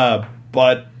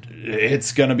 But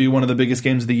it's going to be one of the biggest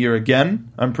games of the year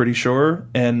again, I'm pretty sure.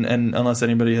 And unless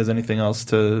anybody has anything else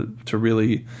to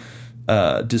really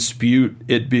dispute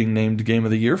it being named Game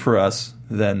of the Year for us,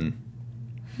 then...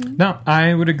 No,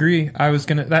 I would agree. That's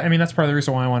part of the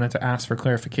reason why I wanted to ask for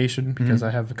clarification, because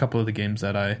I have a couple of the games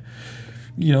that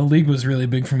League was really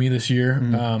big for me this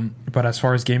year. But as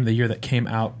far as Game of the Year that came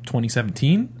out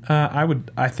 2017,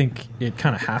 I think it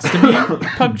kind of has to be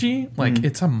PUBG. Like,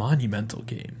 it's a monumental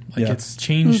game. Like, it's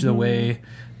changed the way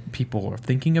people are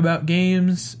thinking about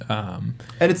games. And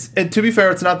to be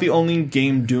fair, it's not the only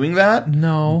game doing that.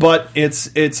 No, but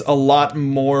it's a lot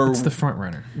more. It's the front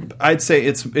runner. I'd say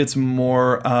it's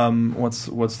more.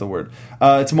 What's the word?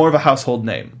 It's more of a household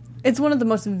name. It's one of the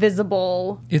most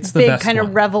visible, it's the big best kind one.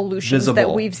 of revolutions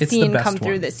that we've seen come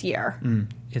through one. this year.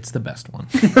 It's the best one.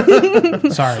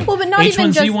 Sorry. Well, but not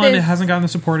even just H1Z1, this. it hasn't gotten the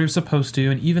support it was supposed to,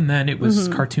 and even then it was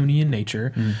cartoony in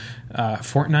nature.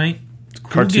 Fortnite,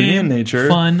 cool cartoony game, in nature,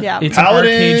 fun. Yeah. It's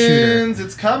Paladins, an arcade shooter.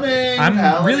 It's coming. I'm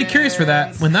Paladins. really curious for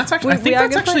that. When that's actually, I think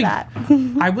that's actually.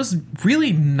 I was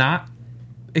really not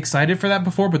excited for that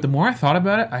before, but the more I thought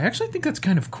about it, I actually think that's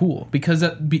kind of cool because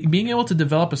being able to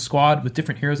develop a squad with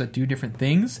different heroes that do different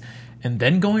things, and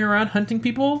then going around hunting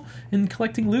people and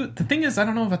collecting loot. The thing is, I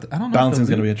don't know. Balancing's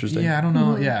going to be interesting. Yeah, I don't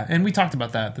know. Yeah, and we talked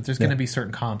about that there's going to be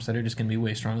certain comps that are just going to be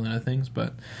way stronger than other things,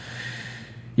 but.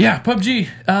 Yeah, PUBG.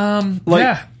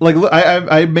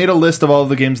 I made a list of all of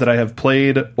the games that I have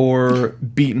played or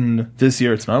beaten this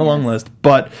year. It's not a long list,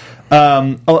 but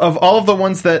of all of the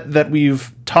ones that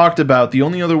we've talked about, the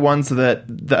only other ones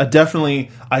that definitely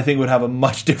I think would have a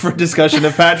much different discussion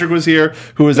if Patrick was here,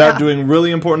 who is out doing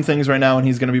really important things right now, and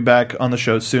he's going to be back on the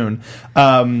show soon.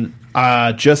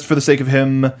 Just for the sake of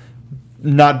him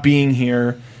not being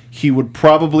here, he would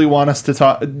probably want us to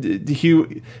talk.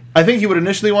 I think he would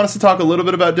initially want us to talk a little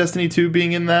bit about Destiny 2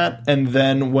 being in that, and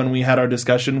then when we had our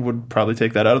discussion, would probably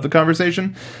take that out of the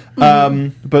conversation.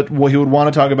 But he would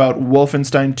want to talk about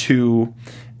Wolfenstein 2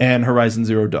 and Horizon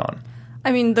Zero Dawn.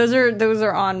 I mean, those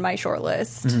are on my short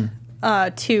list.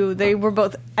 Too. They were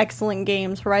both excellent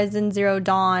games. Horizon Zero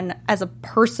Dawn as a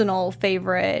personal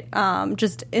favorite,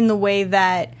 just in the way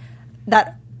that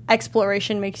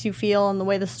exploration makes you feel and the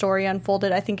way the story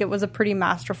unfolded. I think it was a pretty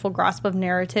masterful grasp of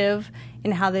narrative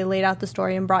in how they laid out the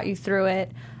story and brought you through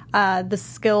it. The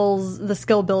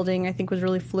skill building, I think, was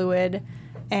really fluid,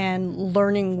 and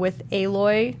learning with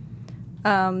Aloy.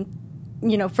 For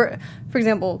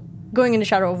example, going into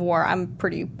Shadow of War, I'm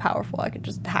pretty powerful. I could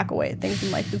just hack away at things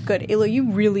and life is good. Aloy,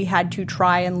 you really had to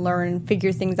try and learn and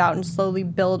figure things out and slowly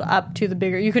build up to the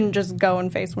bigger. You couldn't just go and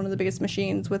face one of the biggest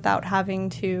machines without having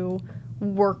to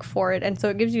work for it, and so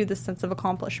it gives you this sense of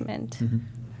accomplishment.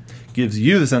 Gives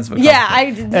you the sense of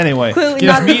accomplishment. Yeah, anyway, clearly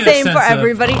not the same for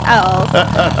everybody else,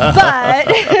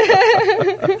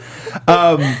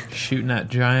 but shooting at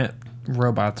giant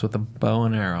robots with a bow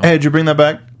and arrow. Hey, did you bring that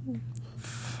back?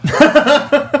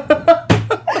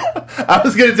 I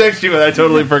was going to text you, and I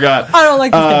totally forgot. I don't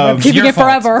like this thing. I'm keeping it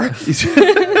forever.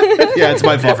 Yeah, it's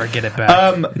my fault. Never get it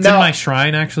back. It's in my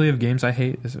shrine, actually, of games I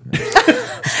hate.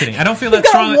 Just kidding. I don't feel that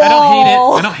strongly.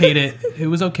 I don't hate it. It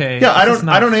was okay. Yeah, I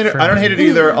don't hate it. I don't hate it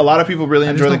either. A lot of people really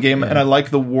enjoy the game, and I like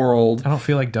the world. I don't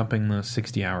feel like dumping the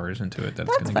 60 hours into it.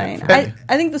 That's fine.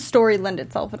 I think the story lent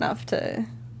itself enough to.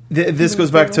 This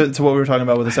goes back to what we were talking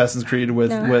about with Assassin's Creed.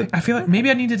 With I feel like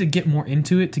maybe I needed to get more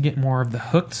into it to get more of the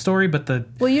hooked story, but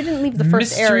you didn't leave the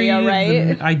first area,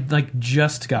 right? I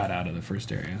just got out of the first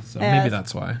area, so maybe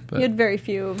that's why. But you had very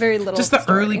little. Just the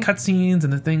early cutscenes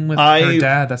and the thing with her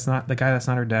dad. That's not the guy. That's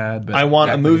not her dad. But I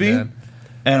want a movie,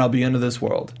 and I'll be into this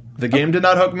world. The game did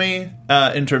not hook me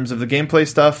in terms of the gameplay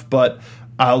stuff, but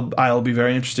I'll be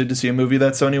very interested to see a movie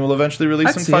that Sony will eventually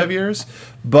release in 5 years.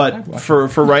 But for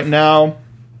right now.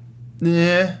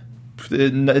 Yeah,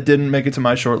 it didn't make it to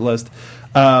my short list.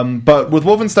 But with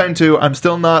Wolfenstein 2, I'm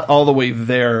still not all the way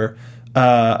there.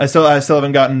 I still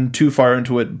haven't gotten too far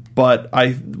into it, but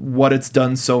what it's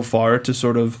done so far to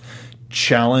sort of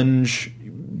challenge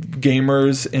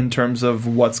gamers in terms of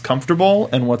what's comfortable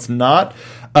and what's not,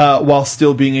 while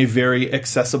still being a very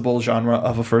accessible genre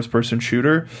of a first-person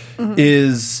shooter,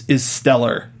 is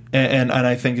stellar. And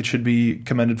I think it should be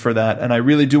commended for that. And I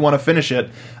really do want to finish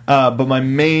it. But my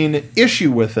main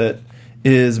issue with it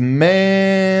is,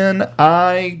 man,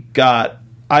 I got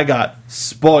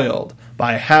spoiled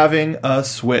by having a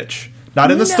Switch. Not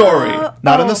in the story.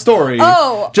 Not in the story.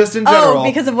 Just in general.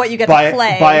 Because of what you get to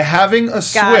play. By having a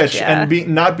Switch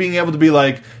and not being able to be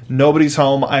like, nobody's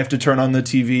home, I have to turn on the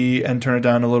TV and turn it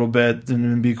down a little bit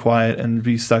and be quiet and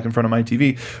be stuck in front of my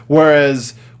TV.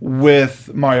 Whereas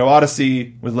with Mario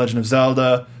Odyssey, with Legend of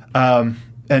Zelda,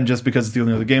 and just because it's the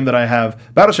only other game that I have,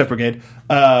 Battle Chef Brigade,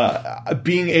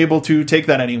 being able to take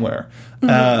that anywhere.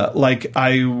 Like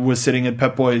I was sitting at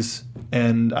Pep Boys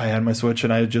and I had my Switch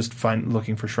and I just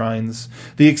looking for shrines.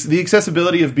 The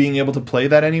accessibility of being able to play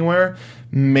that anywhere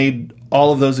made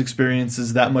all of those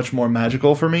experiences that much more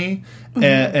magical for me.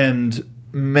 And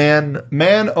man,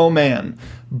 oh man.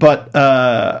 But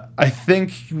I think,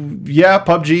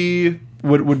 PUBG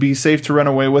would be safe to run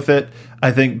away with it.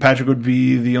 I think Patrick would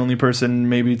be the only person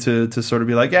maybe to sort of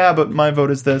be like, yeah, but my vote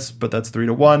is this, but that's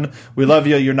 3-1. We love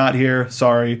you. You're not here.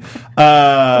 Sorry.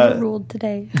 Ruled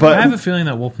today. But I have a feeling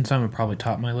that Wolfenstein would probably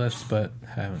top my list, but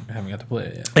haven't got to play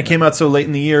it yet. It came out so late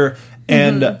in the year,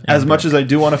 and as much as I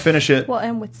do want to finish it... Well,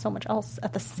 and with so much else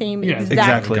at the same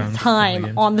exact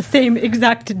time on the same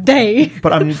exact day.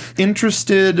 But I'm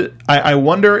interested... I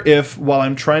wonder if, while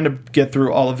I'm trying to get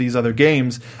through all of these other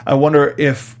games, I wonder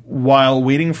if, while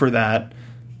waiting for that,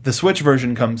 the Switch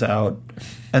version comes out,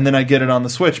 and then I get it on the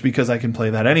Switch because I can play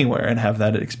that anywhere and have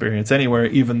that experience anywhere,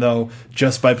 even though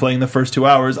just by playing the first 2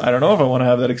 hours, I don't know if I want to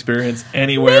have that experience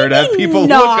anywhere and have people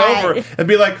look over and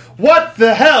be like, what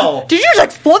the hell? Did you just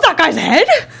explode that guy's head?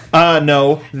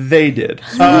 No, they did.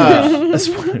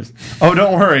 Spoilers. Oh,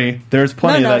 don't worry. There's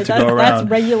plenty of that to go around. That's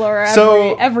regular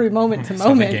every moment to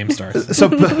moment. The game starts. So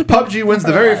PUBG wins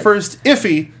the very first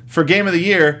Iffy for Game of the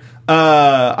Year.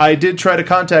 I did try to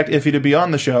contact Iffy to be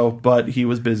on the show, but he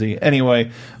was busy.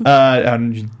 Anyway,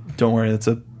 and don't worry, it's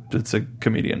a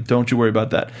comedian. Don't you worry about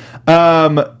that.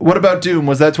 What about Doom?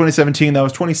 Was that 2017? That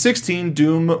was 2016.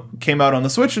 Doom came out on the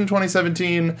Switch in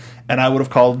 2017, and I would have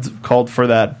called for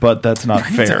that, but that's not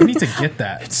fair. I need to get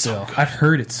that still. I've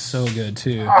heard it's so good,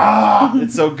 too.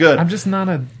 It's so good. I'm just not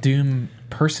a Doom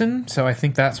person, so I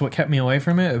think that's what kept me away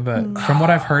from it, but from what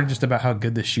I've heard just about how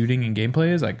good the shooting and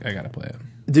gameplay is, I gotta play it.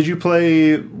 Did you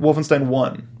play Wolfenstein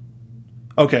 1?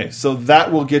 Okay, so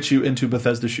that will get you into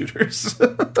Bethesda shooters.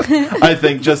 I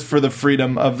think just for the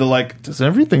freedom of the does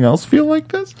everything else feel like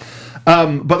this?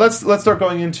 But let's start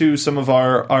going into some of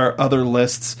our other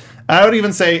lists. I would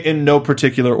even say in no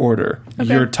particular order.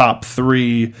 Okay. Your top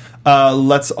 3.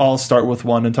 Let's all start with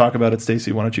one and talk about it.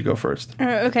 Stacey, why don't you go first?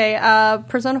 Okay,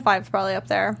 Persona 5 is probably up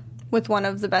there with one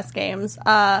of the best games.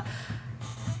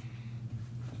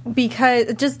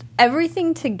 Because just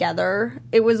everything together,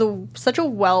 it was such a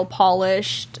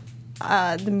well-polished,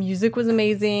 the music was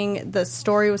amazing, the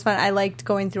story was fun, I liked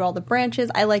going through all the branches,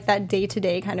 I liked that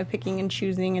day-to-day kind of picking and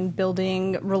choosing and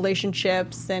building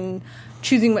relationships and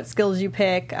choosing what skills you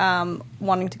pick,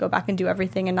 wanting to go back and do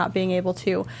everything and not being able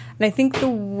to. And I think the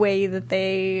way that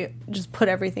they just put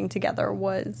everything together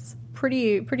was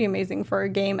pretty amazing for a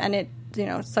game, and it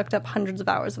sucked up hundreds of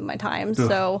hours of my time, Ugh.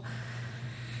 so...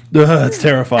 That's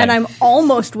terrifying. And I'm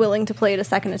almost willing to play it a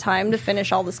second time to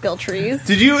finish all the skill trees.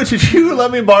 Did you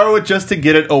let me borrow it just to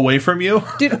get it away from you?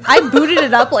 Dude, I booted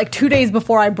it up 2 days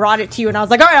before I brought it to you, and I was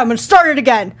like, all right, I'm going to start it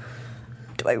again.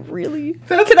 Do I really?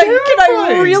 Can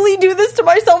I really do this to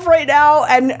myself right now?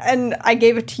 And I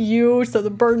gave it to you, so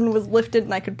the burden was lifted,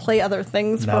 and I could play other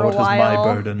things for a while. Now it is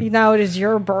my burden. Now it is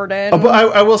your burden.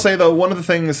 But I will say, though, one of the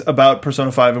things about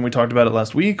Persona 5, and we talked about it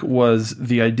last week, was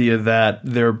the idea that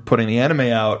they're putting the anime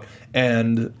out,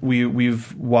 and we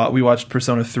watched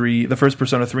Persona 3, the first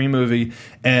Persona 3 movie,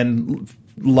 and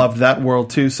loved that world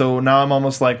too. So now I'm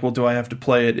almost like, well, do I have to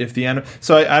play it if the anime?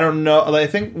 So I don't know. I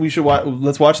think we should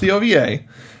let's watch the OVA.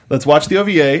 Let's watch the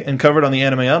OVA and cover it on the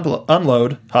Anime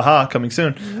Unload. Haha, coming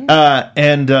soon.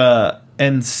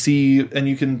 And see, and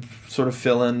you can sort of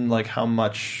fill in how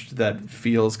much that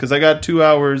feels, because I got 2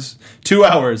 hours. 2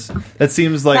 hours. That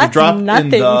seems like that's a drop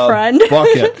nothing, in the friend.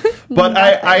 bucket. But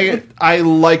I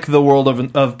like the world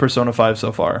of Persona 5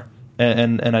 so far.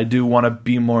 And I do want to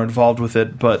be more involved with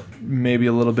it, but maybe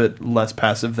a little bit less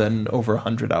passive than over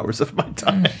 100 hours of my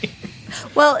time.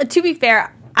 Well, to be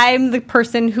fair, I'm the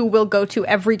person who will go to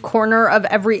every corner of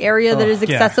every area that is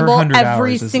accessible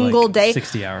every single day.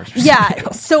 60 hours. Yeah,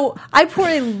 so I pour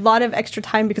a lot of extra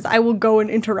time because I will go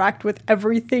and interact with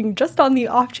everything just on the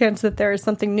off chance that there is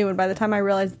something new. And by the time I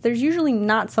realize there's usually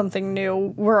not something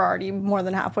new, we're already more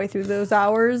than halfway through those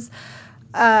hours.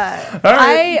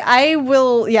 I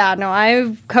will. Yeah, no,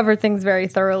 I've covered things very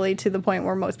thoroughly to the point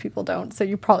where most people don't. So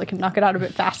you probably can knock it out a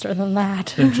bit faster than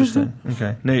that. Interesting.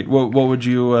 Okay, Nate, what would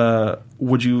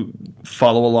you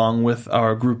follow along with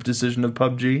our group decision of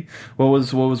PUBG? What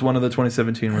was one of the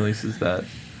 2017 releases that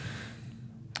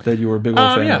you were a big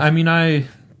old fan of? Yeah, I mean,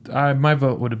 my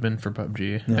vote would have been for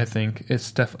PUBG. Yeah. I think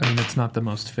it's it's not the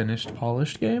most finished,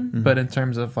 polished game, but in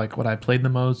terms of what I played the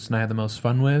most and I had the most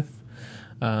fun with.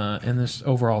 And this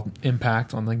overall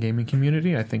impact on the gaming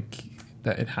community, I think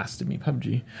that it has to be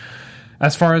PUBG.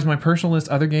 As far as my personal list,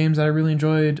 other games that I really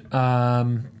enjoyed,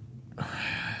 the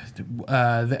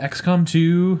XCOM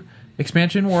 2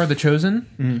 expansion, War of the Chosen.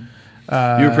 You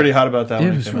were pretty hot about that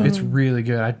one. It's really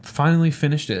good. I finally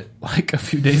finished it a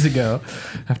few days ago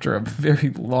after a very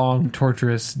long,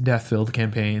 torturous, death-filled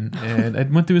campaign. And I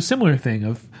went through a similar thing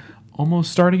of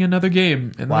almost starting another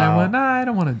game, and then I went, I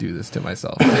don't want to do this to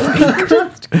myself.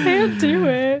 Just can't do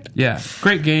it. Yeah,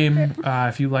 great game.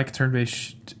 If you like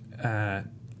turn-based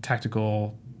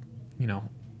tactical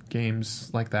games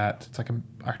like that. It's like an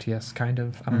RTS kind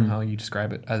of. I don't know how you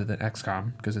describe it other than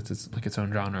XCOM, because it's like its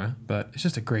own genre, but it's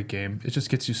just a great game. It just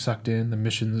gets you sucked in. The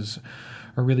missions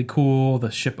are really cool. The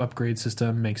ship upgrade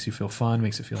system makes you feel fun,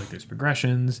 makes it feel like there's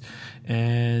progressions,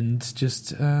 and just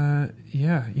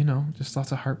just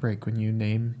lots of heartbreak when you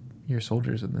name your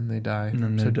soldiers and then they die.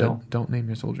 So don't name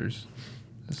your soldiers.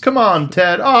 Come on,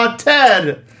 Ted. Oh,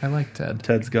 Ted. I like Ted.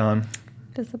 Ted's gone.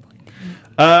 Disappointing.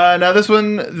 Now this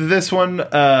one,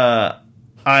 I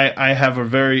have a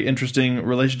very interesting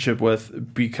relationship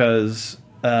with, because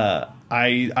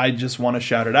I just want to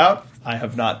shout it out. I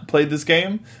have not played this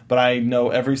game, but I know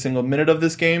every single minute of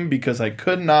this game because I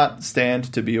could not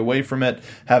stand to be away from it.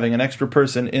 Having an extra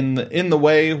person in the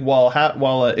way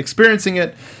while experiencing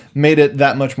it made it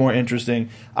that much more interesting.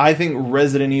 I think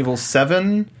Resident Evil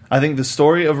 7. I think the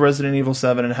story of Resident Evil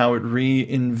 7 and how it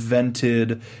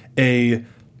reinvented a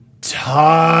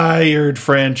tired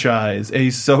franchise.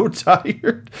 So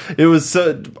tired. It was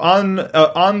on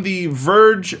the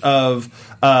verge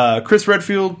of Chris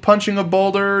Redfield punching a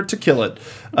boulder to kill it.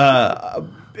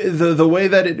 The way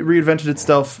that it reinvented its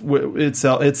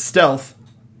stealth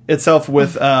itself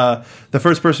with the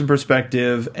first person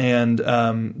perspective and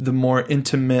the more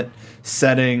intimate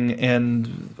setting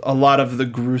and a lot of the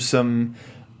gruesome.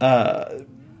 I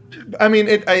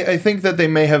think that they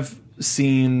may have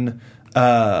seen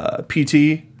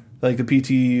PT, like the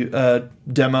PT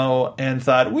demo, and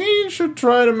thought we should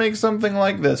try to make something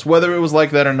like this. Whether it was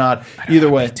like that or not, either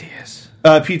way. PT is.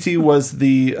 PT was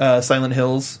the Silent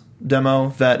Hills demo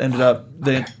that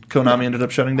Konami ended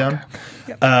up shutting down.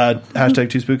 Okay. Yep.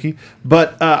 #too spooky.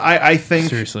 But I think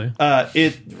seriously,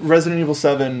 Resident Evil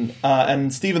 7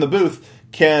 and Steve in the booth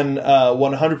can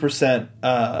 100%.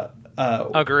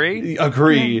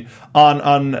 Agree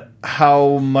on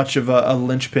how much of a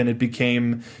linchpin it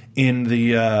became in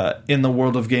the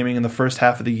world of gaming in the first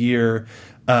half of the year,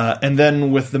 and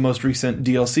then with the most recent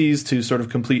DLCs to sort of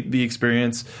complete the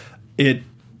experience, it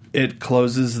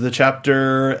closes the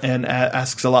chapter and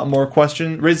raises a lot more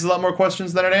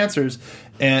questions than it answers,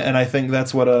 and I think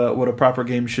that's what a proper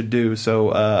game should do. So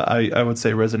I would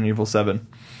say Resident Evil 7.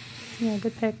 Yeah,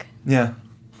 good pick. Yeah.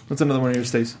 What's another one of your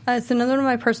stays? It's another one of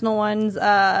my personal ones.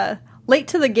 Late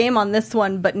to the game on this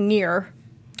one, but Nier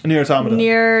Automata.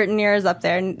 Nier is up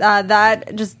there. And,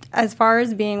 that, just as far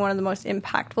as being one of the most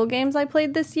impactful games I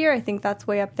played this year, I think that's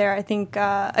way up there. I think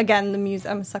again, the music.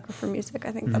 I'm a sucker for music.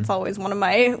 I think that's always one of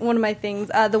my things.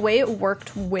 The way it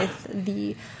worked with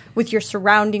your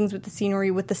surroundings, with the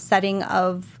scenery, with the setting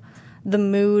of the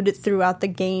mood throughout the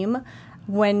game.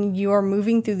 When you're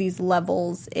moving through these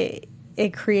levels, it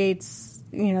creates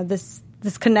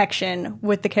this connection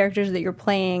with the characters that you're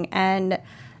playing, and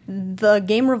the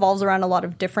game revolves around a lot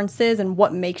of differences and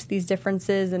what makes these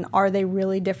differences, and are they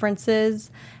really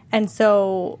differences? And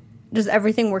so just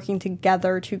everything working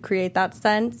together to create that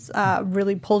sense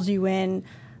really pulls you in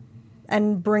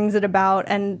and brings it about.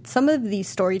 And some of these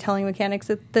storytelling mechanics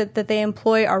that they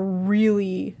employ are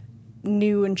really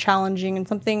new and challenging and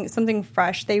something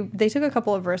fresh. They took a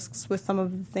couple of risks with some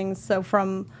of the things. So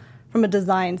from a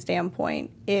design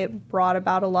standpoint, it brought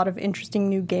about a lot of interesting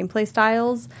new gameplay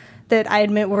styles that I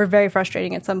admit were very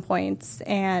frustrating at some points.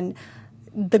 And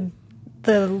the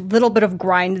little bit of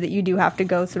grind that you do have to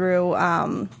go through,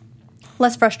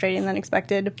 less frustrating than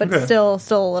expected, but still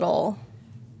a little.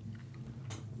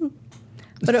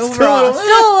 But overall, still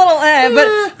a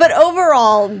little. But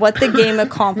overall, what the game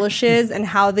accomplishes and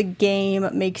how the game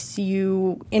makes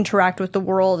you interact with the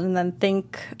world and then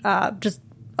think, just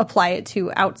apply it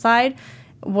to outside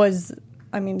was,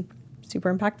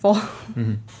 super impactful.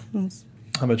 Mm-hmm.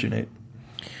 How about you, Nate?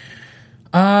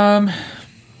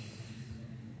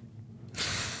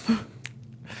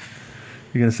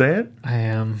 You gonna say it? I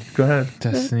am. Go ahead.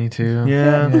 Destiny 2.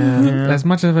 Yeah. As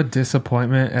much of a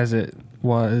disappointment as it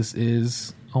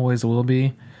is, always will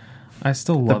be, I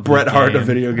still love the Bret Hart of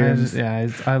video games.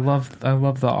 I love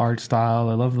the art style.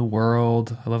 I love the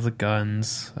world. I love the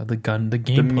guns. The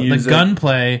gameplay. The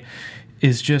gunplay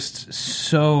is just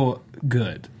so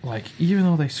good. Like, even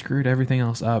though they screwed everything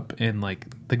else up in like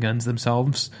the guns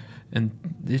themselves, and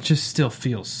it just still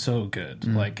feels so good.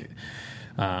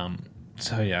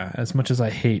 So yeah, as much as I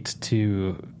hate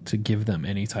to give them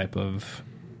any type of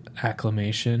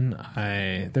acclamation,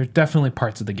 there's definitely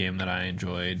parts of the game that I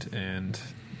enjoyed and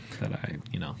that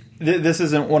This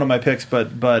isn't one of my picks,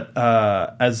 but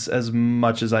as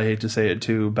much as I hate to say it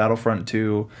too, Battlefront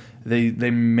 2,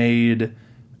 they made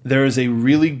there is a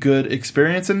really good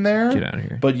experience in there. Get out of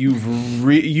here. But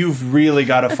you've really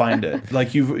got to find it.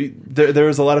 Like there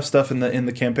is a lot of stuff in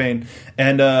the campaign,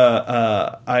 and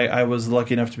I was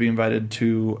lucky enough to be invited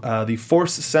to the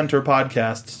Force Center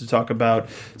podcast to talk about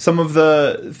some of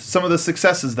the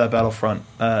successes that Battlefront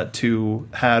 2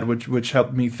 had, which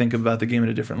helped me think about the game in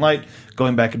a different light,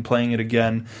 going back and playing it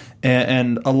again,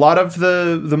 and a lot of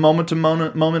the moment to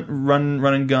moment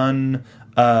run and gun.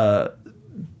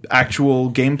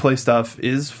 Actual gameplay stuff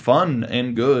is fun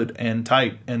and good and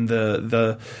tight, and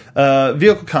the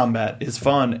vehicle combat is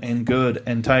fun and good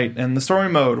and tight, and the story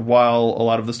mode, while a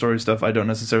lot of the story stuff I don't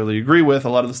necessarily agree with, a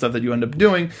lot of the stuff that you end up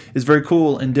doing is very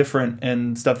cool and different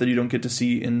and stuff that you don't get to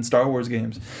see in Star Wars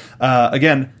games.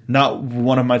 Again, not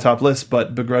one of my top lists,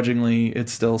 but begrudgingly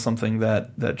it's still something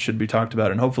that should be talked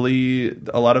about, and hopefully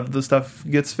a lot of the stuff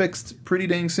gets fixed pretty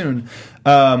dang soon.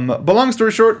 But long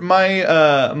story short,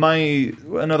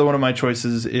 another one of my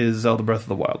choices is Zelda Breath of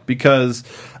the Wild, because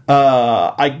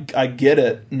I get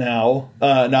it now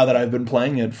that I've been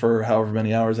playing it for however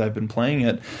many hours I've been playing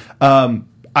it.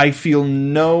 I feel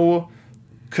no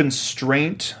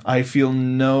constraint. I feel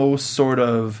no sort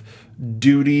of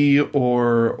duty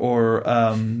or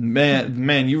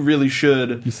man, you really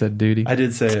should. You said duty. I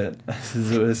did say it.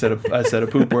 I said a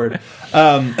poop word.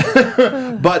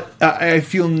 But I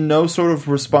feel no sort of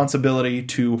responsibility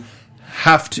to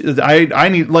have to. I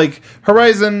need, like,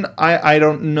 Horizon. I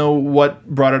don't know what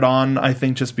brought it on. I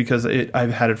think just because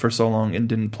I've had it for so long and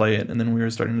didn't play it, and then we were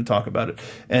starting to talk about it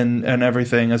and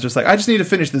everything. I was just like, I just need to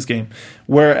finish this game.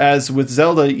 Whereas with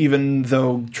Zelda, even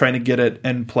though trying to get it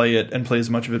and play as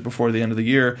much of it before the end of the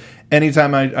year,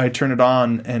 anytime I turn it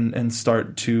on and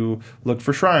start to look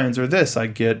for shrines or this, I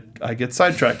get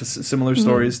sidetracked. Similar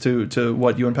stories to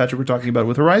what you and Patrick were talking about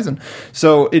with Horizon.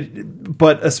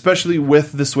 But especially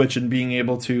with the Switch and being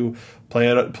able to play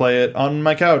it on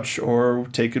my couch, or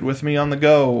take it with me on the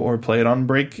go, or play it on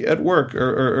break at work,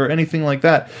 or anything like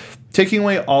that. Taking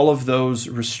away all of those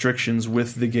restrictions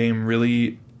with the game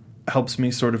really helps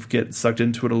me sort of get sucked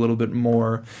into it a little bit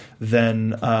more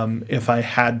than if I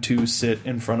had to sit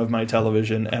in front of my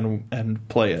television and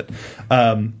play it.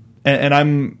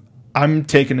 And I'm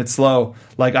taking it slow.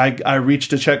 Like I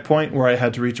reached a checkpoint where I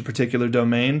had to reach a particular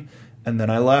domain, and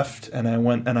then I left, and I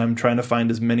went, and I'm trying to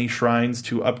find as many shrines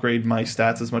to upgrade my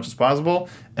stats as much as possible,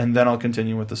 and then I'll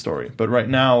continue with the story. But right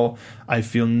now, I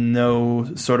feel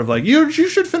no sort of like, you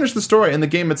should finish the story, and the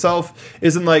game itself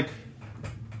isn't like,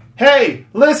 hey,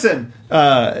 listen,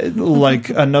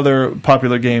 like another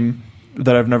popular game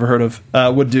that I've never heard of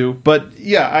would do. But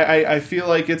yeah, I feel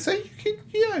like it's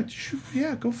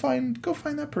go find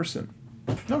that person.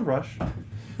 No rush.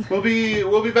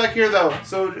 We'll be back here though.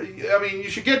 So I mean,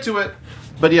 you should get to it.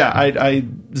 But yeah, I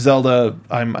Zelda,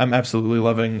 I'm absolutely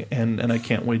loving, and I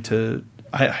can't wait to.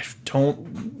 I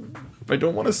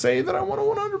don't want to say that I want to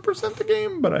 100% the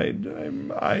game, but I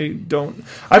don't.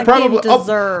 I'll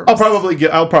probably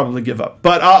give up,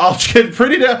 but I'll get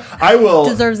pretty down. I will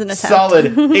deserves an attempt. Solid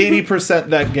 80%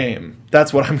 that game.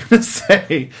 That's what I'm going to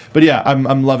say. But yeah,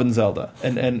 I'm loving Zelda,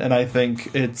 and I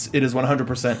think it is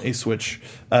 100% a Switch,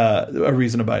 a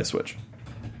reason to buy a Switch.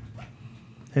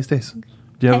 Hey, Stace,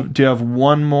 do you have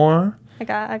one more? I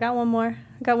got one more.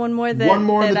 I got one more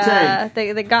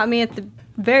that got me at the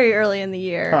very early in the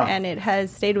year, and it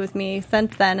has stayed with me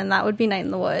since then, and that would be Night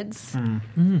in the Woods,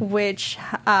 which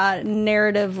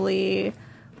narratively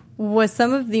was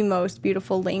some of the most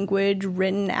beautiful language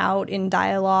written out in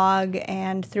dialogue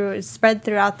and spread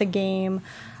throughout the game.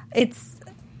 It's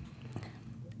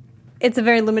a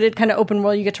very limited kind of open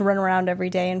world. You get to run around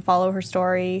every day and follow her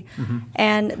story.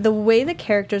 And the way the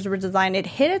characters were designed, it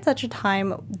hit at such a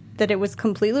time that it was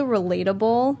completely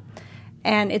relatable.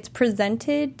 And it's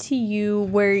presented to you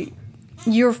where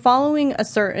you're following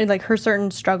her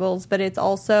certain struggles, but it's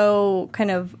also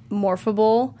kind of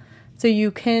morphable. So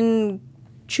you can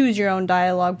choose your own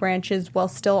dialogue branches while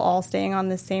still all staying on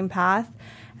the same path.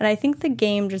 And I think the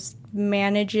game just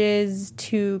manages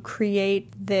to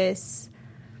create this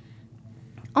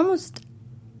almost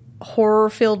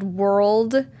horror-filled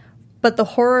world, but the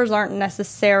horrors aren't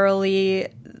necessarily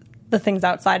the things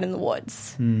outside in the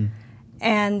woods.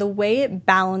 And the way it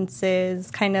balances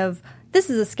kind of,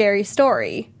 this is a scary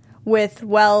story, with,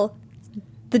 well,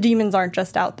 the demons aren't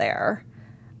just out there,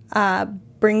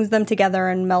 brings them together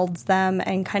and melds them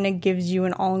and kind of gives you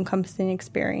an all-encompassing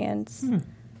experience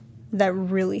that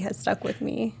really has stuck with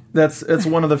me. It's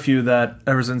one of the few that,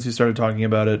 ever since you started talking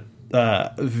about it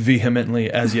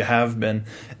vehemently, as you have been,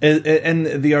 and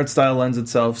the art style lends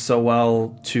itself so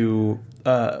well to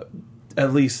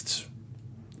at least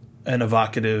an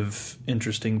evocative,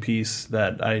 interesting piece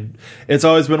that it's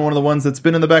always been one of the ones that's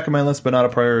been in the back of my list, but not a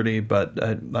priority. But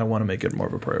I want to make it more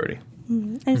of a priority.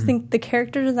 I just think the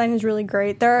character design is really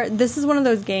great. This is one of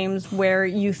those games where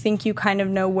you think you kind of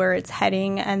know where it's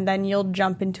heading, and then you'll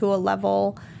jump into a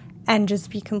level and just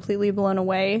be completely blown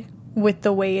away with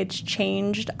the way it's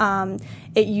changed.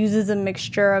 It uses a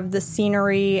mixture of the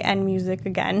scenery and music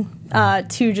again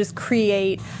to just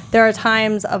create. There are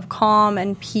times of calm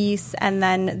and peace, and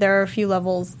then there are a few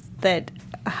levels that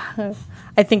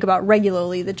I think about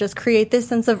regularly that just create this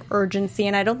sense of urgency.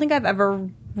 And I don't think I've ever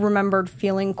remembered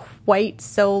feeling quite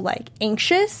so like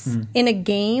anxious in a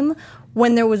game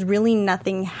when there was really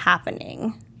nothing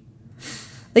happening.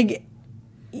 Like,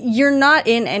 you're not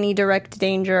in any direct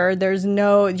danger.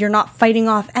 You're not fighting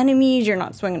off enemies. You're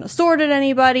not swinging a sword at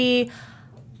anybody.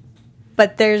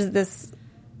 But there's this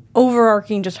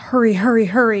overarching just hurry, hurry,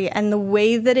 hurry. And the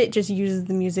way that it just uses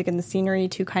the music and the scenery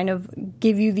to kind of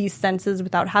give you these senses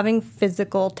without having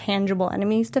physical, tangible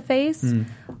enemies to face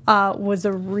was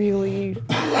a really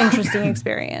interesting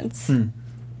experience.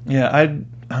 Yeah, I don't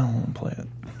want to play it.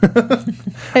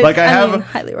 I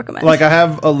highly recommend. Like, I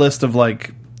have a list of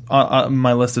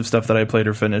my list of stuff that I played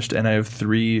or finished, and I have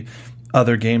 3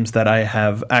 other games that I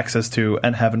have access to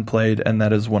and haven't played, and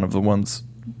that is one of the ones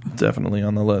definitely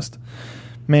on the list.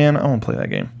 Man, I want to play that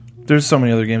game. There's so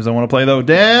many other games I want to play, though.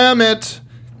 Damn it!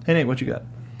 Hey, Nate, what you got?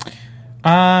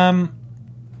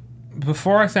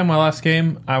 Before I say my last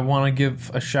game, I want to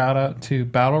give a shout out to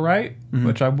Battle Right,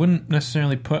 which I wouldn't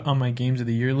necessarily put on my Games of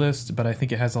the Year list, but I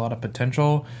think it has a lot of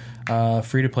potential.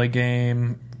 Free to play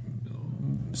game.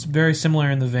 It's very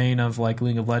similar in the vein of like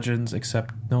League of Legends,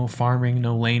 except no farming,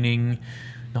 no laning,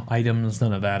 no items,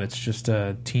 none of that. It's just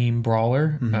a team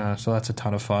brawler, so that's a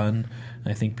ton of fun.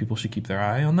 I think people should keep their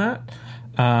eye on that.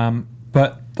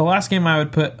 But the last game I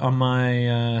would put on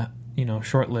my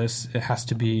short list, it has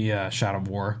to be Shadow of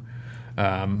War.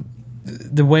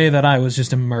 The way that I was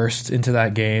just immersed into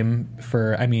that game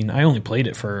I only played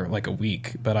it for like a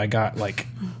week, but I got like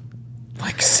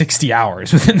 60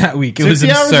 hours within that week. It was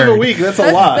absurd. 60 hours of a week, that's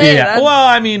a lot. Yeah. Well,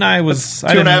 I was...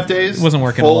 2.5 days? Wasn't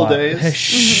working full a lot. Days? Hey,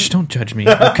 shh, don't judge me,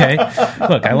 okay?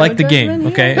 Look, I like the game,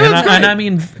 okay?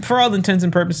 And for all intents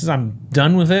and purposes, I'm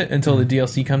done with it until the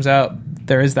DLC comes out.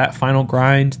 There is that final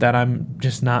grind that I'm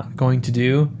just not going to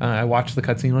do. I watched the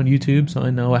cutscene on YouTube, so I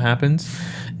know what happens.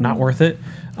 Not worth it.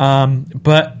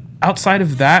 But... outside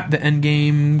of that, the end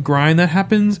game grind that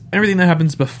happens, everything that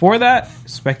happens before that,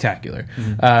 spectacular.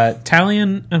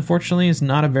 Talion, unfortunately, is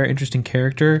not a very interesting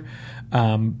character,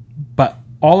 but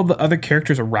all of the other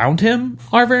characters around him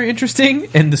are very interesting,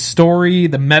 and the story,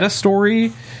 the meta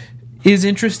story, is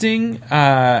interesting,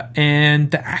 and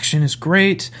the action is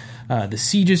great. The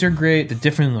sieges are great. The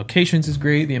different locations is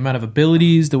great. The amount of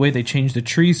abilities, the way they change the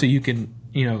tree so you can,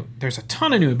 there's a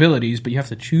ton of new abilities, but you have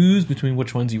to choose between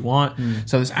which ones you want.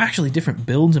 So there's actually different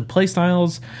builds and play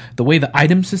styles. The way the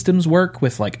item systems work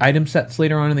with like item sets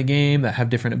later on in the game that have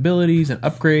different abilities and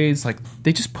upgrades. Like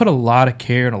they just put a lot of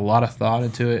care and a lot of thought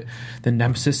into it. The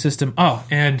Nemesis system. Oh,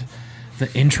 and the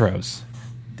intros.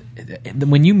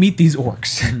 When you meet these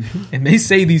orcs and they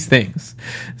say these things,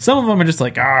 some of them are just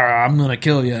like, I'm gonna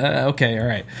kill you. Okay, all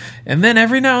right. And then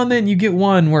every now and then you get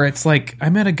one where it's like, I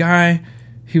met a guy,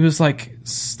 he was like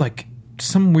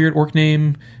some weird orc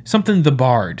name, something the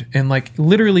Bard, and like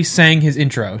literally sang his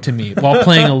intro to me while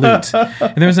playing a lute.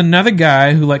 And there was another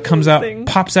guy who like comes out,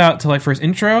 pops out to like for his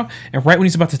intro, and right when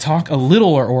he's about to talk, a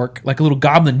littler orc, like a little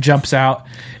goblin, jumps out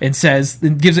and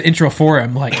gives an intro for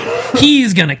him, like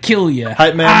he's gonna kill you.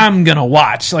 Hype man. I'm gonna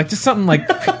watch, like just something like,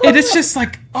 and it's just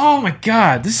like, oh my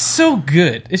god, this is so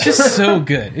good. It's just so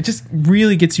good. It just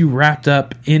really gets you wrapped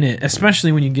up in it,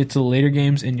 especially when you get to the later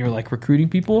games and you're like recruiting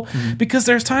people, because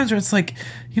there's times where it's like,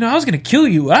 I was gonna kill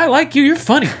you. I like you. You're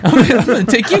funny. I'm gonna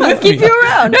take you with me. Keep you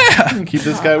around. Yeah. Keep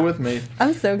this guy with me.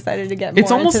 I'm so excited to get more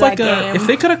It's almost into like that game. if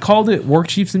they could have called it Work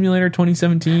Chief Simulator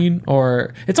 2017,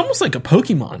 or it's almost like a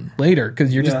Pokemon later,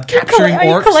 because you're just capturing orcs.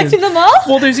 Are you collecting them all?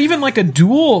 Well, there's even like a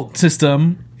duel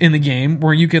system in the game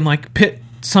where you can like pit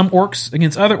some orcs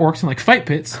against other orcs in like fight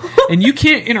pits, and you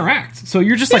can't interact. So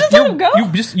you're just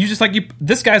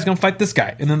this guy's gonna fight this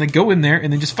guy, and then they go in there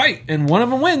and they just fight, and one of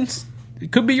them wins.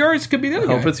 It could be yours, it could be the other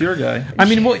guy. Hope it's your guy.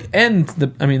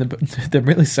 The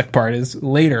really sick part is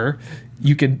later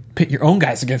you can pit your own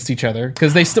guys against each other,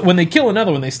 because when they kill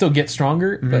another one, they still get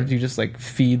stronger, but you just like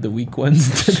feed the weak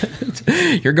ones.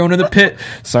 You're going to the pit.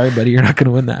 Sorry, buddy, you're not going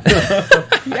to win that.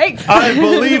 I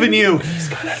believe in you. He's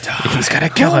gonna die. He's gotta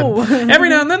kill him. Every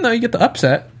now and then, though, you get the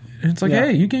upset. And it's like,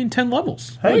 hey, you gained 10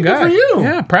 levels. Hey, good for you.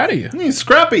 Yeah, proud of you. He's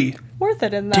scrappy. Worth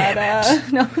it in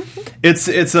that. No. It's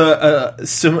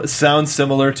sounds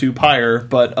similar to Pyre,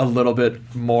 but a little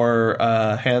bit more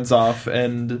hands off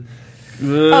and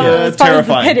as far as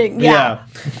the pitting, yeah.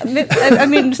 I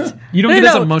mean, you don't get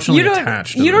as emotionally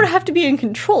attached. You don't have to be in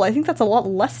control. I think that's a lot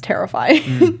less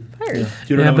terrifying.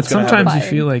 But sometimes you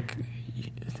feel like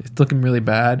it's looking really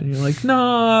bad, and you're like,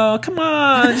 no, come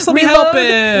on, just let me help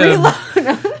him.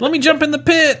 Let me jump in the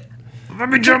pit. Let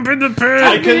me jump in the pit.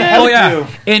 I can help you.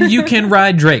 And you can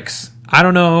ride Drakes. I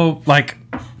don't know, like,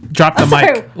 drop the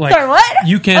mic. Like, sorry, what?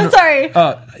 You can. I'm sorry.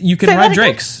 You can ride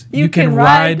Drakes. You can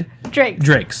ride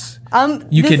Drakes.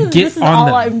 You can get this is on all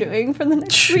them. I'm doing for the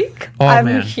next week. Oh,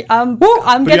 man.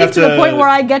 I'm getting to the point where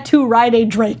I get to ride a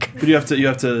Drake. But you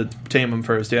have to tame him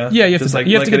first, yeah? Yeah, you have to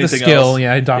get the skill. Else.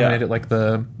 Yeah, I dominated like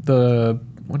the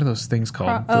what are those things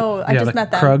called? I just met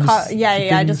them. Krugs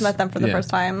I just met them for the first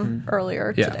time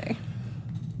earlier today.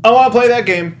 I want to play that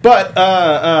game, but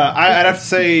I'd have to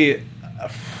say,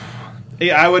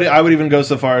 I would even go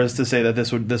so far as to say that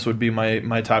this would be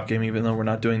my top game, even though we're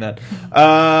not doing that.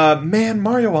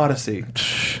 Mario Odyssey,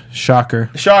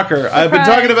 shocker! Surprise, I've been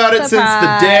talking about it since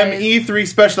the damn E3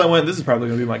 special. I went, this is probably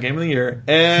going to be my game of the year,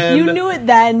 and you knew it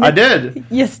then. I did.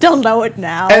 You still know it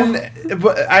now.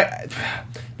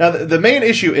 Now the main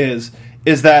issue is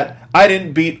that I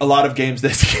didn't beat a lot of games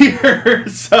this year.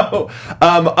 So,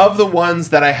 of the ones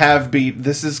that I have beat,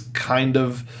 this is kind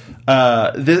of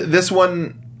this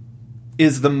one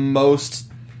is the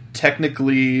most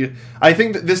technically. I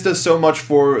think that this does so much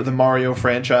for the Mario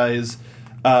franchise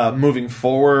moving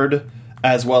forward,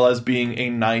 as well as being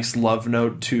a nice love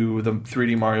note to the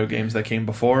 3D Mario games that came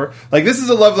before. Like, this is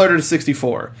a love letter to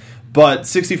 64. But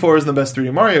 64 isn't the best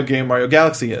 3D Mario game, Mario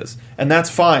Galaxy is. And that's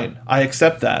fine. I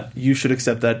accept that. You should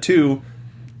accept that too.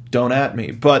 Don't at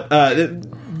me. But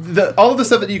all of the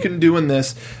stuff that you can do in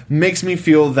this makes me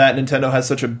feel that Nintendo has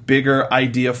such a bigger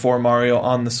idea for Mario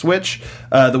on the Switch.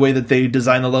 The way that they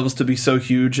design the levels to be so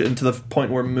huge and to the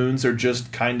point where moons are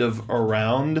just kind of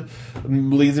around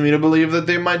leads me to believe that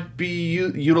they might be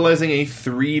utilizing a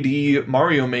 3D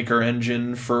Mario Maker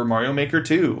engine for Mario Maker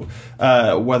 2.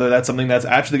 Whether that's something that's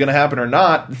actually going to happen or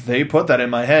not, they put that in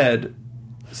my head,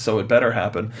 so it better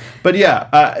happen. But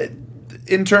yeah,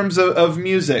 in terms of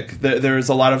music, there's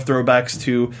a lot of throwbacks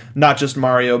to not just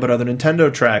Mario, but other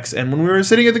Nintendo tracks. And when we were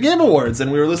sitting at the Game Awards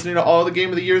and we were listening to all the Game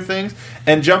of the Year things,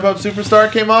 and Jump Up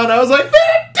Superstar came on, I was like,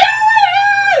 they're doing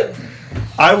it!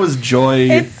 I was joy.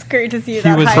 It's great to see you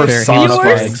that was hyped. You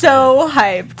were so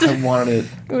hyped. I wanted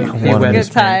it. It was a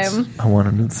good time. I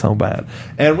wanted it so bad.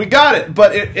 And we got it,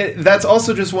 but that's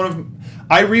also just one of...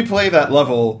 I replay that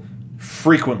level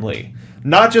frequently.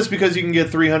 Not just because you can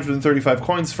get 335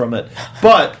 coins from it,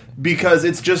 but because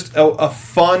it's just a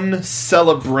fun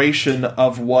celebration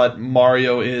of what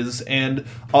Mario is, and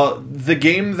the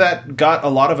game that got a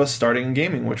lot of us starting in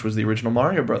gaming, which was the original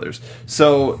Mario Brothers.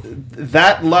 So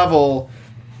that level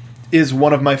is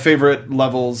one of my favorite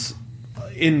levels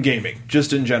in gaming,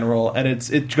 just in general, and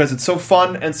it's because it's so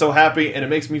fun and so happy, and it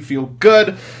makes me feel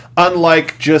good,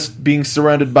 unlike just being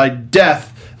surrounded by death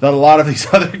that a lot of these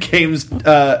other games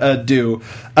do.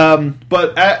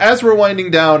 But as we're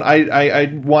winding down,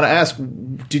 I want to ask,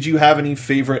 did you have any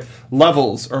favorite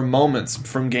levels or moments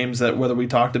from games that whether we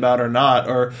talked about or not?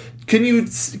 Or can you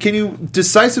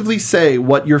decisively say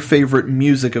what your favorite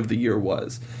music of the year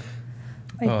was?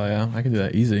 Oh, yeah, I can do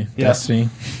that easy. Yeah. Destiny.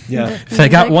 Yeah. If I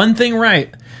got one thing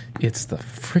right, it's the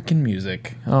freaking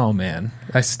music. Oh, man.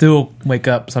 I still wake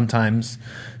up sometimes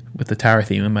with the Tower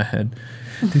theme in my head.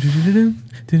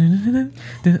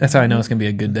 That's how I know it's going to be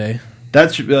a good day.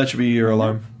 That should be your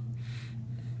alarm.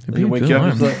 You wake you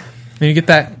up. And you get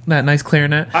that nice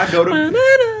clarinet. I go to...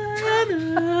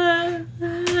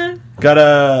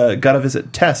 Gotta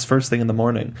visit Tess first thing in the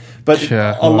morning. But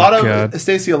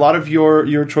Stacey, a lot of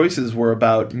your choices were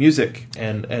about music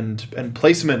and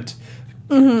placement.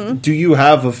 Mm-hmm. Do you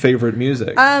have a favorite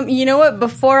music? You know what?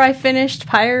 Before I finished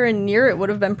Pyre and Nier, it would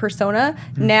have been Persona.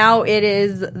 Mm-hmm. Now it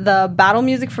is the battle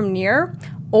music from Nier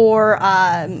or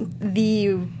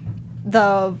the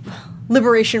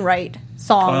Liberation Rite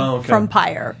song from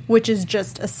Pyre, which is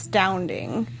just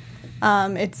astounding.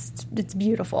 It's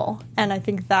beautiful, and I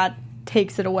think that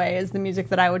takes it away as the music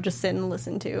that I would just sit and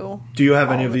listen to. Do you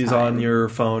have any of these on your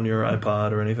phone, your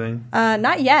iPod, or anything?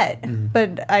 Not yet,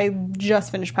 but I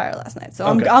just finished Pyre last night, so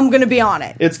I'm going to be on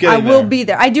it. It's getting I will be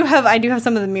there. I do have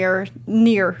some of the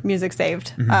Nier music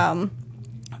saved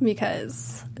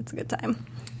because it's a good time.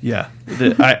 Yeah,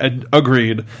 I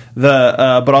agreed.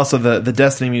 But also the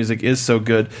Destiny music is so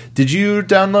good. Did you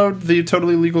download the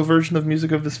totally legal version of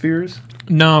Music of the Spheres?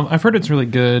 No, I've heard it's really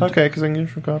good. Okay, because I can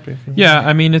get you a copy. Yeah,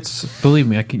 I mean, believe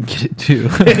me, I can get it too.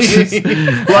 Well,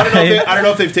 I don't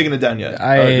know if they've taken it down yet.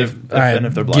 I if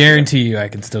they're guarantee you I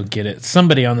can still get it.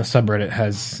 Somebody on the subreddit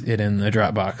has it in the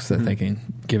Dropbox that they can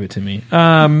give it to me.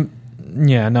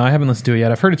 Yeah, no, I haven't listened to it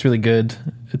yet. I've heard it's really good.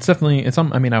 It's definitely,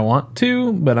 I mean, I want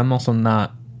to, but I'm also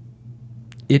not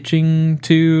itching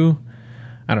to.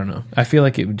 I don't know. I feel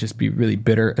like it would just be really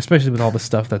bitter, especially with all the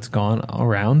stuff that's gone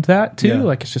around that too. Yeah.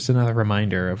 Like, it's just another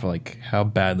reminder of like how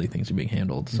badly things are being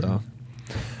handled. So,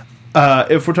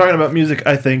 if we're talking about music,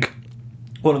 I think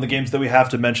one of the games that we have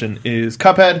to mention is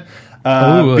Cuphead,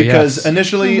 because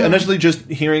initially just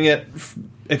hearing it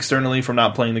externally from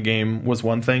not playing the game was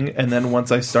one thing, and then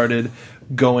once I started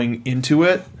going into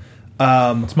it,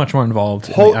 it's much more involved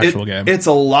in the actual game. It's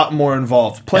a lot more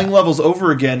involved. Playing levels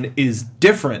over again is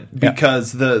different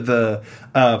because the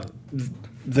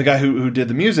guy who did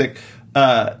the music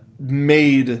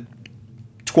made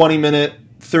 20-minute,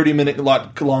 30-minute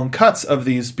long cuts of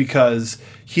these because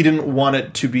he didn't want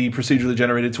it to be procedurally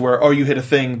generated to where, you hit a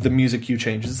thing, the music cue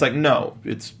changes. It's like, no,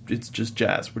 it's just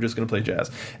jazz. We're just going to play jazz.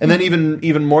 And then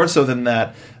even more so than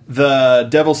that, the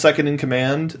Devil's Second in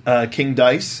Command, King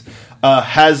Dice,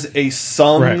 has a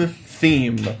sung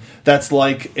theme that's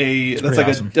like a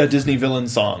Disney villain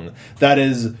song. That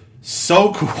is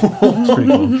so cool. It's pretty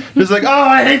cool. It's like,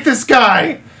 I hate this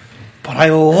guy, but I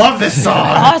love this song.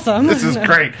 Awesome. This is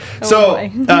great.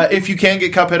 If you can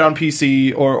get Cuphead on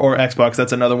PC or Xbox,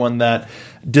 that's another one that,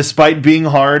 despite being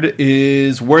hard,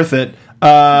 is worth it.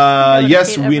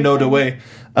 Yes, we know the way.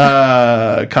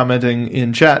 Commenting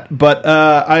in chat, but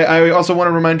I also want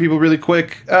to remind people really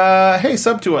quick. Hey,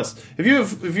 sub to us.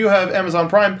 If you have Amazon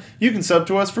Prime, you can sub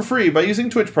to us for free by using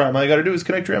Twitch Prime. All you got to do is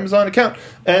connect your Amazon account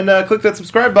and click that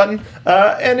subscribe button,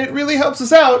 and it really helps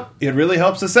us out. It really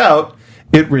helps us out.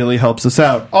 It really helps us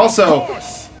out. Also,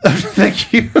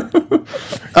 thank you.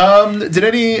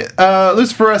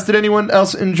 Did anyone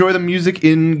else enjoy the music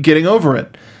in Getting Over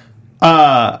It?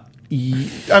 I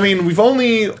mean, I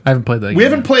haven't played that game. We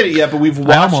haven't played it yet, but we've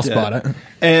watched it. I almost bought it.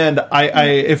 And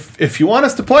if you want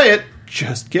us to play it,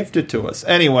 just gift it to us.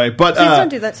 Anyway, but please don't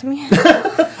do that to me.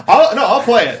 I'll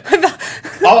play it.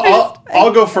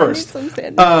 I'll go first.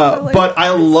 But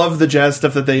I love the jazz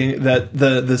stuff that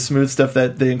the smooth stuff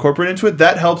that they incorporate into it.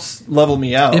 That helps level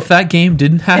me out. If that game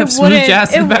didn't have smooth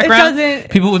jazz in the background,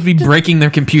 people would be breaking their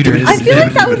computers. I feel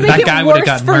like that would make guy would have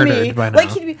gotten murdered by now.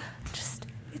 Like, he'd be,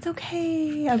 it's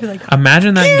okay. I'd be like,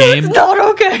 imagine that game. It's not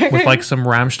okay. With like some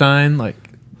Rammstein, like.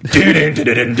 I think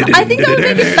that would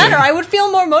make it better. I would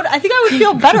feel more I think I would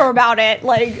feel better about it.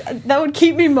 Like, that would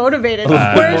keep me motivated.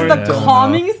 Whereas the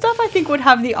calming stuff, I think, would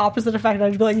have the opposite effect.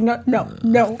 I'd be like, no,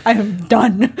 I am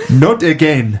done. Not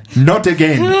again. I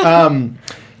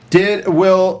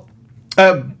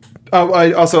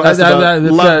also asked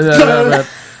about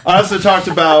I also talked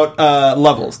about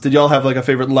levels. Did y'all have like a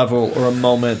favorite level or a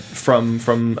moment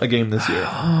from a game this year?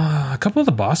 A couple of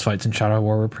the boss fights in Shadow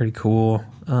War were pretty cool.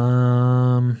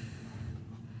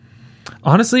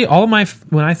 Honestly,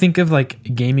 when I think of like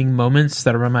gaming moments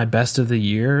that are my best of the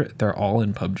year, they're all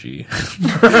in PUBG.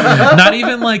 Not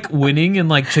even like winning in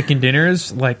like chicken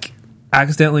dinners, like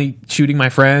accidentally shooting my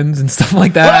friends and stuff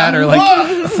like that, or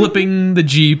like flipping the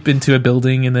Jeep into a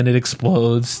building and then it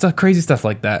explodes, crazy stuff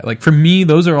like that. Like, for me,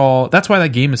 those are all, that's why that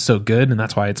game is so good, and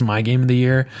that's why it's my game of the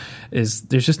year. Is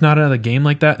there's just not another game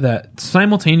like that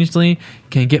simultaneously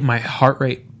can get my heart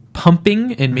rate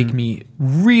pumping and make me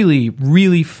really,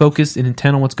 really focused and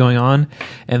intent on what's going on,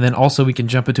 and then also we can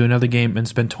jump into another game and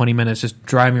spend 20 minutes just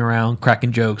driving around,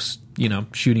 cracking jokes,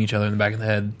 shooting each other in the back of the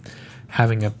head,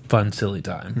 having a fun, silly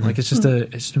time. Like, it's just a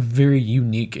very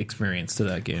unique experience to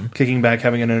that game. Kicking back,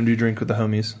 having an energy drink with the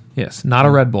homies. Yes, not a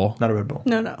Red Bull. Not a Red Bull.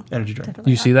 No. Energy drink.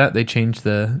 You see that? They changed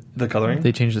the coloring?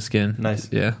 They changed the skin.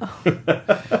 Nice. Yeah.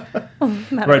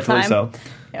 Rightfully so.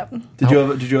 Yep. Did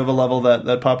you have a level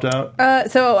that popped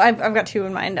out? So I've got two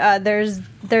in mind.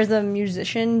 There's a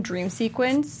musician dream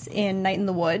sequence in Night in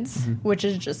the Woods, which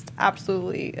is just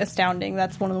absolutely astounding.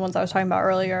 That's one of the ones I was talking about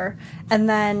earlier. And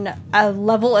then a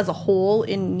level as a whole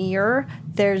in Nier,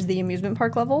 there's the amusement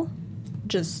park level.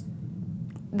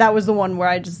 That was the one where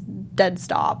I just dead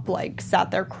stop, like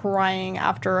sat there crying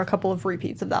after a couple of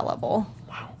repeats of that level.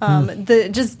 Wow.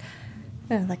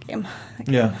 That game.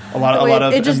 Yeah, a lot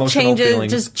of it just emotional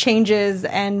feelings. Just changes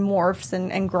and morphs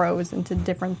and grows into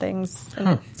different things.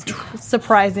 And it's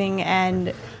surprising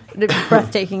and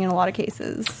breathtaking in a lot of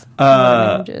cases.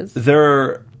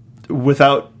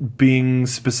 without being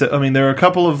specific, I mean, there are a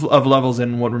couple of levels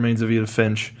in What Remains of Edith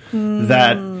Finch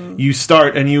that you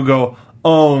start and you go,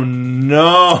 oh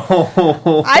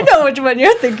no! I know which one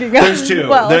you're thinking of. There's two.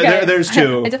 Well, there's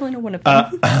two. I definitely know one of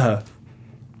them.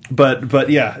 But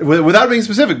yeah, without being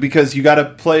specific, because you got to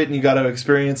play it and you got to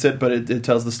experience it. But it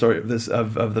tells the story of this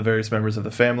of the various members of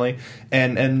the family,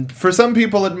 and for some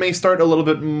people it may start a little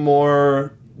bit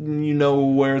more, you know,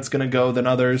 where it's going to go than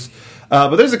others.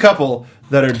 But there's a couple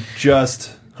that are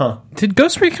just, Did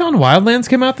Ghost Recon Wildlands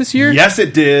come out this year? Yes,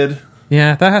 it did.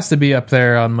 Yeah, that has to be up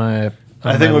there on my.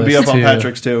 I think it would be up on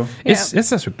Patrick's too. It's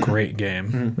such a great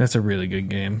game. That's a really good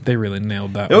game. They really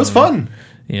nailed that. It was fun.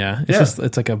 Yeah,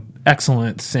 it's like a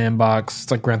excellent sandbox.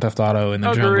 It's like Grand Theft Auto in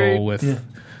the jungle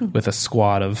with a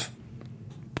squad of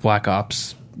Black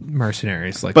Ops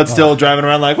mercenaries, like, but still driving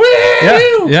around like, woo!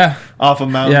 Yeah, off a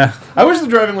mountain. Yeah, I wish the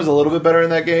driving was a little bit better in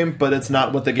that game, but it's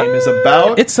not what the game is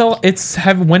about.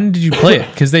 When did you play it?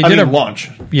 Because they did a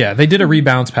launch. Yeah, they did a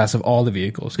rebalance pass of all the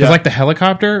vehicles. Because like the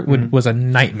helicopter was a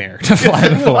nightmare to fly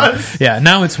before. Yeah,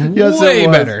 now it's way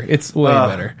better. It's way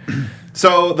better.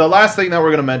 So the last thing that we're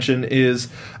going to mention is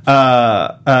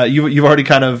you've already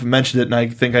kind of mentioned it, and I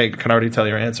think I can already tell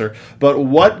your answer. But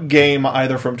what game,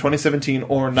 either from 2017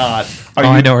 or not,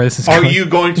 I know where this is are going. you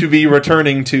going to be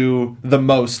returning to the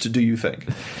most? Do you think?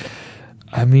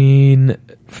 I mean,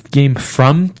 game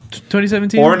from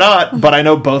 2017 or not? But I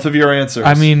know both of your answers.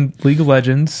 I mean, League of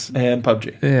Legends and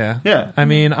PUBG. Yeah. I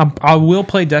mean, I will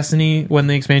play Destiny when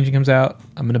the expansion comes out.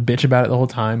 I'm going to bitch about it the whole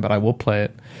time, but I will play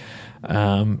it.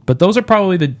 But those are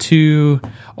probably the two.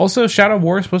 Also, Shadow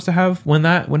War is supposed to have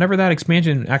whenever that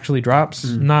expansion actually drops,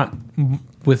 not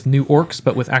with new orcs,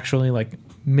 but with actually like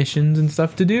missions and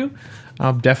stuff to do.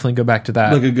 I'll definitely go back to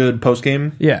that. Like a good post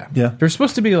game. Yeah. There's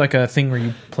supposed to be like a thing where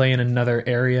you play in another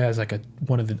area as like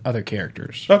one of the other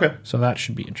characters. Okay, so that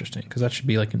should be interesting because that should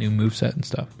be like a new moveset and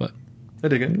stuff. But I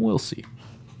dig it. We'll see.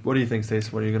 What do you think,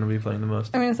 Stace? What are you going to be playing the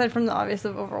most? I mean, aside from the obvious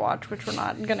of Overwatch, which we're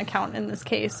not going to count in this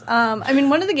case. I mean,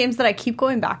 one of the games that I keep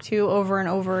going back to over and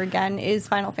over again is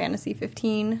Final Fantasy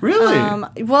 15.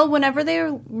 Really? Well, whenever they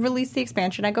release the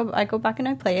expansion, I go back and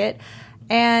I play it.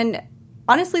 And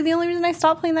honestly, the only reason I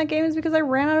stopped playing that game is because I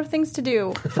ran out of things to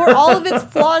do. For all of its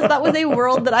flaws, that was a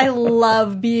world that I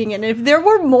love being in. If there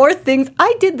were more things,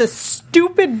 I did the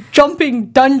stupid jumping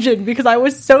dungeon because I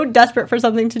was so desperate for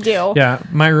something to do. Yeah,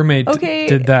 my roommate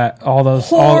did that. All those,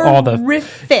 horrific. all the.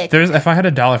 If I had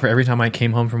 $1 for every time I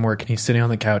came home from work and he's sitting on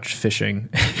the couch fishing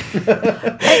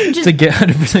to get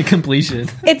 100% completion.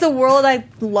 It's a world I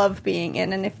love being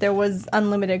in, and if there was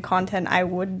unlimited content, I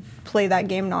would play that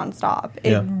game nonstop.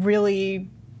 It really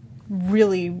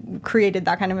created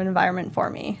that kind of environment for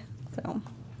me. So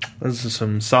those are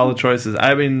some solid choices.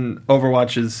 I mean,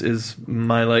 Overwatch is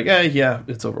my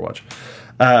it's Overwatch.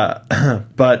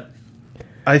 But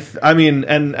I mean,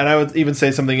 and I would even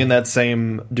say something in that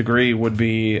same degree would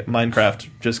be Minecraft,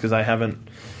 just because I haven't.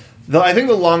 I think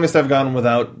the longest I've gone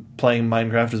without playing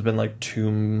Minecraft has been like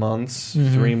 2 months,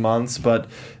 3 months, but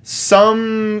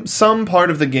some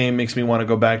part of the game makes me want to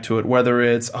go back to it, whether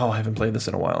it's, I haven't played this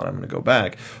in a while and I'm going to go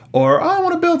back, or I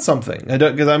want to build something.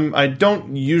 I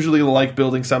don't usually like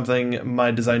building something. My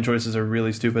design choices are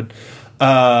really stupid.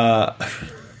 I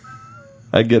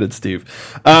get it, Steve.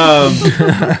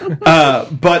 Minecraft,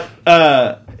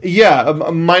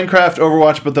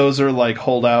 Overwatch, but those are like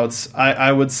holdouts.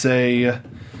 I would say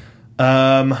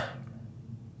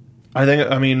I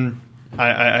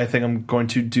think I'm going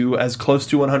to do as close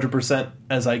to 100%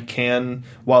 as I can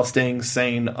while staying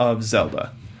sane of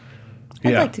Zelda.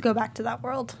 I'd like to go back to that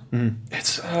world.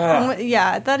 It's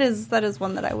that is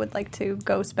one that I would like to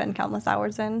go spend countless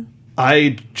hours in.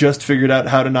 I just figured out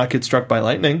how to not get struck by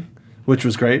lightning, which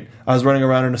was great. I was running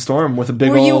around in a storm with a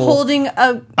big. Were you holding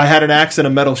a? I had an axe and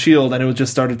a metal shield, and it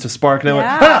just started to spark. And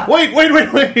I went,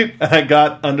 wait! And I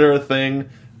got under a thing.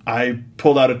 I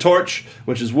pulled out a torch,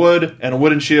 which is wood, and a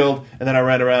wooden shield, and then I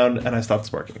ran around and I stopped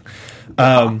sparking.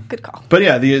 Good call. But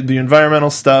yeah, the environmental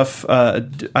stuff,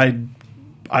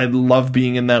 I love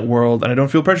being in that world, and I don't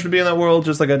feel pressure to be in that world,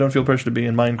 just like I don't feel pressure to be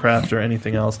in Minecraft or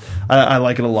anything else. I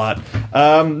like it a lot.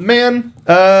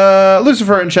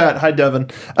 Lucifer in chat, hi Devin.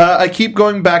 I keep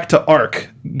going back to Ark.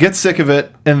 Get sick of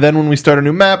it, and then when we start a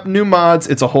new map, new mods,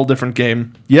 it's a whole different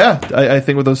game. Yeah, I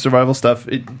think with those survival stuff,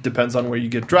 it depends on where you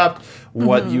get dropped,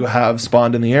 what you have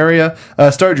spawned in the area.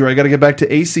 Stardew, I got to get back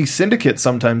to AC Syndicate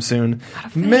sometime soon.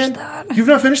 Man, that. You've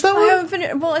not finished that one? I haven't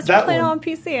finished. Well, I started playing it on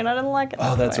PC, and I didn't like it.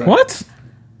 Oh, that's right. What?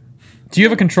 Do you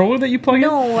have a controller that you plug in?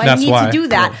 No, I need to do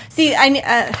that. See,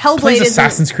 Hellblade is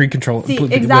Assassin's Creed controller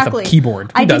exactly with a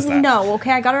keyboard. Who does that? I didn't know.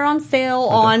 Okay, I got it on sale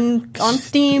on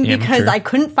Steam because I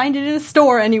couldn't find it in a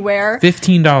store anywhere.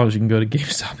 $15. You can go to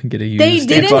GameStop and get a used. They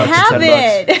didn't have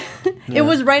it. It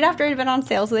was right after it had been on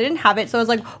sale, so they didn't have it. So I was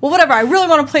like, well, whatever. I really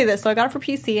want to play this, so I got it for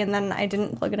PC, and then I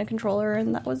didn't plug in a controller,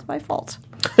 and that was my fault.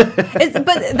 But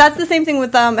that's the same thing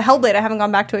with Hellblade. I haven't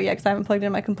gone back to it yet because I haven't plugged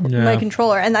in my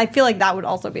controller, and I feel like that would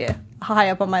also be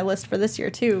high up on my list for this year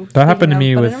too. That happened to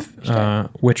me with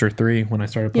Witcher 3 when I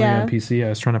started playing on PC. I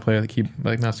was trying to play with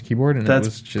a mouse and keyboard, and that's it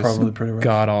was just probably pretty rough.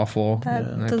 God awful.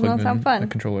 That does not sound fun. The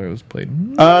controller was played.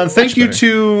 Thank you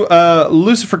to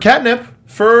Lucifer Catnip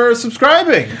for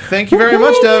subscribing. Thank you very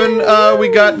much, Devin. We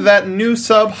got that new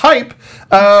sub hype.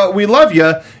 We love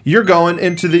you. You're going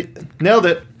into the nailed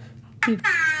it.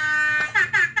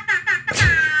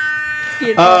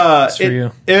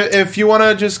 If you want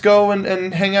to just go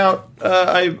and hang out,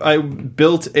 I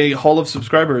built a Hall of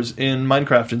Subscribers in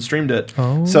Minecraft and streamed it.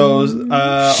 So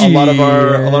a lot of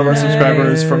our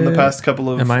subscribers from the past couple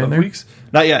of weeks.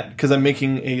 Not yet, because I'm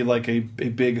making a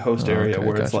big host area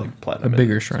where it's like platinum. A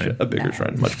bigger shrine. A bigger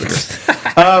shrine, much bigger.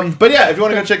 But yeah, if you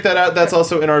want to go check that out, that's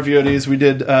also in our VODs. We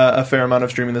did a fair amount of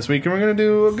streaming this week, and we're going to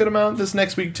do a good amount this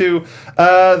next week too.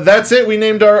 That's it. We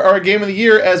named our game of the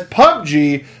year as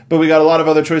PUBG, but we got a lot of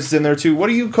other choices in there too. What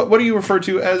do you refer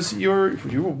to as your?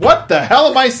 What the hell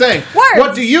am I saying? Words.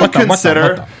 What do you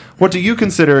consider? What do you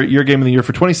consider your game of the year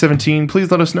for 2017? Please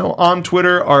let us know on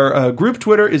Twitter. Our group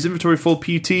Twitter is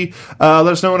InventoryFullPT. Let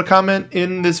us know in a comment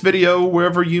in this video,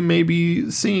 wherever you may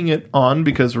be seeing it on,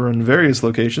 because we're in various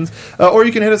locations. Or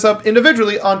you can hit us up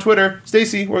individually on Twitter.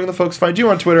 Stacey, where can the folks find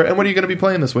you on Twitter? And what are you going to be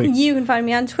playing this week? You can find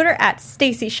me on Twitter at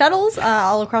Stacey Shuttles,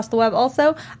 all across the web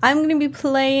also. I'm going to be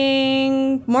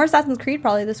playing more Assassin's Creed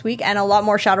probably this week, and a lot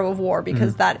more Shadow of War,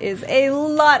 because that is a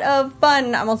lot of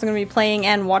fun. I'm also going to be playing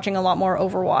and watching a lot more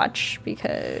Overwatch.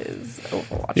 Because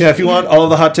Overwatch. Yeah, if you want all of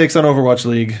the hot takes on Overwatch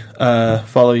League,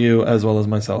 follow you as well as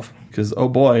myself. Because, oh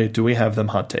boy, do we have them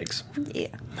hot takes.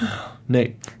 Yeah.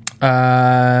 Nate.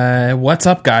 What's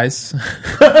up, guys?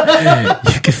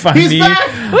 You can find me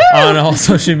on all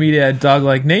social media at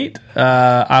DogLikeNate.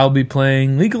 I'll be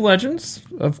playing League of Legends,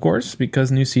 of course,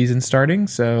 because new season's starting,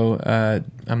 so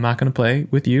I'm not going to play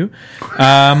with you.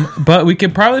 But we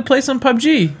could probably play some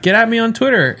PUBG. Get at me on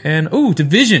Twitter. And,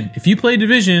 Division. If you play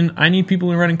Division, I need people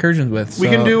to run incursions with. So we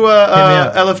can do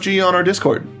LFG on our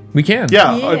Discord. We can.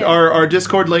 Yeah. Our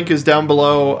Discord link is down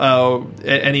below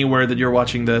anywhere that you're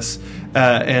watching this.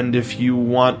 And if you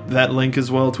want that link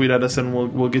as well, tweet at us and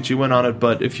we'll get you in on it.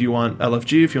 But if you want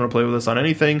LFG, if you want to play with us on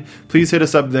anything, please hit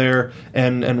us up there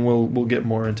and we'll get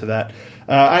more into that.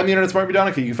 I'm the Internet's Mark B.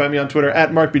 Donica. You can find me on Twitter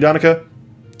at Mark B. Donica.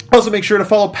 Also, make sure to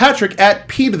follow Patrick at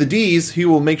P to the D's. He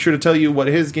will make sure to tell you what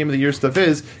his Game of the Year stuff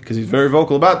is, because he's very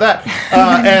vocal about that.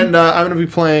 And I'm going to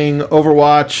be playing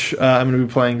Overwatch. I'm going to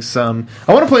be playing some...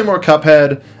 I want to play more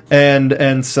Cuphead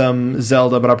and some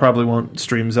Zelda, but I probably won't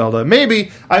stream Zelda.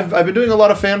 Maybe. I've been doing a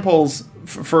lot of fan polls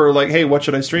for like, hey, what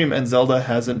should I stream? And Zelda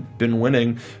hasn't been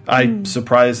winning. I'm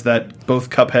surprised that both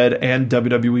Cuphead and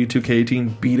WWE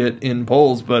 2K18 beat it in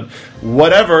polls, but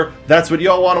whatever. That's what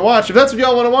y'all want to watch. If that's what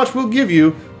y'all want to watch, we'll give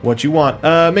you what you want.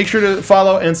 Make sure to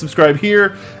follow and subscribe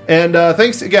here. And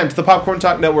thanks again to the Popcorn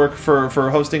Talk Network for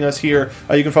hosting us here.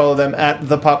 You can follow them at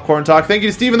the Popcorn Talk. Thank you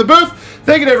to Steve in the booth.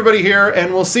 Thank you to everybody here,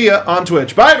 and we'll see you on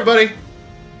Twitch. Bye, everybody.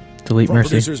 Delete From Mercy.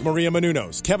 Producers Maria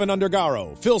Menounos, Kevin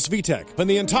Undergaro, Phil Svitek, and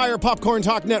the entire Popcorn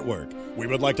Talk Network, we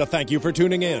would like to thank you for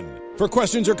tuning in. For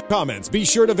questions or comments, be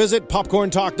sure to visit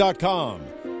popcorntalk.com.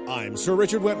 I'm Sir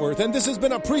Richard Wentworth, and this has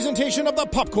been a presentation of the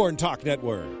Popcorn Talk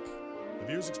Network. The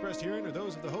views expressed herein are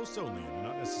those of the hosts only and do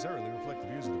not necessarily reflect the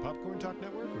views of the Popcorn Talk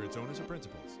Network or its owners or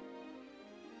principals.